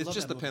 Yes, it's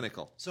just the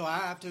pinnacle. So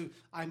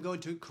I'm going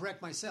to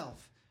correct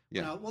myself.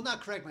 Yeah. Well,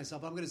 not correct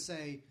myself. I'm going to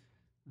say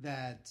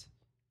that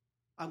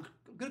I'm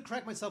going to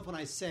correct myself when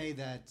I say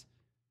that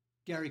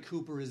Gary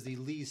Cooper is the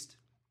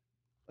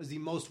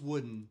most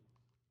wooden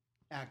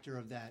actor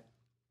of that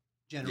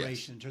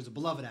generation in terms of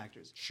beloved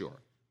actors.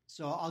 Sure.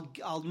 So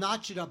I'll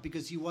notch it up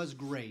because he was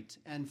great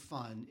and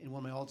fun in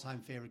one of my all-time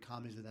favorite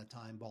comedies of that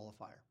time, Ball of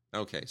Fire.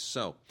 Okay,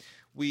 so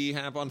we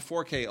have on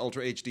 4K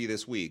Ultra HD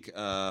this week,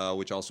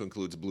 which also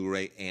includes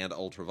Blu-ray and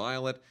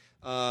Ultraviolet,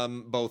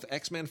 both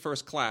X-Men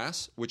First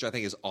Class, which I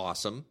think is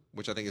awesome,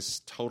 which I think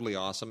is totally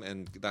awesome,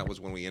 and that was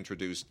when we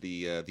introduced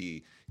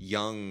the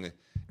young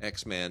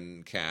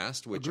X-Men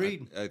cast, which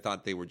I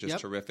thought they were just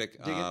terrific,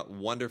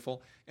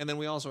 wonderful. And then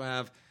we also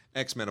have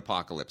X-Men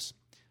Apocalypse,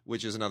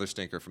 which is another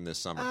stinker from this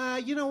summer.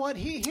 You know what?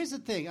 Here's the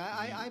thing.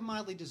 I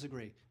mildly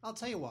disagree. I'll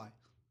tell you why.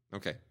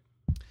 Okay.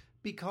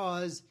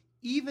 Because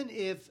even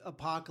if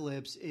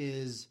Apocalypse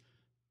is,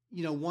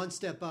 one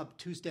step up,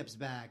 two steps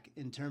back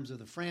in terms of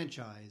the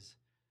franchise,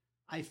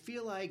 I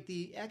feel like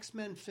the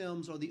X-Men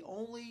films are the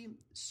only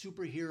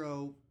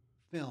superhero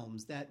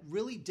films that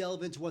really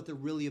delve into what they're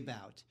really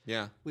about.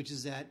 Yeah. Which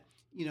is that,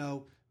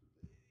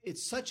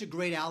 it's such a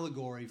great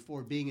allegory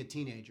for being a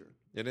teenager.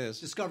 It is.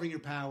 Discovering your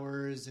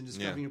powers and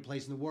discovering your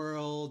place in the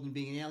world and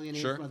being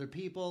alienated from other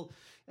people.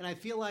 And I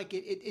feel like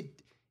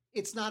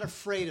it's not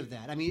afraid of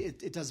that.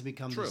 It doesn't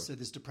become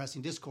this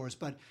depressing discourse,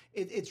 but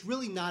it's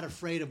really not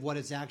afraid of what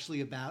it's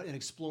actually about and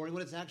exploring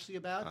what it's actually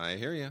about. I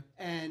hear you.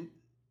 And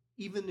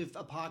even if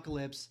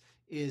Apocalypse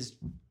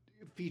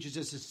features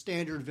just a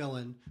standard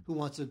villain who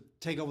wants to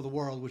take over the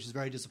world, which is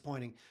very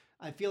disappointing,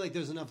 I feel like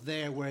there's enough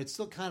there where it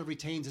still kind of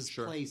retains its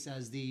place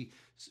as the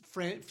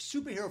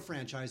superhero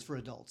franchise for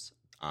adults.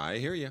 I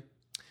hear you.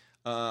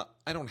 I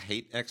don't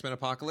hate X-Men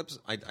Apocalypse.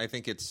 I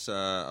think it's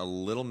a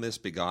little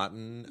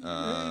misbegotten.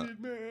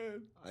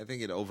 I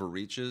think it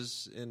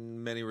overreaches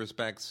in many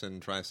respects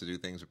and tries to do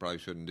things it probably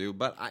shouldn't do.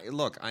 But I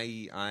like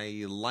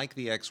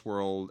the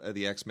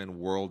X-Men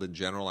world in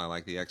general. I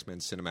like the X-Men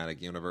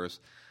cinematic universe.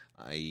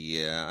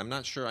 I'm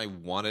not sure I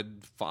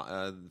wanted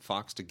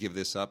Fox to give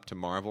this up to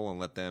Marvel and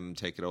let them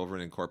take it over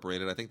and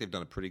incorporate it. I think they've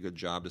done a pretty good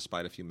job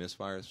despite a few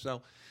misfires.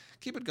 So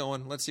keep it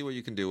going. Let's see what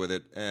you can do with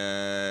it.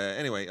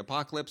 Anyway,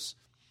 Apocalypse.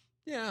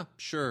 Yeah,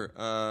 sure.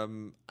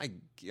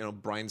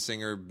 Bryan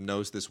Singer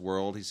knows this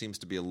world. He seems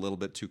to be a little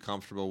bit too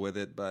comfortable with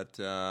it, but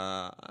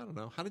I don't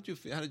know. How did you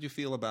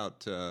feel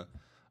about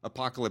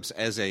Apocalypse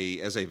as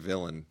a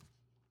villain?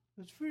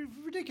 It's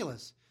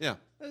ridiculous. Yeah,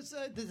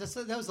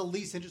 that was the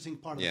least interesting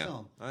part of the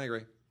film. I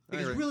agree.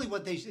 Because really,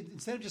 what they should,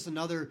 instead of just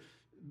another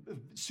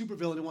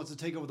supervillain who wants to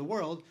take over the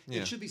world,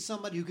 it should be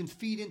somebody who can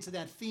feed into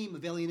that theme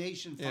of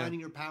alienation, finding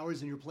your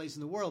powers and your place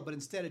in the world. But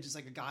instead, it's just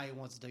like a guy who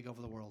wants to take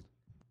over the world.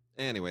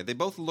 Anyway, they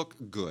both look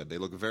good. They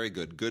look very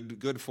good. Good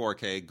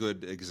 4K,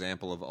 good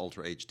example of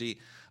Ultra HD.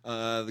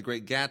 The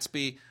Great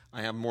Gatsby,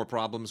 I have more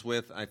problems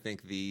with. I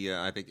think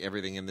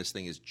everything in this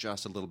thing is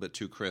just a little bit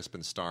too crisp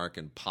and stark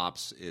and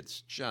pops.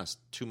 It's just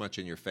too much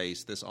in your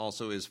face. This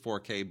also is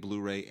 4K,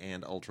 Blu-ray,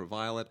 and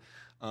ultraviolet.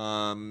 The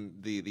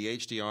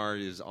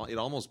HDR it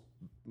almost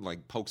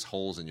like pokes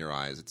holes in your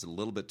eyes. It's a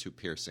little bit too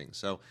piercing.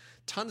 So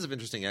tons of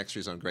interesting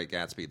extras on Great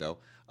Gatsby, though.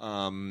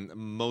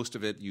 Most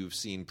of it you've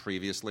seen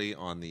previously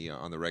on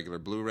the regular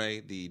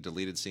Blu-ray. The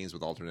deleted scenes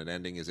with alternate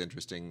ending is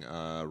interesting.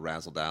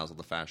 Razzle Dazzle,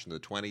 the fashion of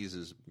the 20s,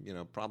 is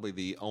probably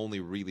the only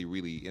really,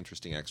 really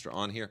interesting extra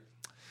on here.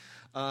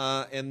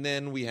 And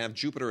then we have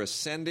Jupiter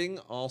Ascending,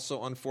 also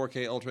on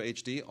 4K Ultra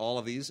HD. All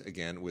of these,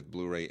 again, with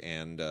Blu-ray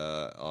and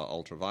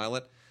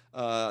ultraviolet.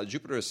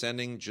 Jupiter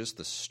Ascending, just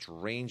the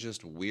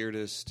strangest,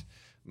 weirdest,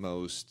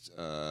 most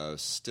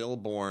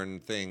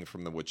stillborn thing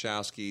from the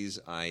Wachowskis.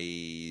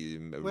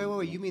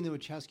 Wait, you mean the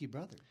Wachowski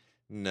brothers?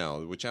 No,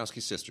 the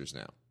Wachowski sisters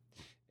now.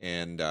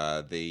 And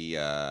I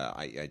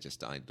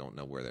don't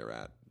know where they're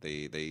at.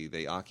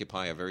 They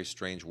occupy a very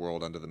strange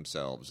world unto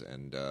themselves,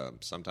 and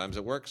sometimes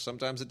it works,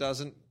 sometimes it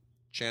doesn't.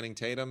 Channing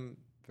Tatum,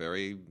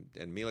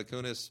 and Mila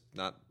Kunis,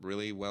 not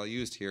really well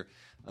used here.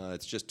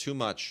 It's just too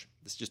much.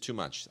 It's just too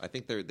much. I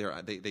think they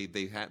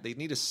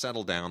need to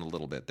settle down a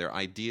little bit. Their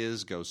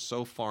ideas go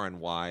so far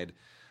and wide.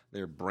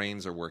 Their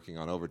brains are working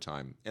on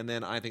overtime. And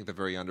then I think the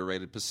very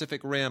underrated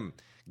Pacific Rim.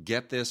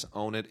 Get this,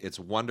 own it. It's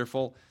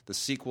wonderful. The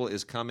sequel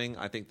is coming.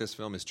 I think this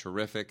film is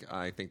terrific.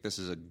 I think this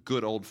is a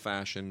good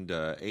old-fashioned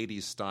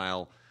 80s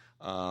style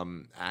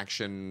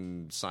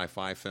action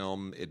sci-fi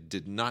film. It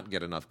did not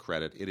get enough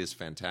credit. It is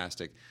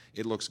fantastic.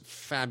 It looks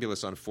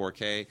fabulous on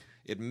 4K.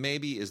 It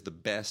maybe is the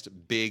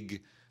best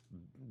big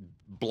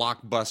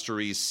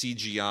blockbustery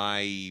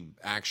CGI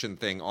action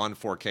thing on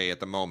 4K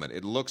at the moment.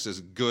 It looks as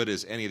good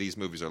as any of these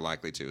movies are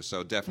likely to.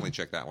 So definitely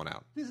check that one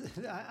out.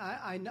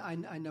 I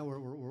know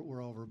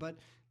we're over, but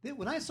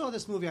when I saw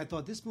this movie, I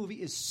thought this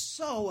movie is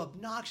so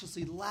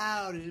obnoxiously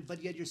loud,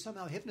 but yet you're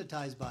somehow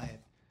hypnotized by it.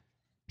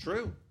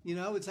 True.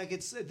 It's like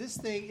this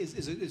thing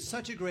is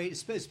such a great,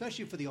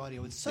 especially for the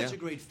audio. It's such a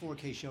great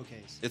 4K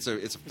showcase. It's a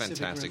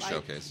fantastic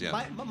showcase.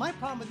 My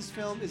problem with this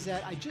film is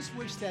that I just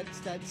wish that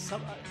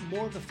some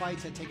more of the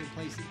fights had taken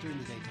place during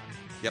the daytime.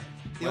 Yep.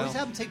 They always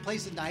have them take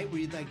place at night,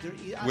 where they're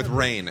with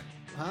rain.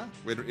 Huh?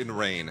 In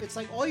rain. It's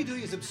like all you're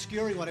doing is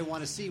obscuring what I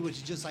want to see, which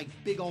is just like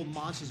big old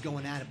monsters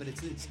going at it. But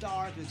it's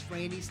dark and it's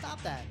rainy.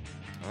 Stop that.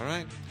 All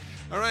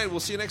right. We'll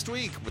see you next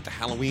week with the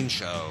Halloween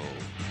show.